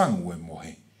 whawhangu e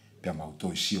mohe, pia mau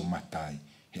toi sio matai,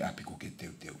 he apiko ke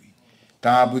teu i.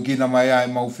 Tāpu kina mai ai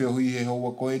mau whiohui he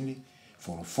hoa koeni,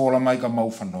 whora mai ka mau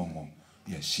whanongo,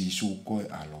 ia sisu koe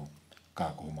alo,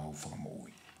 kā ko mau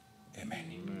whakamoui.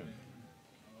 Amen.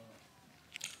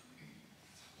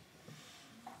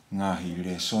 Ngahi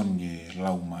le soni e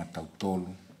lau mātau tolu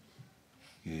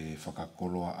e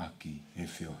whakakoloa aki e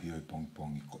whiohio e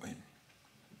Pongipongi ko ene.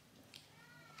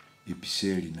 I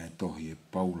piseri na e tohi e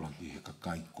paula ki he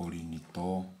kakai korini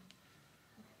tō,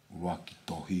 uruaki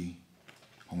tohi,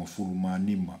 hongofulu mā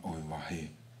nima o e wahe,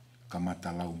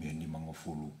 kamata lau me nima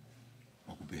ngofulu,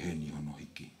 aku peheni hono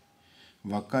hiki.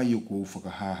 Wakai o ko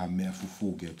whakahaha mea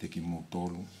fufuge a teki mo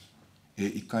tolu, e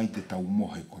ikai te tau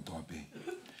mohe kotoa pe.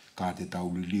 Ka te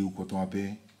tau liliu kotoa pē,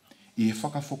 i he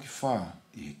whakafoki whā,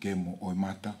 i he kemo o e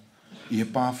mata, i he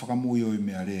pā whakamui o e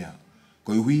mea rea,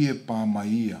 ko i hui e pā mai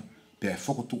ia, pēa e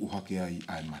whakotuku hake ai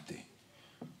ai mate.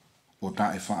 O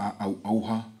tā e wha au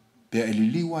auha, pēa e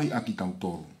liliu ai aki tau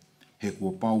toru, he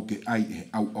kua pau ke ai e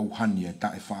au auhani e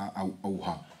tā e wha au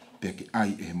auha, pēa ke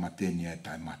ai e he mateni e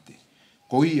tā e mate.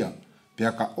 Ko ia,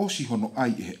 pēa ka osi hono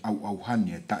ai e he au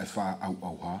auhani e tā e wha au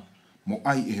auha, mo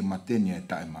ai e he mateni e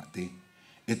tā e mate,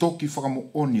 e toki whakamo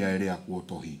onia e rea kua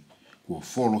tohi, kua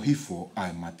wholo hifo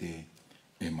ai mate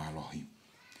e malohi.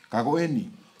 Kako eni,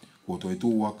 kua toi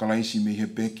tua kalaisi me he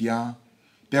peki a,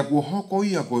 pea kua hoko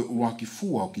ia koe uaki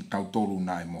fua o ki tau tolu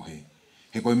na e mohe.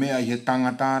 He koe mea i he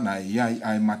tangata na e iai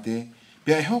ai mate,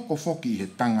 pea e hoko foki i he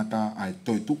tangata ai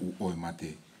toi tuu o e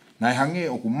mate. Na e hange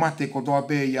o ku mate kotoa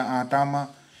pe ia a tama,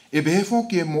 e pe he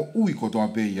foki e mo ui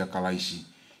kotoa pe ia kalaisi,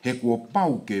 he kua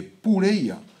pau ke pure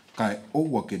ia, kai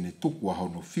oua ke ne tukua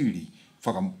hono whiri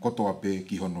whakakotoa pē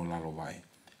ki hono lalo vai.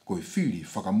 Koe whiri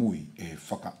whakamui e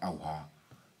whakaauha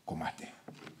ko mate.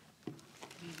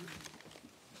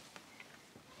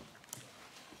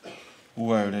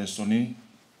 Ua e re soni,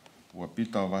 ua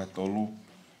pita vai tolu,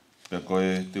 pia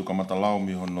koe te ukamata lau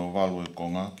mi hono walu e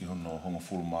konga ki hono hongo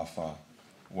fulu maa wha.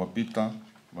 Ua pita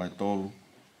vai tolu,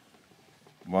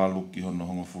 walu ki hono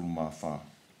hongo fulu maa wha.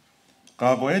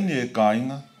 Ka koe eni e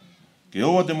kāinga, ke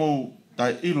oa te mou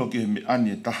tai ilo ki he me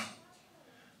ani e taha.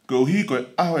 Ke uhi koe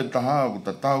aho e taha ku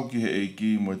ta tau ki he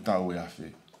eiki mo e tau e awhi.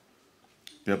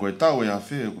 Pea koe tau e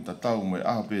awhi ku ta tau mo e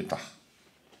aho pe taha.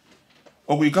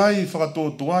 O kui kai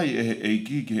whakatoa tuai e he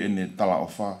eiki ki he ene tala o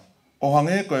wha. O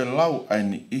hange koe lau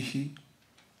aini ihi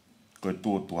koe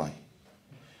tō tuai.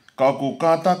 Ka ku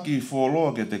kātaki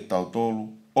wholoa ke te tau tolu.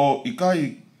 O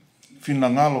ikai whina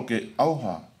ngalo ke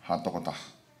auha ha toko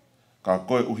taha. Ka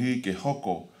koe uhi ke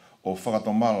hoko o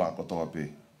whakatomala ko toa pē.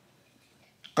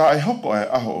 Ka e hoko ai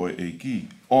aho o e eiki,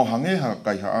 o hangeha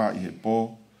kai haa i he pō,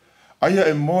 aia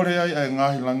e more ai ai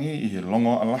ngahi langi i he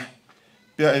longo alahi,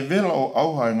 pea e vela o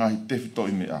auha e ngahi tewhito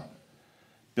i mea.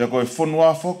 Pea koe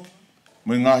whanua whok,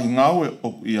 mo i ngahi ngau e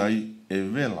oku i ai e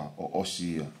vela o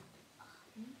osia.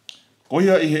 Ko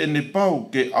ia i he ene pau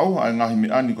ke auha e ngahi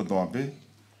me ani ko toa pe.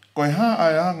 Ko e ha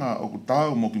ai anga o ku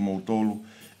tau mo ki mautolu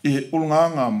i he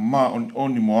ulunganga ma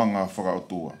oni moanga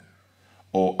whakaotua.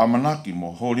 O amanaki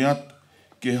mo hori atu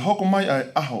ke hoko mai ai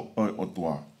aho o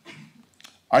tua.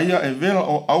 Aia e vela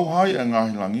o auhai e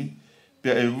ngahi langi,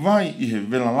 pia e vai i he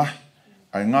vela lahi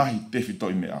ai ngahi tewhito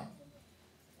i mea.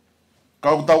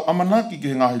 Kau tau amanaki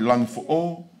ke he ngahi langi fo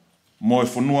o, mo e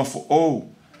whanua fo o,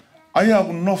 aia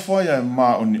aku nofai ai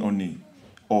maa oni,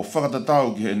 o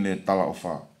whakatatau ki he ne tala o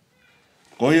wha.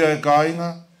 Ko ia e ka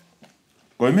inga,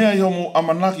 ko e mea iho mo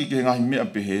amanaki ke he ngahi mea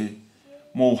pehe,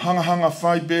 mo hanga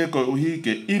whai be ko uhi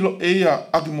ke ilo eia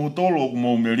aki mo tolo o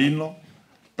mo merino,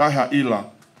 taiha ila,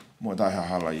 mo taiha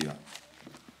hala ia.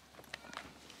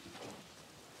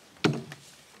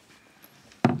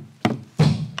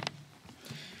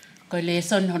 Ko le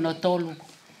son hono tolu,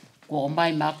 ko o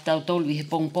mai maak tau tolu i he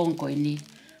pongpong ko ni,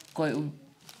 ko u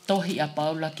tohi a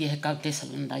paula ki he kau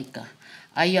Tesalonaika.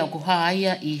 Aia o kuha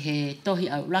aia i he tohi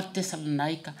a ulak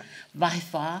Tesalonaika, vahe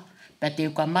whaa, pa te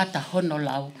uka mata hono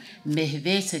lau, me he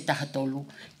vese taha tolu,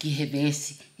 ki he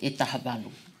vesi e taha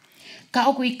walu. Ka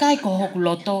oku i kai ko hoku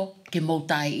loto, ke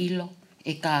moutai ilo,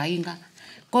 e ka inga,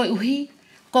 ko uhi,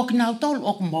 ko ki nau tolu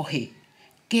oku mohe,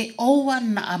 ke oua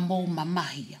na a mou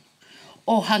mamahia.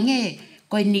 O hange,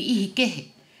 koe ni ihi kehe,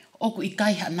 oku i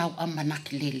kai hanau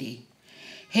amanaki lele.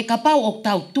 He ka pau o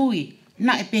tau tui,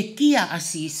 na e pe kia a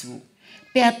sisu,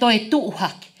 pea toe tuu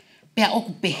hake, pea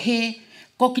oku pehe,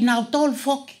 ko ki nau tolu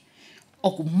foki,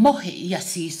 oku mohe ia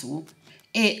sisu,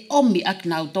 e omi ak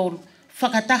nau tolu,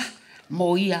 whakatah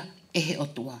mo ia e he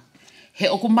otua. He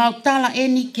oku mautala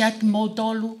eni ki aki mo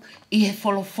tolu, i he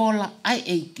folofola ai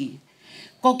eiki.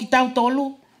 Ko ki tau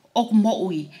tolu, oku mo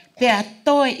ui, pea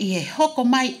toe i he hoko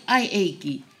mai ai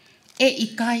eiki, e i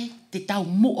kai te tau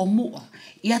mua,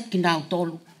 i atki nau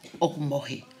tolu oku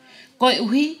mohe. Koe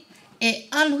uhi, e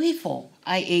aluhifo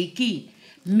ai eiki,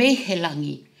 me he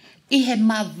langi, i he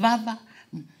mawava,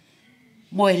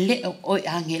 mo e leo o i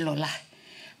angelo lahi,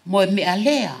 mo e mea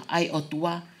lea ai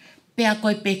otua, pea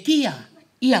koe pekia,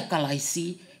 ia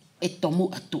kalaisi, e tomu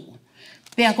atu.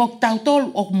 Pea koe tau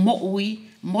tolu oku mo ui,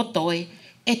 mo toe,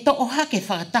 e to o hake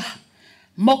whakataha,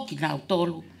 moki nau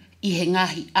tolu, i he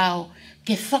ngahi ao,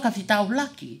 ke whakawhitau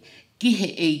laki, ki he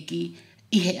eiki,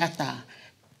 i he ata.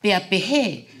 Pea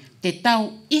pehe, te tau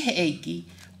i he eiki,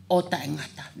 o ta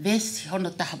ngata, vesi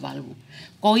hono taha walu.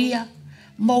 Ko ia,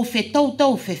 mou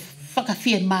Fetu'u fe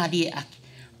whakawhia maari e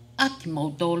aki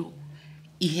mou tolu,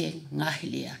 i he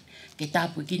ngahi lea. Ke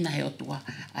tāpui kina he otua,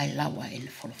 ai lawa e le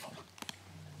wholowholo.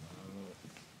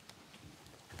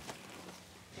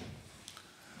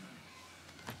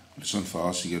 Son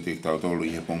whaasi ki te tau tolu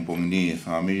i he Pongipongi ni e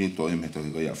whamiri to e me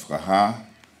tohi kai a whakaha,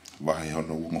 wahe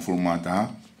hono unga fulmataha.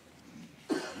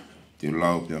 Te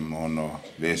lau pia mo hono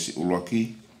vesi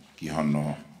uloki ki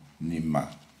hono nima.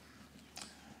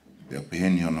 Pia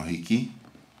peheni hono hiki.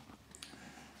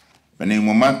 Pene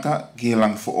imo mata ki he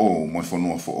lang fo mo e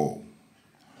whanua fo.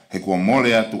 He kua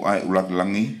mole atu ai ulaki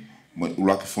langi mo e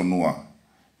ulaki whanua.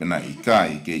 Pena i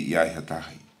kai ke i ai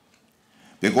hatahi.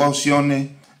 Pe kua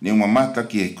usione, ni umamata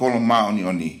ki e kolo maoni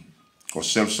oni, ko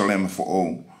Jerusalem fo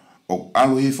o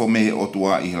aluhi fo mehe o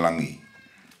tua i helangi.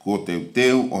 Kua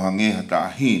teu o hange hata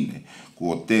ahine,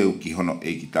 kua teu ki hono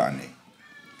e ki tāne.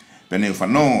 Pene u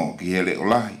whanongo ki hele o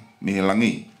lahi, mi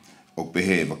helangi, o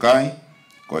pehe e wakai,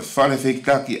 ko e whare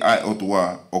whekitaki ai o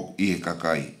tua o i he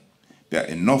kakai. Pea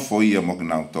e nofo ia mo ki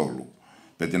nau tolu.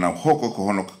 Pea te nau hoko ko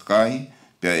hono kakai,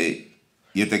 pea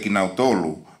e te ki nau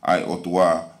tolu ai o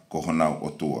tua ko honau o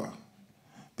tua.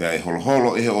 Pea e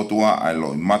holoholo e he o tua ai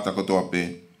lo i mata kotoa pe,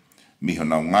 miho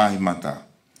nau ngahi mata.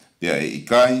 Pea e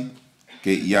ikai,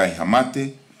 ke iai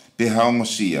hamate, pe haongo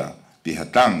sia, pe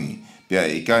hatangi, pea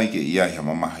e ikai ke iai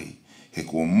hamamahi. He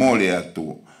kua mole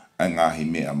atu ai ngahi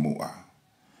mea mua.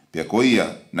 Pea ko ia,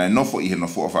 na e nofo i he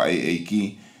nofo awha e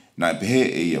ki, na e pehe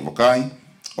e ia wakai,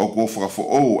 o kua whakafo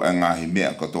ou ai ngahi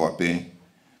mea kotoa pe,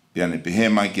 pea ne pehe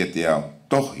mai ki te au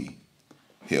tohi,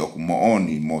 he oku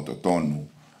mooni mo to tonu,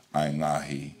 ai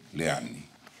ngahi leani.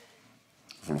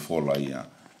 Wholofola ia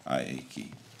ai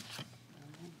eiki.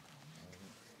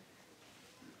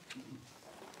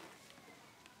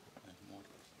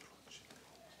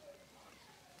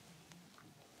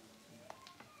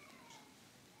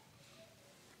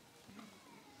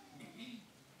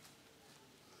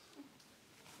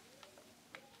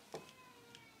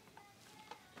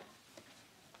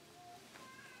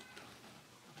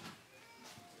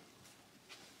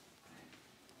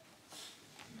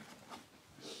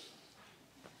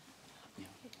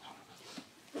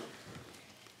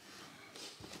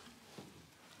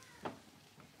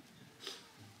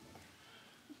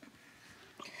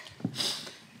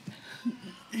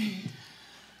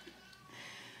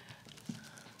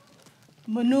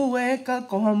 Manu e ka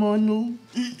koha monu.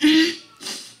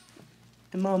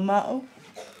 E mau.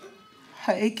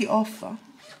 Ha eki ofa.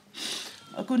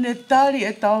 Aku ne tari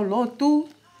e tau lotu.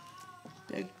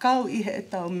 Te kau ihe e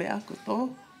tau mea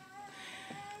koto.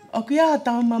 Aku ia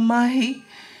tau mamahi.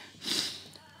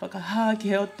 Whakaha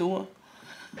ki heo tua.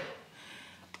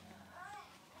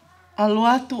 Alo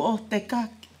atu o te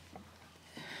kaki.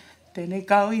 Tēnei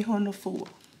kau I hono fua.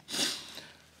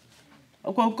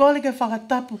 O kua kore ke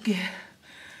whakatapu ke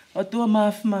o tua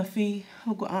mafi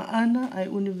o kua aana ai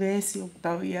universi o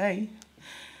tau iai.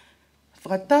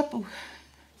 Whakatapu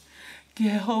ki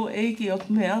he hou eiki o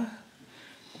mea.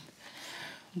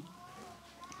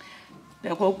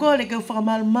 Te o kua kore ke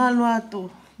whakamalu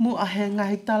atu mu a he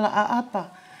ngahi tala a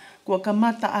apa kua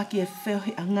kamata aki e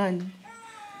whiohi angani.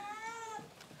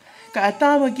 Ka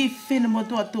atawa ki whina mo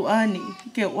tua tu ani,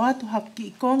 ke watu haki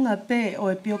I konga pe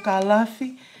o e pio ka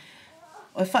lafi,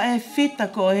 o e whae whita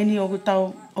ko eni o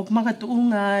tau, o makatu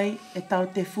ungai e tau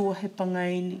te fua he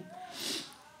pangaini.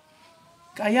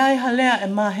 Ka iai halea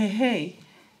e mahehei,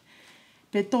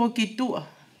 pe tō ki tua,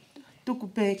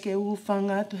 tuku pe ke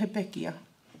uwhanga tu he pekia.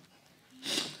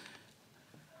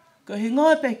 Ko he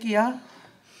ngoa pekia,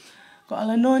 ko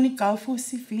Alanoni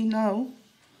Kaufusi Finau,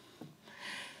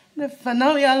 ne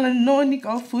whanau I Alanoni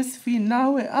Kaufusi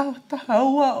Finau e aho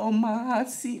tahaua o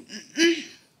mahasi.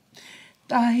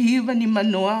 Tahiwa ni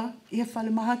manoa I he whale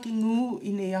mahaki ngu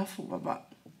I ne afu wawa.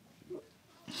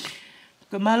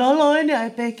 Ko malolo ene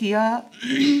ai pekia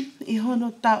I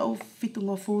hono tau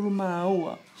fitungo furu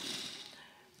maaua.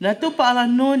 Na tupa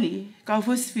Alanoni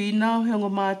Kaufusi Finau he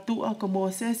ngo mātua ko mo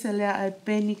sese lea ai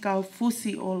peni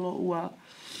Kaufusi o lo ua.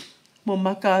 Mo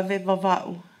makave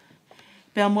wawau.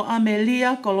 Pea mo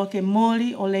amelia ko loke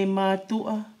moli o lei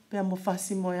mātua, pea mo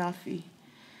fasi mo afi.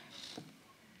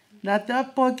 Nā te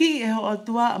apoki e ho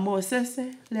atua a mo sese,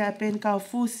 lea pen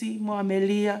Kaufusi mo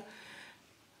amelia.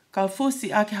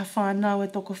 Kaufusi ake ha whanau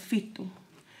e toko fitu.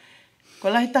 Ko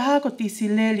lai taha ko tisi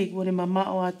leli kore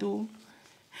mama o atu.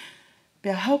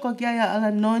 Pea hauka ki aia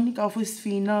Alanoni Kaufusi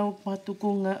Finau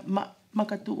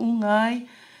makatu ungai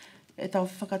e tau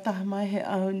whakataha mai he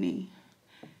auni.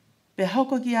 Pe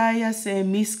hoko ki aia se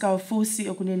Miss Kaufusi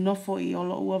o kune nofo I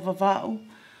olo ua vavau.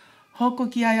 Hoko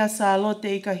ki aia sa alote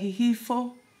I ka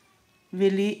hihifo.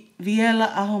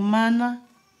 Viela ahomana.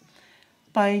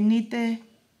 Painite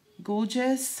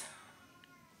gorgeous.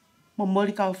 Mo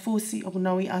mori Kaufusi o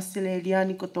kunawi asile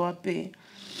eliani kotoa pe.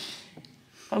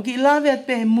 Au ki lawe at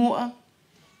pe mua.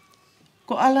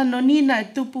 Ko Alanonina e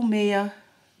tupu mea.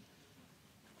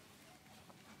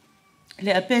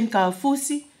 Le apen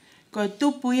Kaufusi. Ko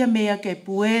tupu ia mea ke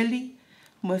pueli,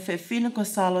 mo e whewhina ko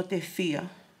salo te fia.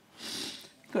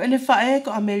 Ko ene whae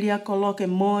ko amelia ko loke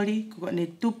mori, ko ene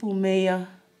tupu mea.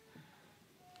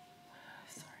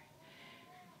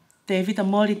 Te vita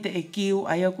mori te e kiu,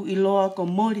 ai aku iloa ko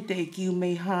mori te e kiu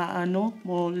mei haa ano,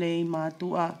 mo lei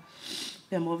mātua.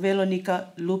 Pea mo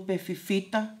Veronica lupe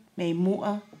fifita, mei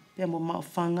mua, pea mo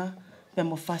maofanga, pea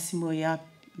mo fasi mo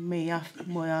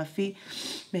afi,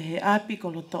 me he api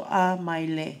ko loto a mai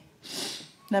le.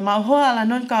 Na mauhoa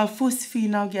Alanoni Kaufusi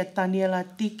Finau ki a Taniela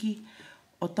Tiki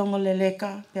o tongo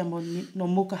leleka pia mo no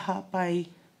muka hapai.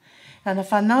 Na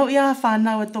whanau ia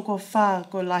whanau e toko wha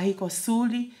ko lahi ko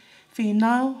suli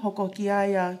Finau hoko ki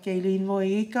aia ke linwo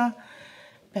ika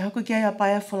pe hoko ki aia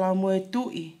paia whalau mo e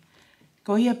tui.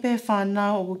 Ko ia pe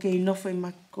whanau o ke inofo I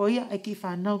makoia e ki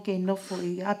whanau ke inofo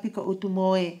I api ko utu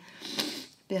moe.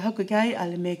 Pe hoko ki aia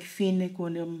ale me ki whine ko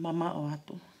ne mama o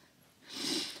atu.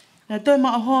 Na toi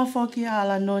ma ahoa whoki a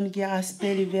Alanoni ki a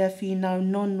aspeli vea Finau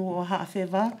nonu o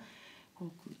haawhewa. Oh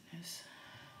goodness.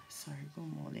 Sorry, go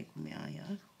mole ko me aia.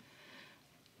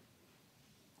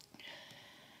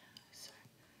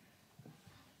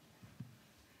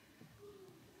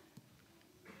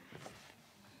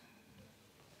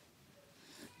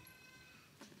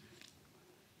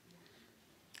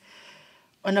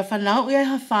 O na whanau ia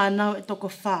ha whanau e toko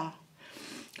wha.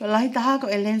 Ko lahi taha ko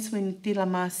e lenswin tila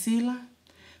maasila.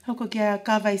 Hoko ki a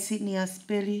kawai Sydney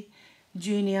Aspeli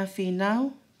Junior Finau.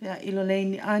 Pea ilo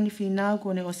leini ani Finau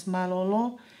kone os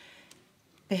malolo.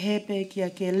 Pe hepe ki a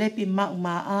ke lepi mau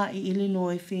maa I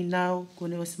Illinois Finau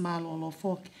kone os malolo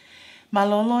foki.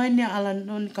 Malolo ene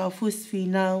Alanoni Kaufusi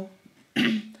Finau.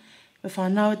 Pe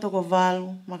whanau e toko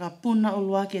walu. Maka puna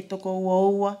uluaki e toko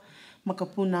ua. Maka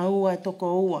puna ua e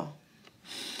toko ua.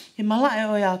 He mala e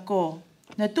oi ako.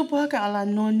 Na tupu haka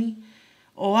Alanoni.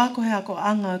 O ako he ako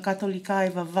anga katolika I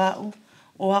vavau,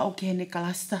 o ako ke hene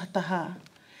kalasta taha.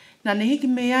 Na ne hiki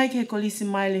me ai ke kolisi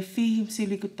mai le fihi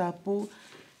msiliku tapu.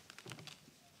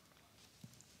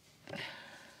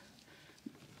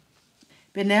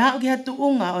 Pe ne hao ki hatu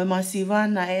unga o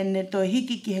masiwana e ne toi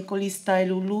hiki ki he kolistai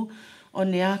lulu o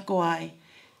ne ako ai.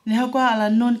 Ne hao kua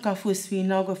Alanoni Kaufusi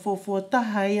Finau ko fofo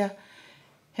taha ia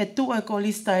he tua e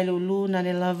kolistai lulu na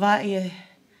ne lawai e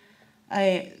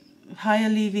higher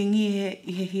living i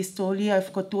he historia e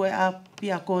whakatua e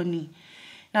api a koni.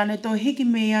 Nā ne toi hiki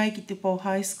me ai ki te Pau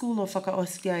High School o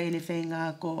whakaoskia e ne whenga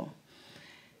ako.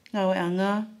 Ngau e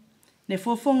anga, ne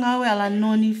fofo ngau e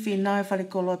Alanoni Finau e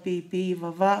wharekolo pipi i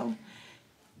wawau.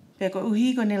 Pea ko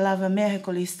uhi ko ne lava mea he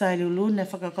kolistai lulu ne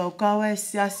whakakaukaua e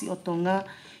siasi o tonga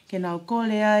ke nau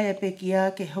kole ai e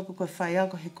pekia ke hoko koe whaia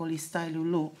ko he kolistai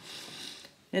lulu.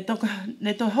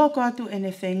 Ne to hoko atu e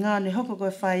ne whenga ne hoko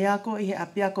koe whaia ko i he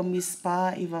apia ko Miss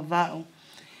Pa i wawau.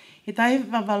 He tai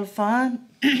wawalu whaa,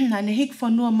 na ne hik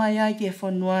whanua mai ai ki he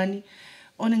whanuani,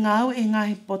 o ne ngau e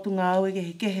ngahi potu ngau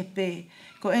e ke he pē,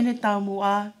 ko ene tau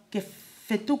mua ke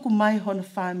Fetu'u mai hono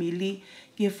whamili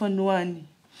ki he whanuani.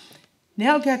 Ne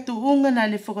au ke atu unga na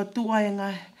ne whakatua e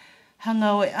ngā hanga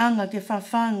o e anga ke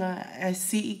whawhanga e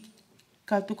si i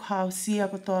kautuku hausia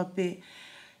ko toa pē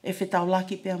e whetau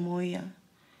laki pēr moia.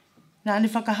 Nā ne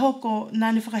whakahoko,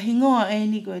 nā ne whakahingoa e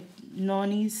ni ko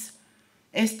Noni's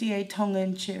SDA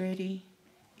Tongan Charity.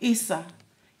 Isa,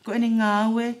 ko ene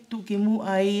ngāwe tuki mu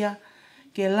a ia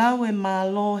ke lau e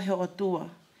mālo he otua.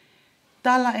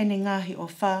 Tala ene ngahi o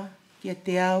wha ki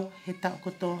te au he tau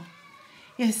kotoa.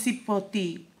 E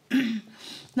sipoti.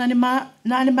 Nā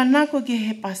ne manako ki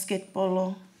he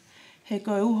basketbolo. He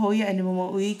koe uho ia ene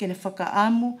momo ui ke ne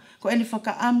whakaamu, ko ene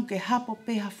whakaamu ke hapo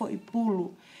peha fo i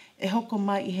pulu e hoko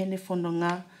mai i hene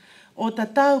whanonga. O ta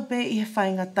tau pe i he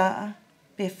whainga taa,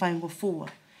 pe whaingo fua.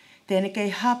 Tēne kei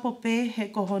hapo pe he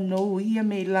kohono ia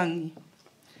mei langi.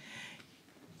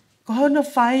 Kohono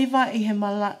whaiva i he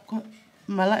mala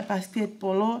e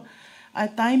basketbolo, ai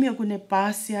taimi o kune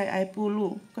pāsi ai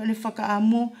pulu. Ko ene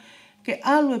whakaamu ke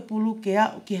alu e pulu ke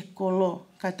au ki he kolo,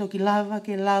 ka toki lava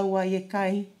ke laua i e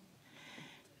kai.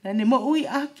 Nā ne mo ui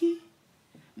aki,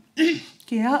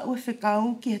 ke au e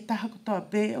whekau ki he taha kotoa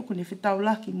pē o kune whetau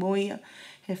laki moia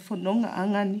he whanonga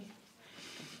angani.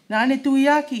 Nā ne tui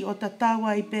aki o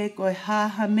tatawa i pē koe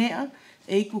haha mea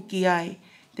e iku ki ai.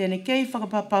 Tēne kei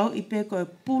whakapapau i pē koe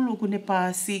pulu kune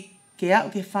pāsi ke au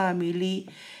ke whamili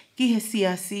ki he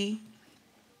siasi.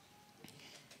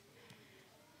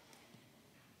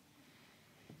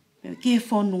 Ki he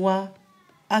whanua,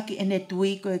 aki ene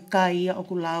tui koe kaia o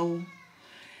kulau.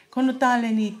 Kono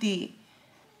tāle ni ti.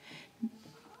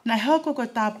 Nai hoko ko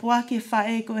tā puake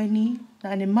whae koe ni,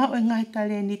 nā ne mau e ngai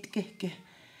tale ni te keke.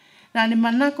 Nā ne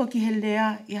manako ki he lea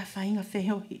i a whainga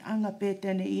whehohi anga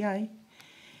pētene i ai.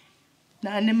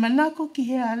 Nā ne manako ki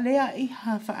he a lea i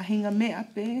ha whaahinga mea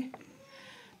pē.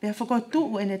 Pea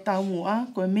whakotuu e ne tau mua,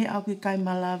 koe mea au ki kai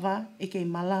malawa e kei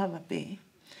malawa pē.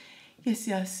 Ke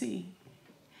siasi.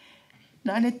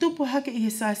 Nā ne tupu hake i he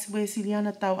sasi we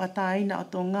siliana tau ataina o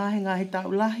tō ngahi tau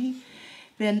lahi,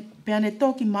 pea ne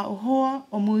toki mauhoa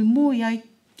o mui ai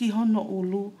ki hono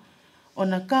ulu, o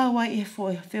na kāwai e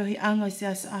wheohi anga o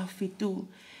siasi a Fetu'u.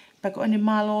 Pako ane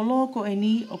malolo ko e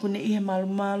ni o kune ihe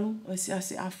malu o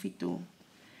siasi a Fetu'u.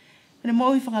 Pene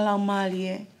mo ui whakalau mali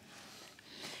e.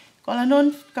 Ko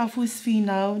Alanoni Kaufusi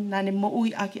Finau, nā ne mo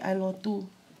ui aki ai lotu.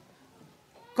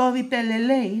 Kovi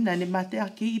pelelei, nā ne mate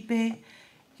aki i pē,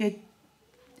 ke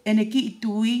ene ki i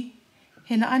tui,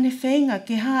 he na ane whenga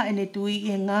ke ha ene tui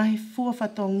i ngahi fua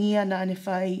whatongia na ane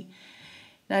whai.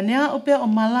 Na nea opea o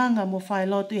Malanga mo whai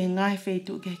lotu i ngahi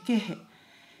Fetu'u ke kehe.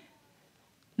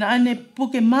 Na ane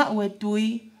puke mau e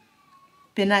tui,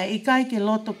 pena e ikai ke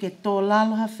loto ke tō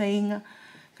laloha whenga,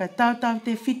 ka tau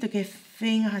te whito ke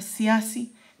whenga ha siasi,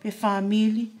 pe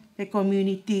whamili, pe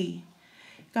community.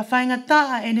 Ka whainga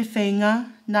taa ene whenga,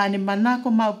 na ane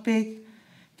manako mau pe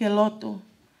ke loto.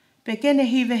 Pe kene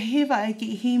hiva e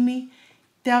ki himi,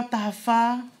 te au taha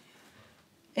whā,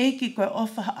 e ki koe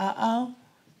ofa a au.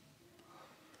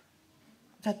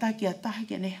 Ka taki a taha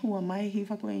kene hua mai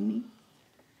hiva koe ni.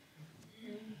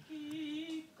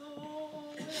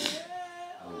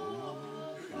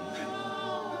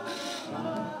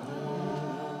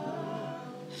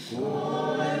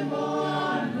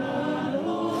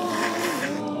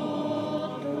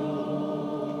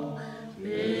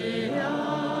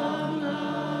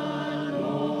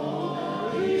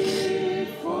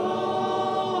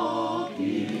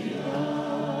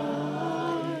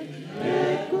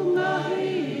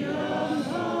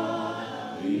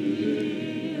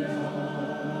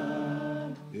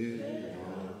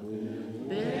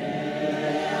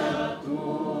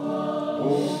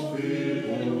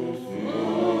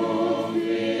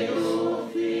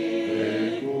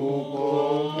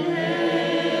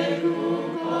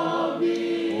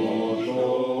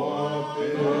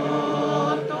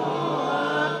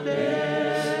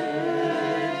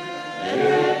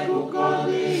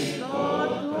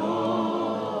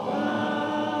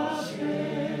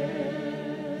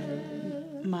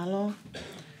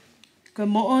 Koe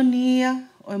mooni ia,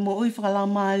 o mo ui whakalau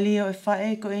maalia o e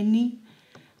whae ko e ni.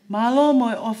 Malo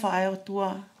mo e ofa ai o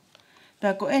tua.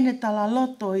 Pea ko ene tala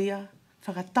loto ia,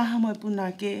 whakataha mo e puna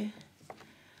ke.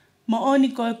 Mooni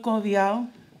ko e kovi au,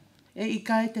 e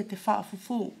ikai te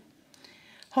whaafufu.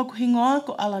 Hoku hingoa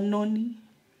ko Alanoni,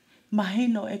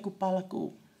 mahino e ku palaku.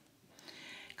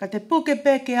 Ka te puke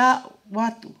peke a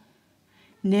watu,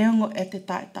 neongo e te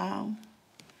tae tau.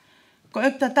 Ko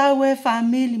e tatau e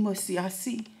whaamili mo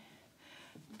siasi.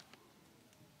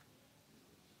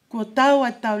 Ko tau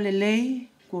ai tau lelei,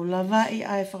 ko lavai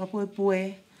ai whakapuepue,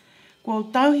 ko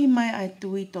tauhi mai ai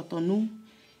tui totonu,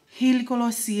 hili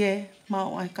kolosie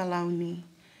mau ai kalauni.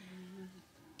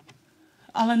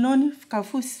 Alanoni,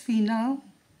 Kaufusi Finau.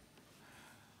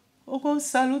 O ko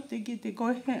salute ki te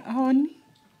koe he ahoni.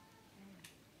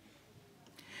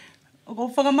 O ko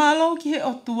whakamalo ki he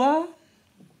otua.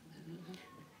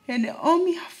 He ne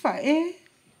omi hawhae.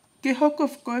 Ke hoko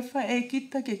koe whae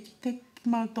kita ke kite ki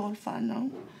mau tōl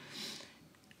whanau.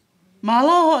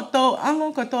 Malo ho tō anga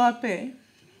ko tō ape.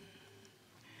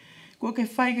 Ko ke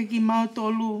whaika ki mau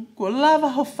tōlu. Ko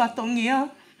lava ho whatongia.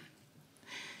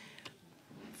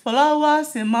 Whalaua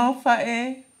se mau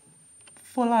whae.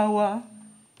 Whalaua.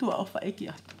 Tua o whae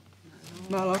ki atu.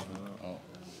 Malo.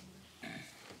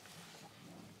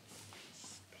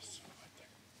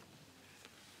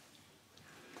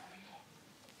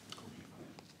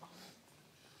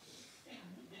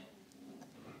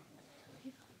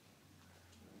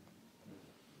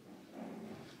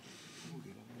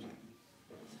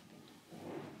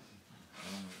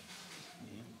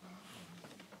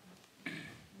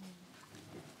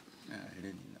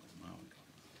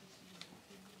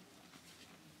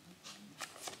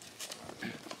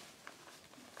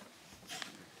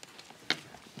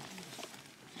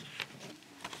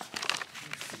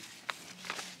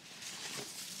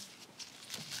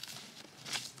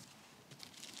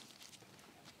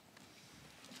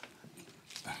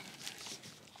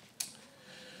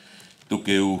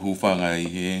 Tuke u hufanga i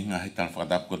he ngahi tan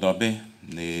whakatap ko tope,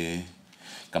 ne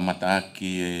kamata aki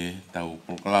e tau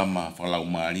proklama whakalau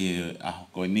maari e aho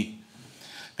koe ni.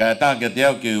 Ka tā kia te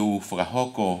au ke u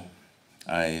whakahoko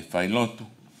ai whailotu,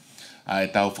 ai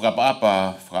tau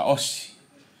whakapaapa whakaosi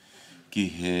ki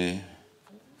he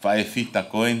whae whita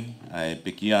koe ai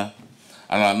pekia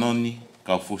Alanoni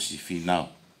Kaufusi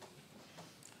Finau.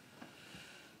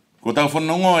 Ko tau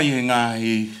whanongoa i he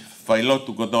ngahi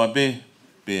whailotu ko tope,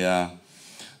 pea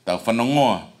tau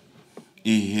whanongoa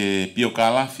i he pio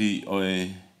kalafi o e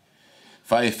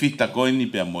whae whita koe ni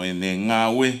pea mo e ne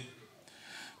ngāwe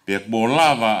pea kbo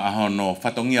lava a hono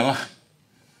whatongia la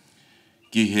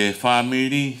ki he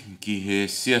family, ki he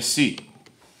siasi,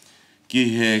 ki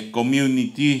he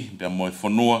community pea mo e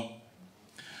whanua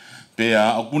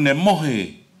pea o kune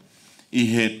mohe i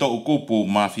he tau kupu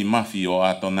mafi o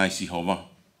ato naisi hova.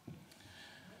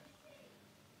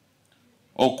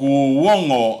 O ku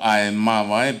wongo ai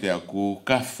mawae pea ku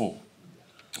kafo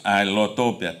ai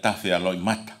loto pea tawhi aloi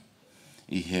mata.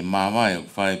 I he mawae o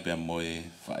whae pea moe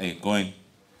whae koen.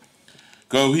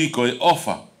 Kau hi koe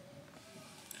ofa.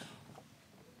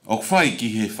 O whae ki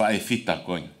he whae whita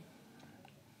koen.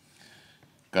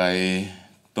 Kai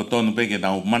totonu peke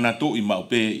tau manatu i mau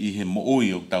pe i he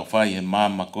moui o tau whae he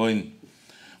mama koen.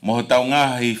 Moho tau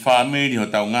ngahi whaamiri ho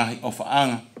tau ngahi ofa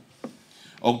anga.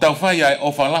 O tau whai ai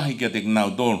ofa lahi kia te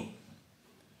knau tolu.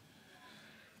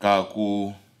 Ka ku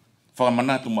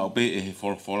whakamanatu mau pe e he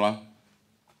wholawhola.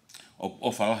 O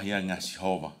ofa lahi ai ngasi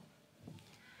hova.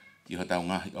 Ki ho tau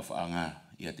ngahi ofa anga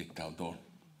ia te knau tolu.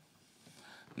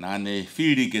 Nā ne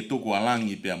whiri ke tuku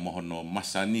alangi pia mohono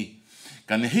masani.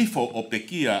 Ka ne hifo o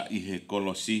pekia i he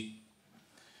kolosi.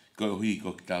 Ko hui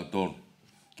ko knau tolu.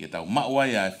 Ki tau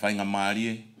mauai ai whainga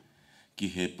maarie. Ki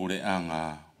he pure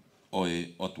anga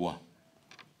oe otua.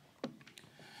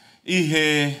 I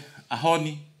he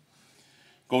ahoni,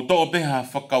 ko tō peha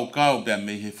whakaukau pia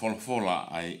me he wholawhola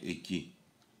ai e ki.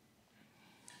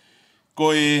 Ko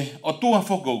e o tua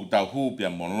whoko tau hū pia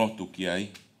mo lotu ki ai.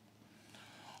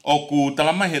 O ku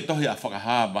talamai he tohi a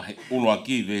whakahāba he uloa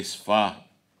ki ves whā.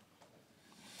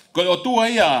 Ko e o tua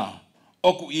ia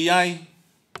o ku i ai,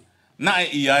 na e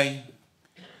i ai,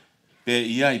 pe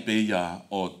i ai pe ia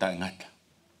o taingata.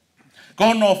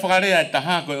 Ko no whakarea e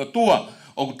taha ko e o tua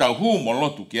o tau hū mo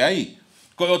lotu ki ai.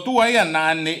 Ko o tua ia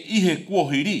nā ne ihe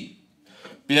kuohiri.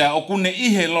 Pea o kune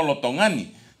ihe lolotongani.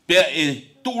 Pea e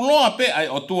tūloa pe ai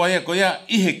o tua ia ko ia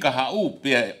ihe kaha u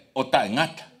pea o tae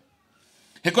ngata.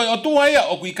 He ko o tua ia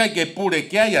o kui kai ke pure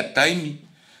ki ai a taimi.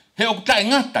 He o tae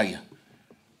ngata ia.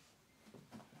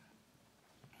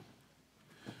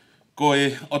 Ko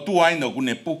e o tua ina o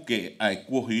kune puke ai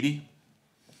kuohiri.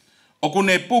 O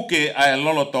kune puke ai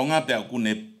lolotonga pe o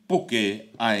kune puke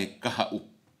ai kahau.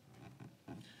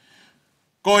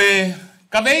 Koe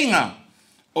kaweinga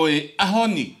o e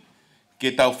ahoni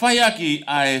ke tau whaiaki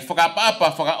ai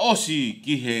whakapapa whakaosi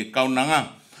ki he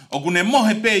kaunanga. O kune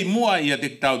mohe pei mua ia te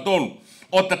tau tolu.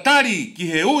 O tatari ki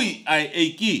he ui ai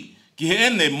eiki ki he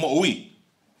ene mo ui.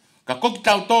 Ka koki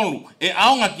tau tolu e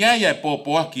aonga ki aia e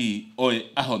pōpoaki o e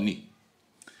ahoni.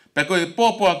 Pe koe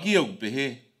pōpoaki o pehe.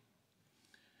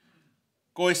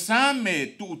 Koe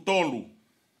sāme tuu tolu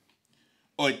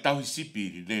o e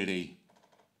tauhisipiri rerei.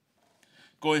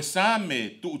 Koe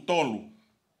sāme tuu tolu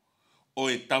o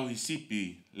e tauhisipi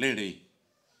rerei.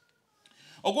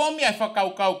 O ko mi ai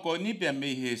whakaukau ko ni pia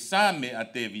me he sāme a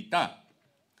te vita.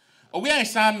 O wia e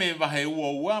sāme wahe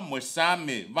ua mo e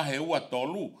sāme wahe ua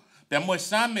tolu. Pea mo e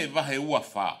sāme wahe ua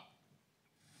whā.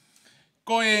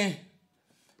 Koe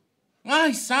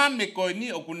ngahi sāme koe ni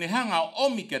o kunehanga o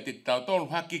omi kia te tau tolu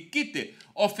haki kite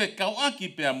o whekau aki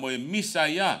pea mo e misa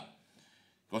ia.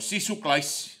 Ko sisu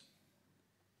klaisi.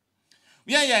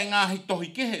 Wia ia ngahi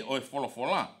tohi kehe o e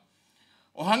wholofola.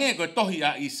 O hange koe tohi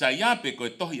a Isaia pe koe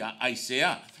tohi a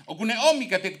Aisea. O kune omi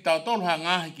kia te tau tolu ha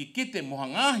ngahi ki kite mo ha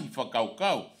ngahi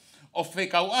whakaukau. O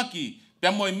whekau aki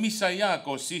pea mo e misa ia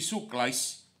ko sisu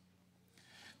klaisi.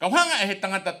 Kau hanga e he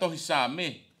tangata tohi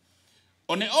sāme.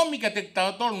 O ne omi ka te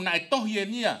tau tolu na e tohi e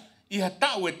nia iha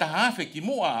tau e tahawhe ki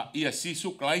mua ia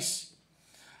sisu klaisi.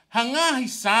 Hangahi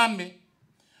sāme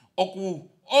o ku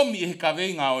omi e he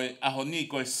kaweinga o e ahoni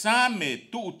ko e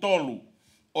sāme tuu tolu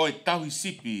o e tauhi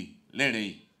sipi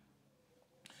lerei.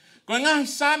 Ko e ngahi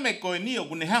sāme ko e ni o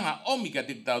kune hanga omi ka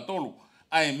te tau tolu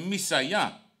a e misa ia.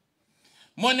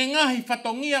 Mo ne ngahi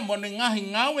whatongia mo ne ngahi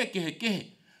ngawe kehe kehe.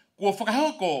 Kua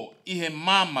whakahoko i he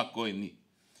mama koe ni.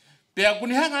 Pea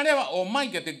kuni hanga rewa o mai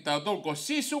kia te tau tolu ko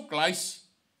sisu klaisi.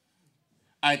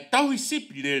 Ai tauhi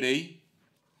sipi rerei.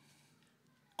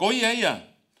 Ko ia ia.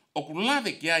 O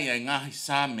kulave ki aia e ngahi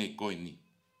sāme koe ni.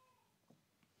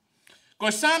 Ko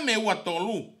sāme ua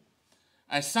tolu.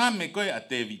 Ai sāme koe a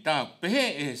te vita. Pehe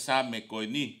e he sāme koe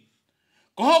ni.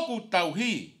 Ko hoku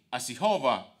tauhi a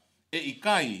Sihova e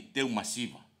ikai te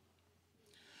umasiva.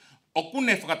 O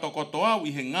kune whakatokoto au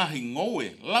i he ngahi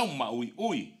ngoue lau ma ui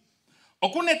ui. O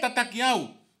kune tataki au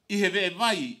i he vee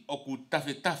vai o ku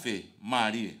tafe tafe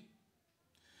maarie.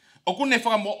 O kune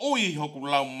whakamo ui hoku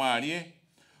lau maarie.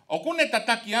 O kune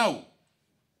tataki au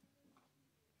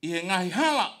i he ngahi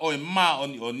hala o e maa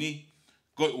oni oni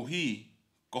koe uhi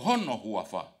ko hono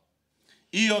huafa.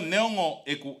 Io neongo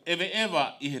e ku ewe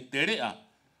ewa i he terea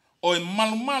o e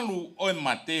malu malu o e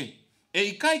mate e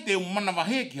ikai te umana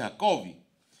wahe ki ha kovi.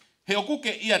 He okuke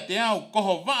ia te au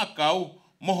koho waakau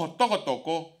moho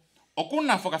tokotoko o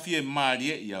kuna whakawhie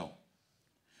maarie i au.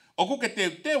 Okuke te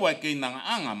tewa e kei nanga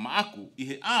anga maaku i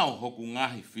he au hoku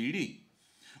ngahi whiri.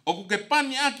 Okuke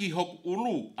pani aki hoku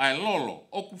ulu ai lolo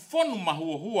oku whonu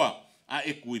mahua hua a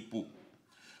e kuipu.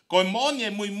 Koe mooni e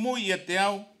mui mui ia te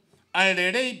au ai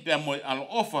rerei pia moe alo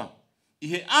ofa i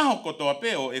he aho kotoa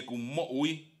peo e ku mo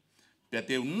ui pia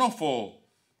te unofo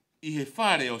i he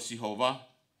whare o Sihova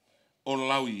o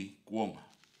laui kuonga.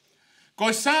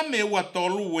 Koe sāme ua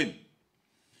tolu wen.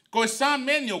 Koe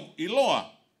sāme ni o iloa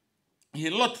i he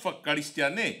lot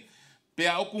whakaristiane.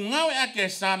 Pea o ku ngawe ake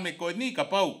sāme koe ni ka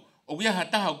pau o wiaha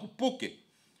taha o ku puke.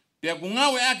 Pea ku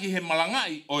ngawe ake he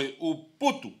malangai o e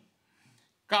uputu.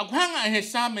 Ka ukuhanga e he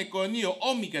sāme koe ni o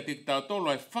omi ka te tau tolu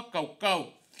ai whakaukau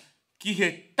ki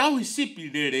he tauhi sipi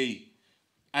rerei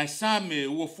ai sāme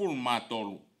ua fulu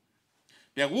mātolu.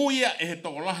 Pea uia e he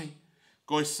tokolahi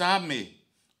koe sāme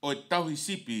o e tauhi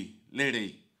sipi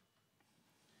lerei.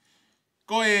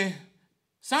 Koe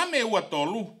sāme ua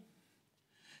tolu.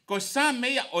 Koe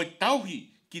sāme ia o e tauhi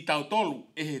ki tau tolu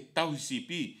e he tauhi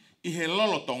sipi i he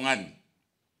lolo tongani.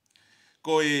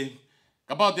 Koe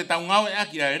kapau te tau ngawe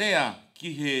aki a rea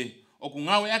ki he oku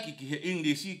ngawe aki ki he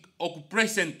English oku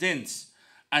present tense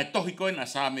ai tohi koe na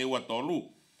sāme ua tolu.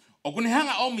 Oku ne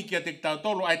hanga omi kia te tau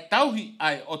tolu ai tauhi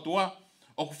ai otua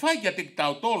oku whai kia te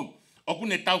tau tolu. Oku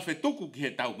ne tau Fetu'u ki he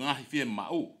tau ngahi whie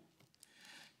mau.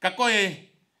 Ka koe,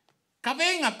 ka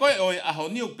venga koe o e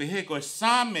ahoniu pehe koe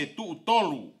sāme tuu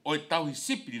tolu o e tauhi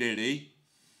sipi rerei.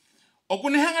 Oku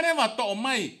ne hanga rewa to o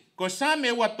mai, koe sāme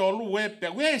ua tolu e,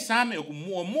 pia we sāme oku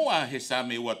mua he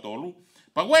sāme ua tolu.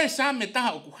 Pa we sāme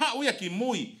taha oku hauia ki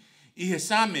mui i he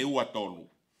sāme ua tolu.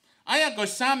 Aia koe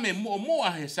sāme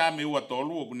mua he sāme ua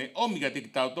tolu, oku ne omiga te ki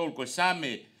tau tolu koe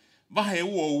sāme wahe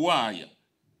ua aia.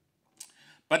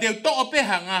 Pa te to o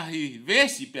peha ngahi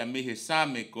vesi pia me he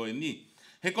sāme koe ni.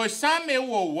 He koe sāme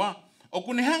ua o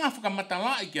kune hanga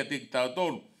whakamatalai kia te tau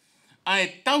tolu. Ai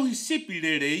tauhi sipi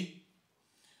rerei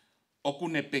o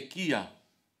kune pekia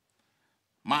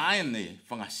Maane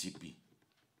whangasipi.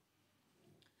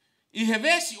 I he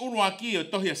vesi urua ki o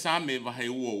tohia same wahe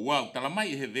Ouau, tala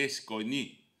mai he vesi koi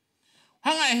ni.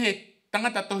 Hanga he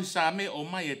tangata tohi same o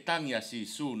mai e tangi a si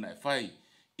su na whai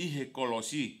i he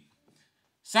kolosi.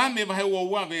 Same wahe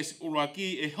Ouau vesi urua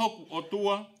ki e hoku o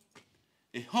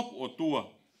tua,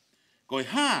 koi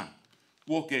ha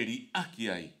wokeri aki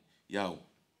ai iau.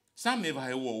 Same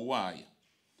wahe Ouau ia.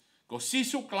 Ko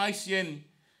sisu klaisien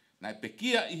na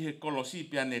pekia i he kolosi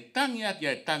pia ne tangi aki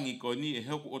ai tangi koi ni e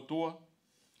hoku o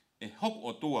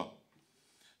tua.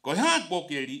 Koi ha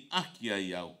wokeri aki ai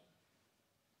iau.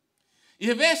 I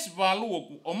he vesi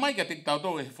walu o mai ka te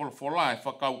tautou e wholofola e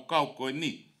whakau koi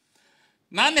ni.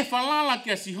 Nā ne whalala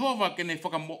kia sihova ke ne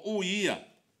whakamo ui ia.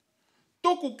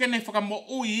 Tuku ke ne whakamo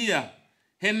ui ia,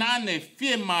 he nā ne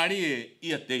whie marie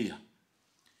ia teia.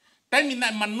 Taimi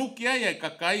nai manuki ai ai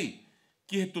kakai,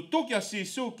 ki he tutuki a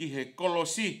sisu ki he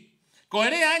kolosi. Ko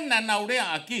rea aina nau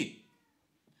rea aki.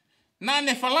 Nā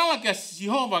ne whalala kia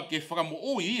sihova ke whakamo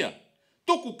ui ia.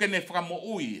 Tuku ke ne whakamo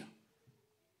ui ia.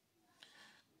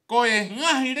 Ko e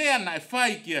ngahi rea na e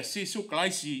whai kia sisu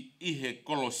klaisi i he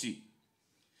kolosi.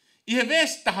 I he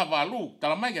vesi taha walu,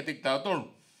 tala mai kia te tautoru,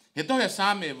 he tohia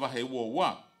same wahe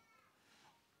Ouau.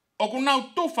 Oku nau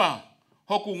tufa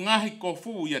hoku ngahi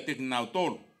kofu ia te nau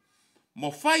tolu.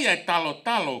 Mo whai ai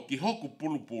talo ki hoku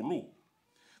pulu.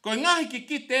 Ko ngahi ki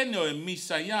kite ene o e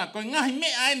misa ia, ko ngahi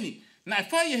mea eni, na e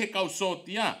whai he kau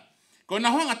soti ia. Ko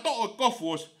na honga to o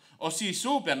kofu o si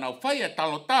supea na whai ai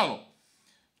talo,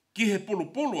 ki he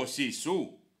pulu o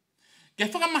sisu. Ke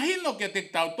whakamahino ke te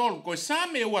tautoru, ko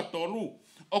same ua tolu,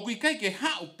 o kui kai ke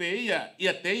hau pe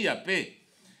ia te ia pe.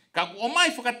 Ka o mai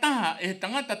whakataha e he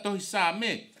tangata tohi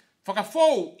same,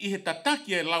 whakafou i he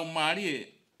tataki e lau marie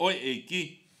oi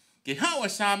eiki. Ke hau e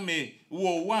same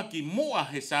ua ki mua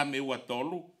he same ua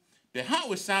tolu, pe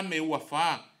hau e same ua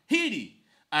wha, hiri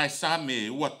a e same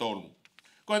ua tolu.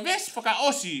 Ko e vesi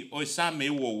whakaosi o e same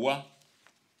ua.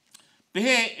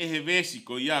 Pehe e he vesi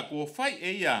ko ia, ko whai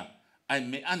e ia ai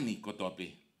me ani kotoa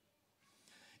pe.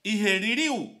 I he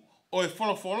ririu o e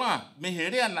wholofola, me he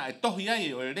rea na e tohi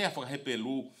ai o e rea whakahepe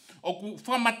lu, o ku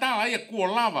whamatala aia kua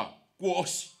lava, kua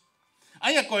osi.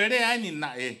 Aia ko e rea aini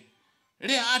na e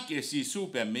rea ake e si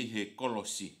supea me he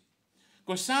kolosi.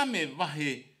 Ko same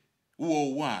wahe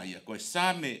Ouau ia, ko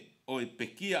same o e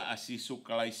pekia a si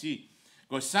sukalaisi,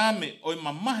 ko same o e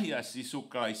mamahi a si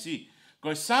sukalaisi,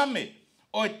 ko same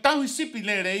o e tauhi sipi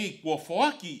le rei kua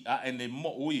foaki a ene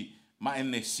mo ui ma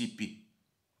ene sipi.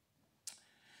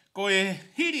 Ko e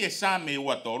hiri e same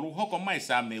ua tolu, hoko mai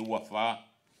same ua wha.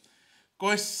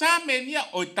 Ko e same nia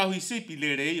o e tauhi sipi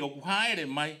le rei o ku haere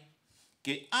mai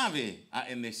ke ave a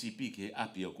ene sipi ke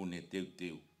api o kune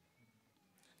teu.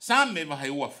 Same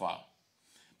wahe ua wha.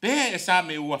 Pehe e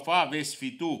same ua wha vesi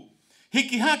Fetu'u.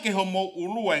 Hiki hake ho mo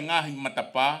ulua e ngahi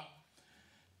matapā.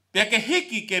 Pea ke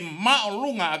hiki ke mao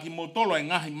lunga aki mo tolo e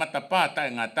ngahi matapā ta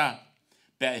e ngata.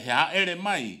 Pea he haere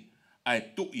mai ai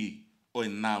tui o e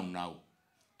nau.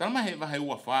 Tama he wahe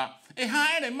ua wha. E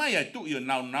haere mai ai tui o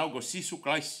nau go sisu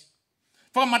klaisi.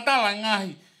 Whamatala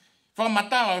ngahi.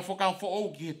 Whamatala e whakau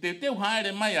whaou ki he teu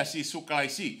haere mai a sisu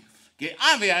klaisi. Ke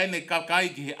ave a ene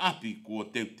kakai ki he api kua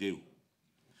teu.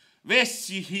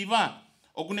 Vesi hiva.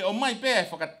 O kune o mai pēe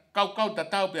whakakau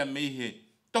tatau pēa mei he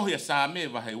tohia same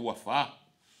wahe ua wha.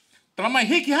 Tala mai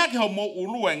hiki hake ho mo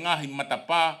ulua e ngahi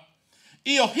matapā.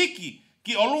 I o hiki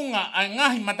ki o lunga a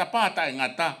ngahi matapā ta e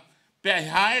ngata. Pea he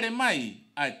haere mai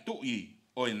ai tui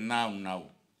o e nau.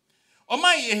 O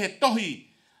mai e he tohi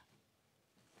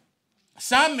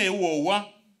same Ouau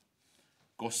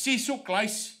ko sisu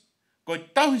klaisi, ko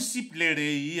tauhi siplere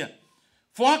ia.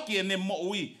 Foaki e ne mo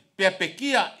ui pea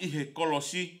pekia i he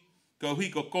kolosi, ko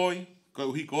hiko koi,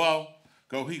 ko hiko au,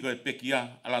 ko hiko e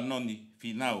pekia Alanoni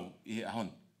Finau i he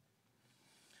ahoni.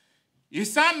 I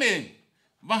same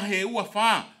wahe ua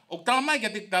wha, o tala mai ka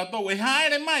te tautou e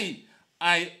haere mai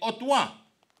ai otua.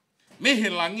 Mehe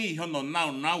langi hono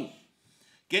nau.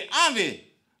 Ke ave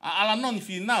a Alanoni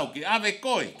Finau, ke ave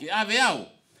koi, ke ave au,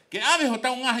 ke ave ho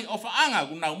tau ngahi o whaanga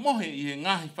ku nau mohe i he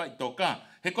ngahi whai toka.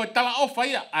 He koi tala o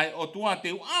whaia ai otua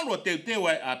teu alu teu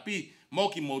ai api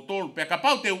moki moutolu. Pea ka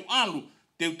pau teu alu,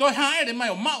 teu toi haere mai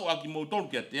o mau aki moutolu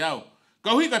kia te au.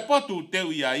 Kau hika potu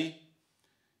teu iai,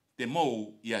 te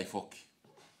mou iai foki.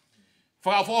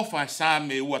 Whakafofa e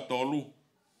same ua tolu.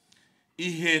 I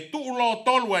he tuulo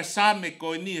tolu e same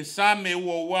koi ni e same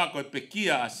ua koi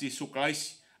pekia a si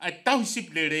sukalaisi. Ai tauhi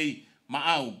siple rei ma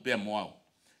au pea mo au.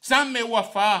 Same ua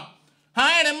wha.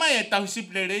 Haere mai e tauhi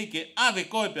siple rei ke ave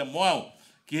koi pea mo au.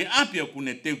 Ki he api o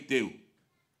kune teu.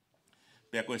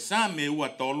 Pea koe same ua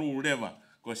tolu rewa.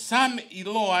 Koe same i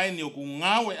loa eni o ku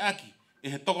ngawe aki. e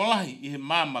he tokolahi i he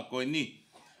mama koe ni.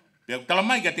 Pea tala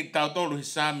mai ka te tau tolu he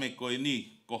same koe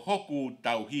ni, ko hoku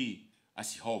tau hi a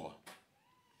Sihova.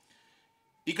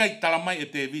 Ikai tala mai e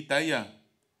te vita ia,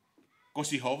 ko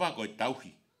Sihova koe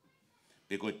tauhi,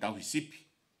 pe koe tauhi sipi.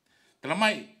 Tala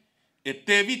mai e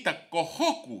te vita ko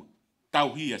hoku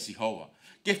tauhi a Sihova.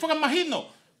 Ke whakamahino,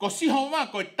 ko Sihova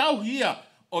koe tauhi ia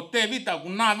o te vita ku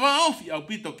nā waofi au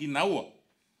pito ki na ua.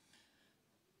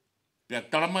 Pea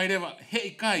tala mai rewa he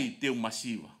ikai teu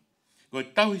masiva. Koe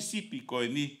tauhi sipi koe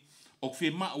ni, o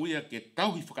whi mau ia ke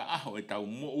tauhi whakaaho e tau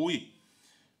mo ui.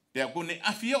 Pea kone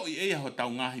awhio i eia ho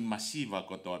tau ngahi masiva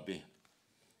ko toa pe.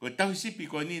 Koe tauhi sipi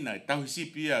koe ni nai, tauhi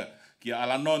sipi ia ki a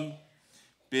Alanoni.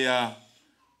 Pea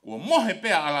kua mohe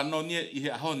pea Alanoni i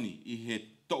he ahoni, i he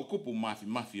tokupu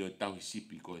mafi o tauhi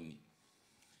sipi koe ni.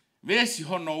 Vesi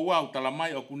hono Ouau tala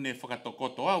mai o kune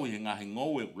whakatokoto au i he ngahi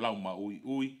ngou e lau ma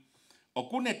ui. O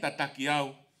kune tataki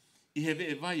au i he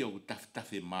vee vai o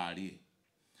tawhitafe maari.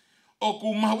 O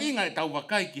ku mahu inga e tau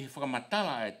wakai ki he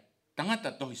whakamatala e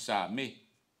tangata tohi Sāme.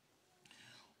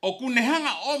 O kune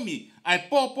hanga omi ai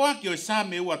pōpo aki o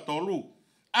Sāme ua tolu,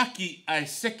 aki ai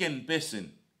second person.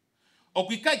 O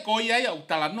ki kai ko ia ia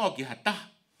utala noa ki hataha.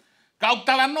 Ka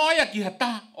utala noa ia ki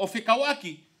hataha o whikau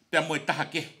aki pia moe taha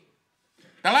ke.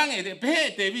 Talange e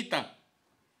pehe te vita,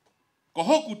 ko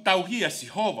hoku tauhi a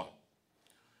Sihova.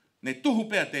 Ne tuhu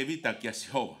pea te vita ki a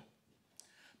Sihova.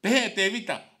 Pehe te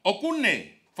vita, o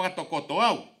kune whakatokoto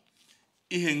au,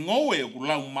 i he ngoe o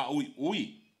kulau ma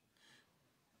ui.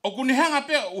 O kune hanga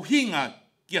pea uhinga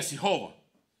ki a Sihova.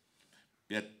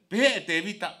 Pehe te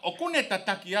vita, o kune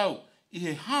tataki au, i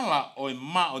he hala o e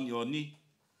ma oni.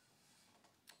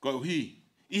 Ko uhi,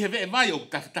 i he vee vai o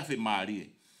tawhitafe maarie.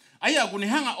 Aia kune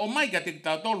hanga o mai ka te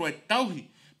tau tolu e tauhi,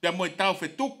 pia moe tau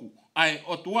Fetu'u ai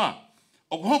o tua.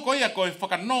 O kuhoko ia ko e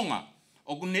whakanonga,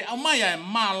 o kune au mai ai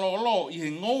malolo i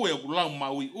he ngoe o kulau ma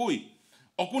ui.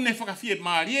 O kune whakawhie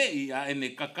maarie i a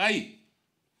ene kakai.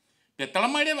 Pia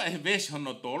talamai rewa e he vesi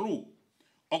hono tolu.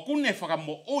 O kune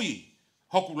whakamo ui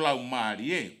hoku lau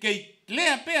maarie. Kei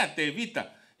lea pea te vita,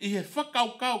 i he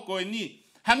whakaukau koe ni,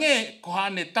 hange ko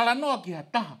hane talanoa ki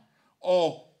hataha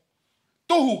o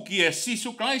tohu ki e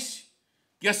Sisu Klaisi,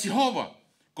 ki a Sihova,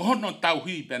 ko hono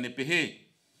tauhi pia ne pehe.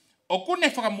 O kune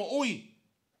whakamo ui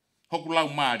hoku lau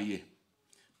maarie.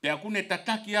 Pea kune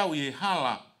tataki au i he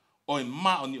hala o e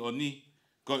ma oni,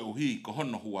 koe uhi ko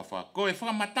hono huafa. Koe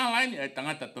whakamatala ini ai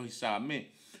tangata tohi Sāme.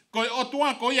 Koe o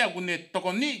tua ko ia kune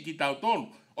toko ni ki tau tolu,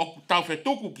 o tau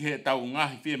Fetu'u ki he tau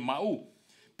ngahi whie mau.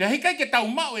 Pea hikai ke tau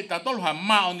mau e tau tolu ha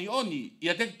ma oni,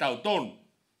 ia te tau tolu.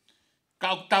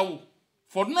 Kau tau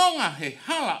whanonga he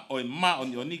hala o e ma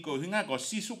oni ko hinga ko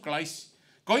Sisu Klaisi.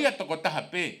 Ko ia toko taha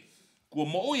pe, kua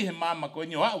mo ui he mama ko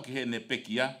inyo au ki he ne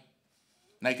pekia.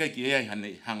 Nai kai ki ei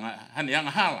hane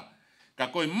hanga hala. Ka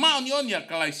koe ma oni a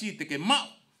Klaisi te ke mau.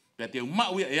 Pea te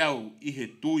mau ia e au i he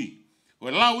tui.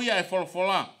 Koe lau ia e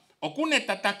wholofola. O kune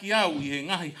tataki au i he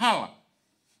ngahi hala.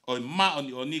 O e ma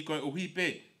oni koe uhi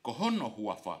pe, ko hono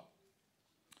huafa.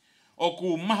 O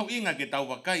ku mahu inga ke tau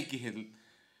wakai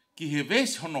ki he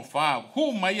vesi hono whā,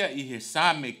 hu maia i he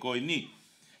Sāme koe ni.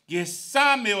 Ki he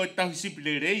Sāme o e tauhi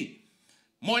sipile rei.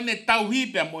 Mo ene tauhi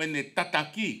pia mo ene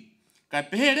tataki. Kai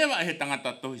pehe rewa e he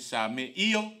tangata tohi Sāme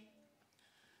iyo.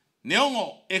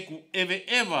 Neongo eku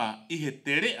ewa i he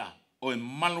terea o e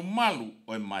malu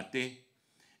o e mate.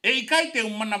 E ikai te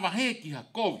umana wahe ki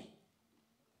hakovi.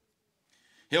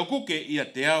 He okuke ia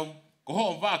te au, ko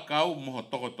ho wākau moho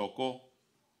toko.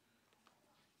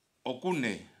 O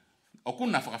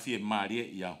kuna whakawhie maarie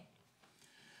i au.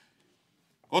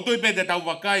 Ko tui pe te tau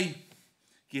wakai,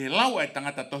 ki he lau ai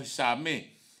tangata tohi Sāme,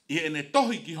 i he ene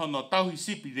tohi ki hono tauhi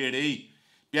sipi rerei,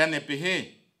 pia ne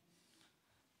pehe.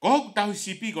 Ko hoku tauhi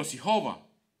sipi ko Sihova,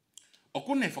 o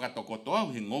kune whakatokoto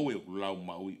au he ngoe o kulau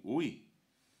ma ui.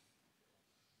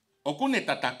 O kune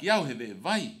tataki au he vee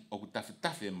vai o ku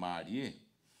tawhitafe maarie.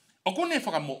 O kune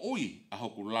whakamo ui a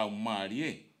hoku lau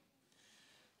maarie.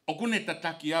 O kune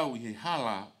tataki au i he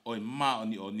hala o e ma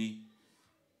oni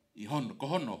i ko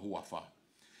hono huafa.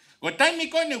 Ko taimi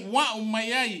koe wau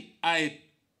mai ai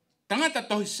tangata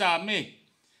tohi Sāme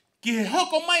ki he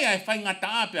hoko mai ai whaingata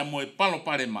apea mo e palo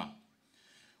parema.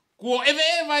 Kuo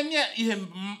ewa nia i he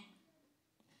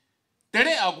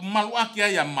tere au maluaki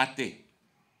ai a mate.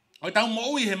 O tau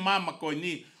mo ui he mama koe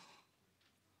ni.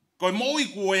 Koe mo ui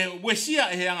kue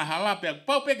wesia e he anga halapea.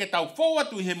 Pau peke tau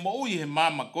fōwatu i he mo ui he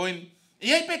mama koe ni. I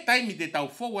ei pe taimi te tau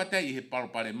fōwata i he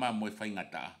palopare mā mo e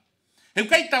whaingata. Heu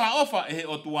kai tala ofa e he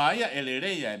o tuaia e le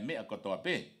reia e mea kotoa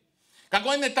pe. Ka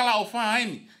koe ne tala ofa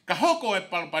aini. Ka hoko e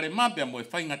palopare mā pea mo e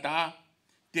whaingata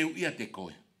teu ia te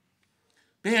koe.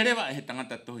 Pehe rewa e he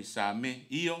tangata tohi Sāme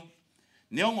iyo.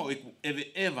 Neongo eku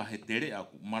eva he tere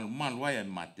aku malu ai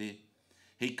mate.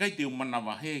 He kai te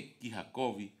umanawa he ki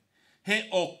hakovi. He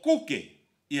o kuke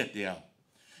ia te au.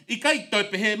 I kai toi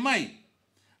pehe mai.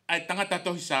 Ai tangata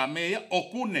tohi sa mea o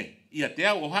kune ia te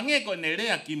au. O hange ko ne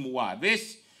rea ki mua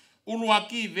vesi. Ulua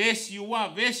ki vesi ua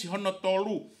vesi hono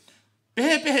tolu.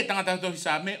 Pehe tangata tohi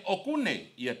sa mea o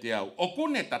kune ia te au. O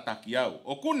kune tataki au.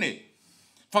 O kune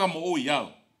whakamo ui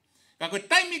au. Ka koe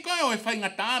taimi koe o e whai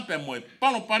ngata ape mo e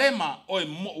palo parema o e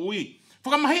mo ui.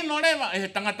 Whakamahino rewa e he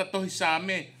tangata tohi sa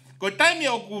mea. Koe taimi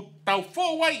o ku tau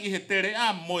fōwai i he tere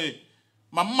a mo e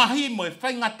mamahi mo e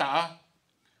whai ngata a.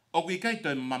 O ku i kai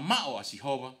toi mamao a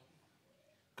Sihova.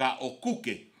 Ka o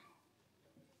kuke.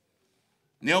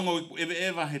 Neongo iku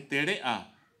eva he tere a.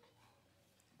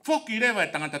 Foki rewa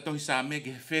e tangata tohi sa me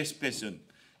ke he first person.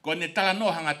 Ko ne tala no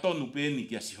hanga tonu pēni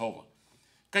ki a Sihova.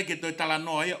 Kai ke toi tala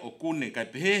no ia o kune. Kai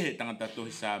pehehe tangata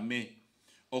tohi sa me.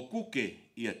 O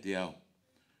kuke ia te au.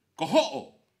 Ko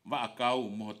ho'o wa akau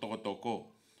moho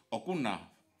toko. O kuna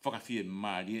whakawhie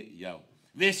maarie i au.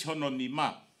 Vesi hono ni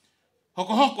ma.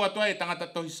 Hoko atua e tangata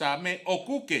tohi sa me o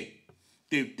kuke.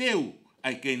 Teu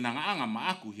ai kei nangaanga ma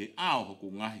aku he ao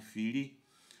hoku ngahi whiri.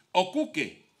 O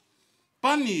kuke.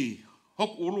 Pani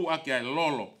hoku ulu ake ai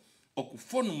lolo. O ku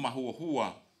whonu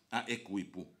mahua a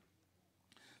ekuipu.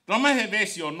 Tama he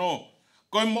vesi o no.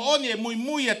 Koe mo oni e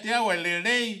mui a te au e le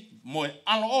rei mo e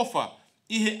alo ofa.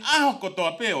 I he aho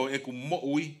kotoa peo e ku mo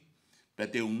ui. Pea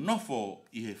te unofo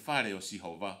i he whare o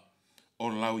Sihova. O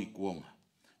lau i kuonga.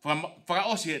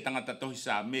 Whakaosi he tangata tohi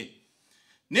sa me.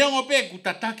 Neongo pe ku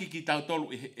tataki ki tau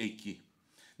tolu i he eiki.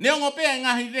 Neongo pe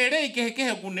ngahi rei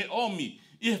kehe ku ne omi.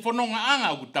 I he whanonga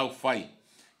anga ku tau whai.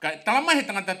 Ka talama he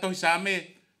tangata tohi sa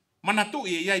me. Manatu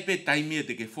i iai pe taimia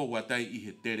te ke fōua tai i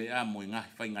he tere a mo i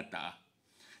ngahi whai ngata a.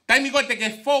 Taimi koe te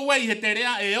ke fōua i he tere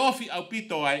a e ofi au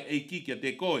pito ai eiki kia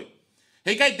te koe.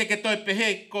 Hei kai te ke toi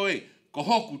pehe koe ko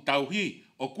hoku tauhi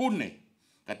o kune.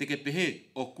 Ka te ke pehe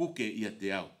o kuke ia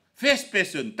te au. First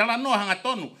person, tala noa hanga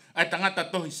tonu, ai tangata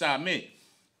tohi sa me,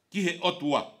 ki he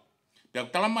otua. Pea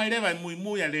tala mai rewa e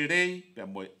mui a le rei, pea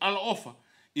moe alo ofa,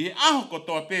 i he aho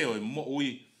kotoa peo e mo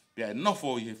ui, pea e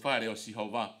nofo i he whare o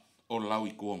Sihova o lau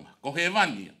i kuonga. Ko he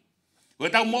vania.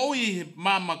 Koe tau mo ui i he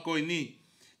mama koe ni,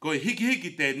 koe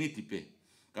hiki te niti pe.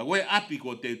 Ka koe api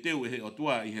ko teu e he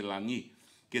otua i he langi,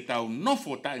 ke tau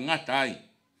nofo tae ngata ai,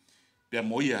 pea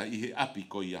moia i he api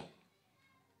ko ia.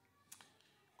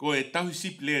 Ko e tahu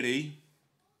siplerei,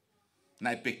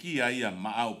 na e pekia ia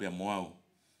maau pia moau,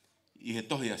 i he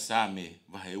tohi a sāme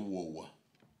wahe uoua.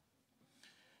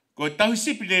 Ko e tahu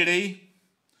siplerei,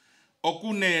 o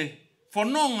kune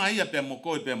whanonga ia pia mo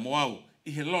koe pia moau,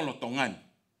 i he lolo tongani.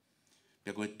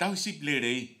 Pia ko e tahu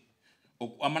siplerei,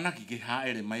 o amanaki ke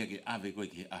haere mai ke ave koe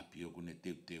ke api o kune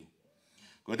teu.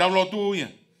 Ko e tahu lotu ia,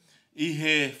 i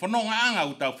he whanonga anga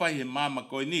u tau whai he mama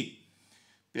koe ni,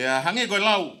 pia hange koe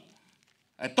lau,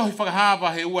 e tohi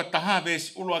whakahawa he ua taha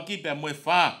vesi ulua kipea moe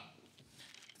wha.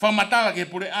 Whamatala ke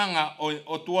pure anga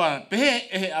o tua pehe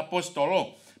e he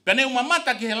apostolo. Pea ne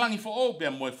umamata ki he langi fo ou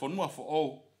pea moe whanua fo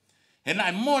ou. He na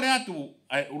e more atu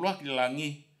ai uluaki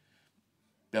langi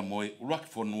pea moe uluaki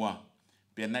whanua.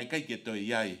 Pea nai kai ke toi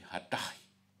iai hatahi.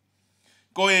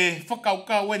 Ko e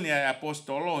whakaukau ene ai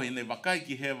apostolo he ne wakai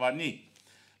ki he wani.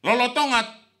 Lolotonga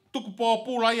tuku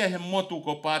pōpula ia he motu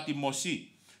ko pāti mosi.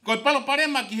 Ko palo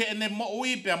parema ki he ene mo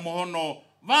ui pea mohono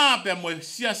vā pea mo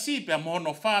siasi pea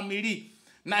mohono whamiri.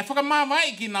 Na e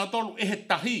whakamawai ki nau tolu e he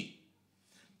tahi.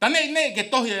 Tane ne ke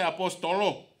tohi e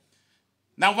apostolo.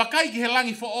 Na wakai ki he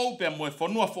langi fo ou pea mo e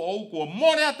whanua fo ou kua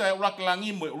more ato e uraki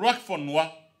langi mo e uraki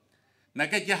whanua. Na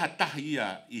kei ki aha tahi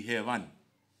ia i he wani.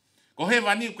 Ko he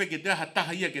wani koe ke te aha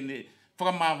tahi ia ke ne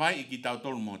whakamawai ki tau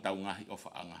tolu mo tau ngahi o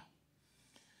whaanga.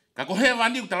 Ka ko he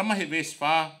wani utalama he vesi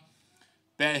whaa.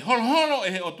 Pea holo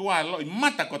e he o tua lo i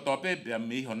mata kotoa pe pea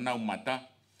me iho nau mata.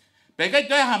 Pea kai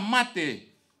toi ha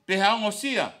mate, peha ongo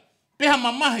sia, peha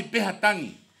mamahi, peha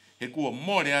tangi. He kua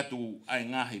more atu ai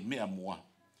ngahi mea mua.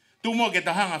 Tu mo ke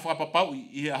tahanga whakapapau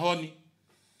i he ahoni.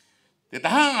 Te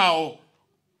tahanga o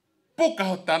puka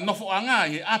ho ta nofo anga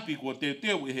i he api kua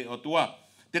teu i he o tua.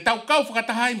 Te tau kau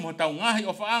whakatahai mo tau ngahi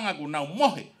o whaanga ku nau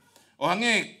mohe. O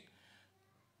hange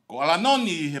ko Alanoni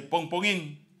i he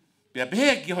Pongipongi. Pea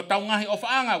pehe ki ho tau ngahi o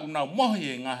whaanga ku nau mohi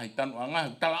e ngahi tanu a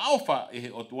ngahi tala awha e he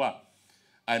o tua.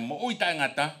 Ai mo ui tae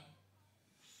ngata.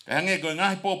 Ka hange koe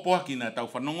ngahi pōpoa ki na tau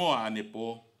whanongoa ane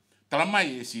pō. Tala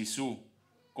mai e sisu.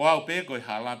 Ko au pe koe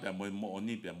hala pea moe mo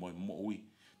oni pea moe mo ui.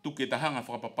 Tuke tahanga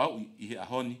whakapapau i he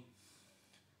ahoni.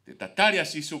 Te tatari a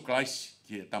sisu klaisi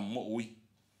ki he tam mo ui.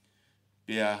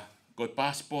 Pea koe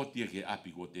passport ia ke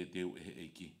api ko te teu e he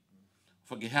eiki.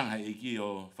 Whakehanga eiki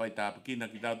o whaita apakina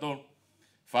ki tau tolu.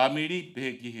 family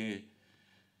pe ki he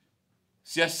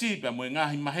siasi pe mo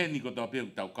ngahi maheni ko to pe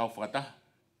tau kaufata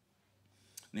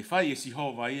ne fai si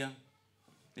hova ia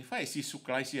ne fai si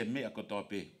sukraisi e me ko to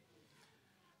pe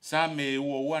sa me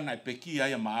ua na pe ki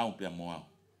ia ma au pe mo au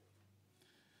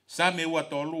sa me ua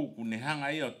tolu ku ne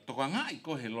hanga ia to nga I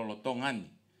ko he lolo tongani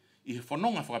I he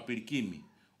fononga fa pirikimi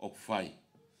o fai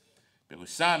pe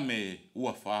sa me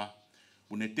ua fa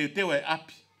une te e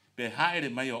api pe haere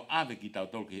mai o ave ki tau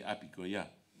tolu ki api ko ia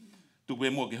tu pe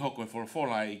mo ke hoko e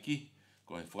fola iki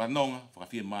ko e whanonga,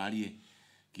 whakawhia maari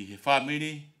ki he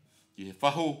family, ki he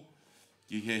whaho,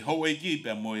 ki he hoe ki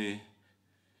pe mo e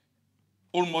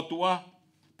ulmotua,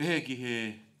 pe ki he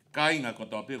kainga ko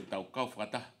tau pe tau kau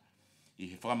whakata I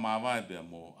he whakamawai pe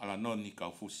mo Alanoni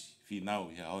Kaufusi,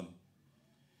 Finau I haoni.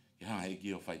 I hanga e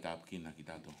ki o whai tāpukina ki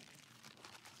tātou.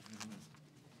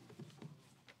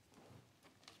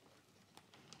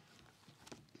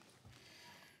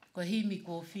 Ko himi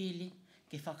ko whili,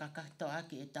 ke whakakato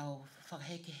ake e tau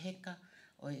whakaheke heka,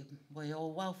 o e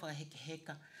Ouau whakaheke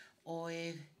heka, o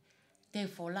e te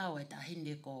wholau e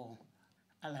tahine ko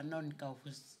Alanoni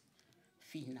Kaufusi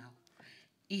Finau.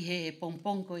 I he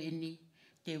Pongipongi e ni,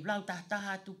 te ulau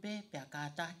tahtaha atu pe a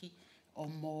kātaki, o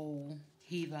mou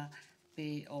hiva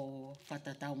pe o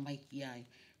whatatau mai ki ai.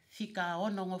 Whika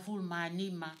ono ngoful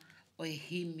manima o e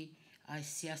himi ai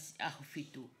siasi ahu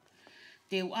Fetu'u.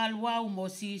 Te Ouau mo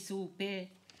sisu pe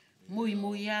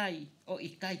mui ai o I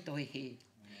kaito e he.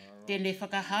 Tene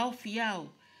whakahau fiau,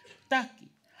 taki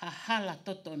hahala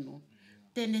totonu.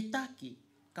 Tene taki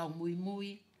kau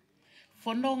mui.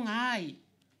 Whanonga ai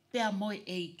pea moe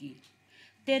eiki.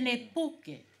 Tene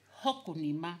puke hoku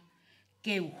nima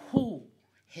ke uhu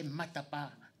he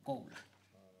matapa koula.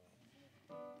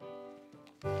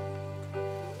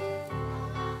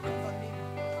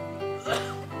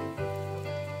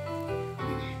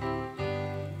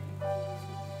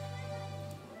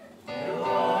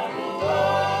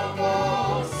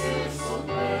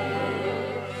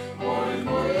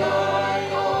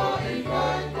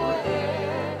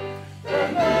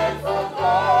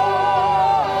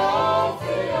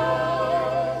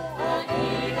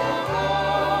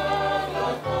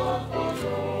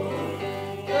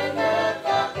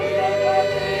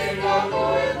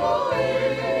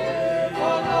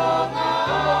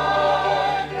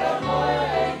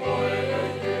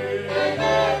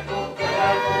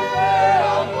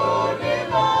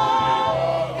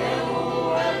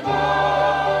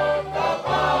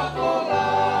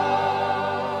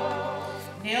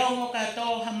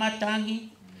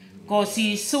 Ko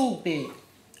si supe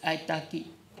ai taki.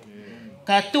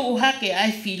 Ka tuu hake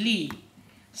ai fili,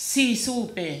 si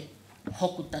supe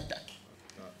hoku tataki.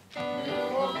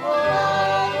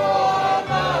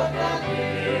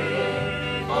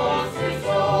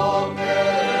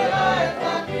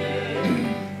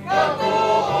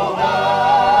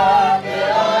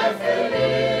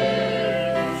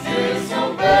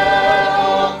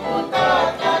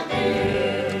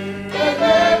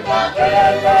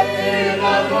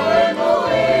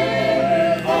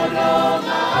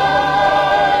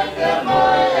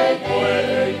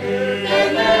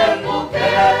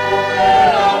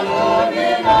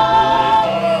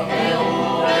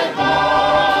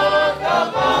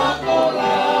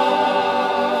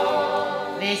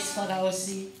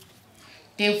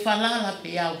 Te whalala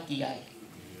pe au ki ai.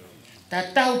 Ta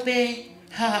tau pe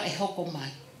ha e hoko mai.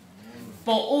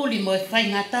 Po uli mo e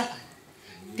whaingata.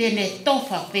 Tene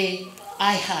tofa pe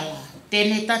ai hala.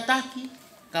 Tene tataki,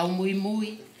 kau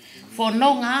mui.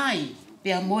 Whanonga ai pe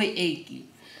a moe eiki.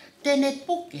 Tene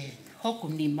puke hoko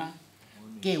nima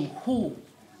ke uhu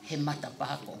he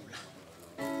matapakola.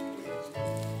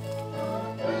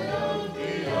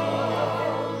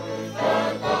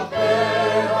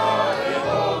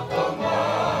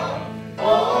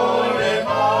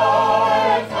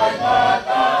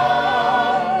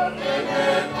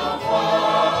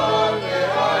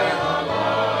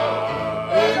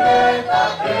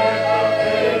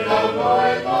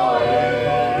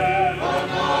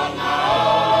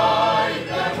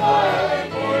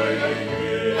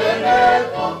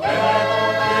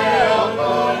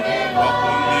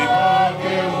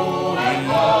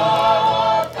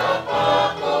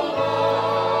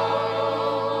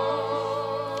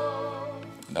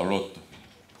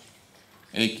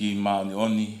 Eki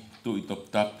maoni tu I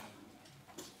top tap.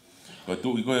 Ko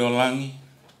tu I koe o langi,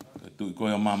 ko tu I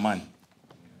koe o mamani.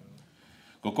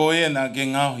 Ko koe na ke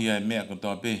ngau hia e mea ko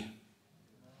toa pe.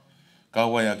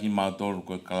 Kawai aki mautolu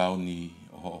koe kalauni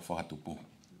o ho whakatupu.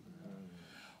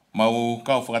 Mau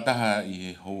kau whakataha I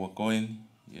he hoa koen,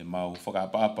 I mau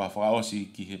whakapapa whakaosi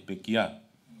ki he pekia.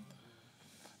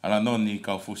 Alanoni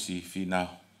Kaufusi Finau.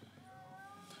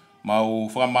 mau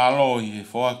whamalo i he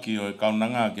whoaki o e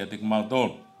kaunanga ki a te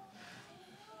kumautoro.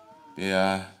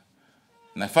 Pea,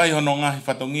 nai whai hono ngahi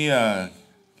whatongia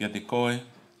ki a te koe,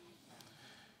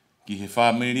 ki he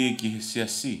whamiri, ki he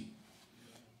siasi,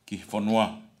 ki he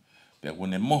whanua. Pea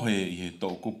kune mohe i he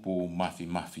tō kupu mafi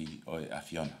o e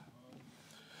awhiona.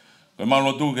 Koe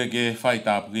maulo tūke ke whai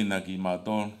tāpukina ki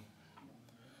mautoro,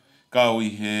 kau i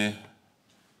he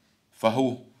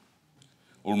whahu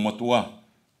ulmotua.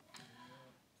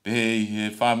 Pehe i he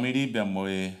whamiri pia mo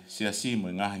e siasi mo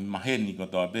e ngahi maheni ko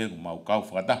toa peku mau kau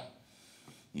whakata.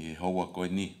 I he houa koe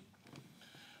ni.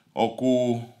 O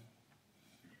ku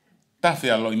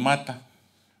tawhi alo i mata,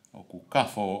 o ku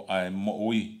kafo ai mo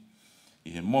ui, i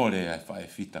he more ai whae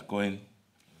whita koen.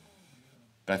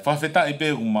 Kai whawheta i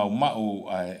peku mau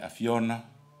ai a Fiona,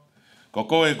 ko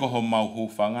koe koho mau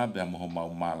hufanga pia moho mau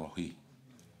malohi.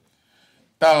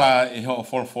 Tala e ho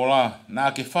folfola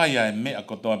na ke whai ai mea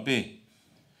kotoa pe.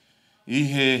 I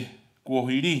he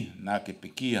kuohiri na ke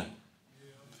pekia.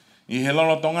 I he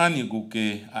lolotongani ku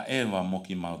ke a ewa mo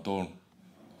ki mautoro.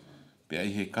 Pea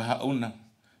i he kaha una,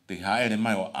 te haere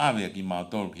mai o awe ki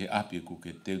mautoro ki he api ku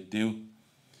ke teu.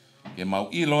 Ke mau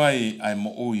ilo ai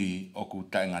mo ui o ku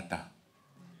taingata.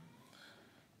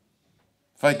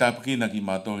 Whai tāpukina ki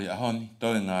mautoro i ahoni,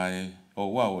 toi ngā e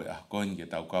Ouau e ahkoini ke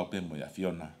tau kau pe mo i a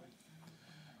Fiona.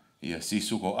 I a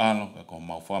sisu ko alo, ka ko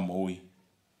mau whamo ui.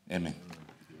 Amen.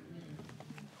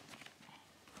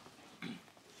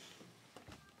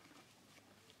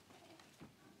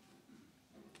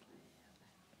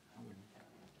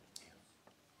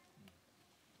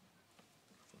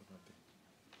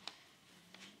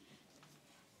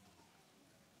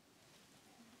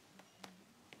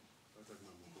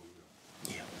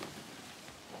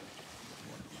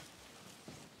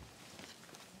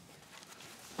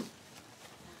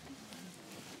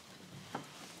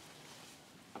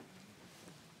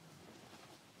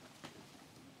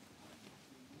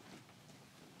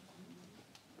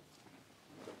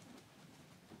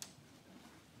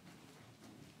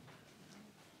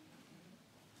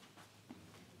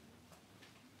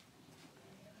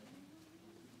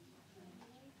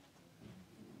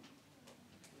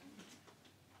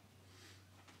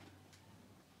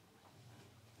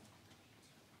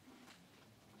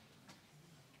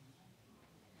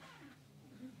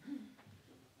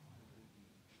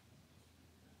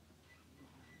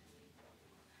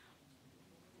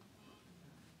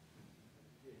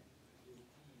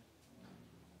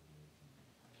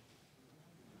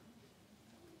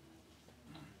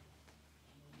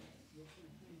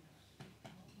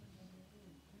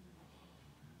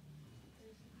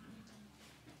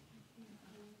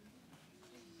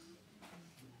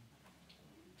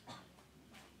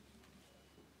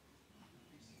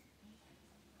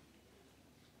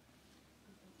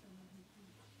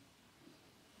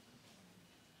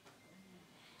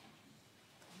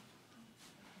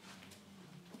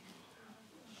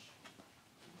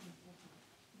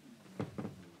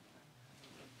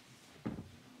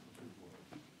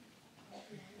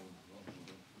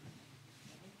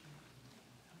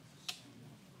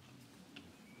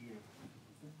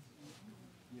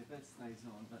 That stays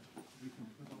on, but we can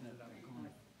put that back on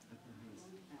at the heels.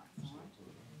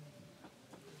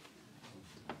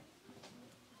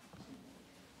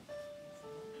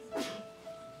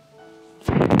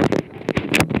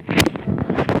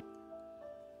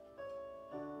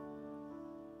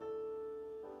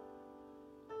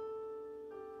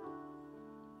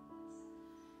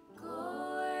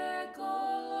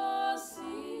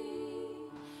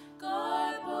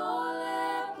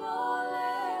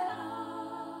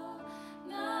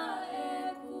 Na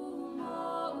e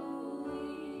kumo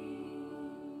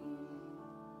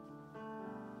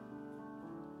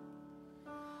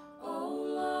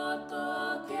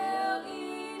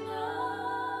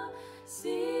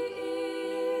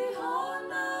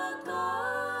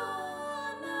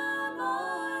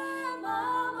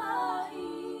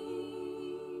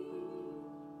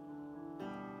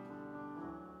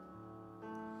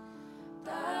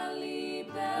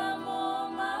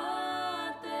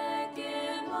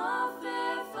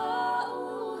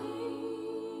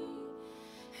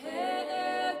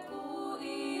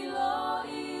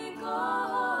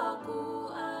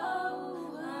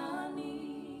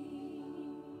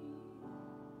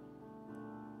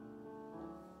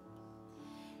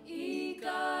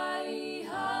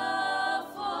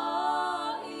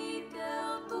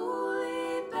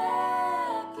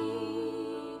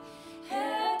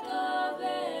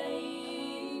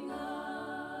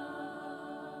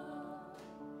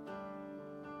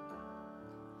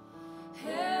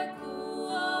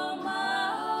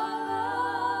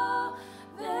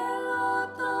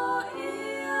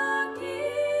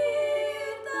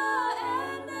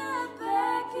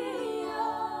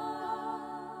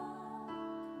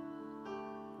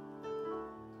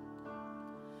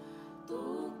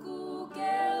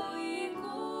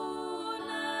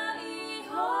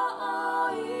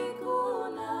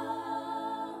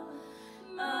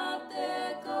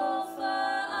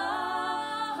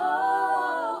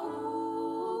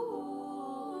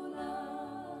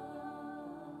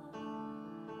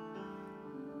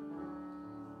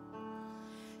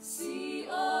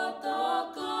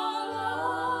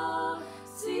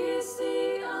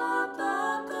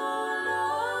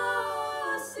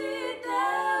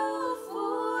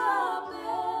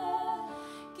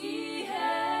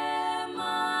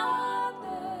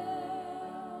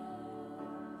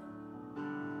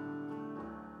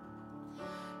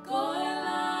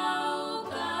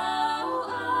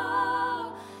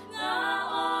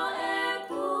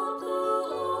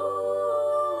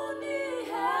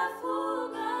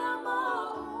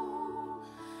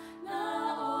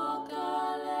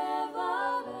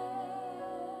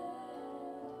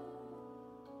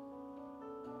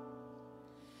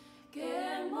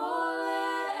Que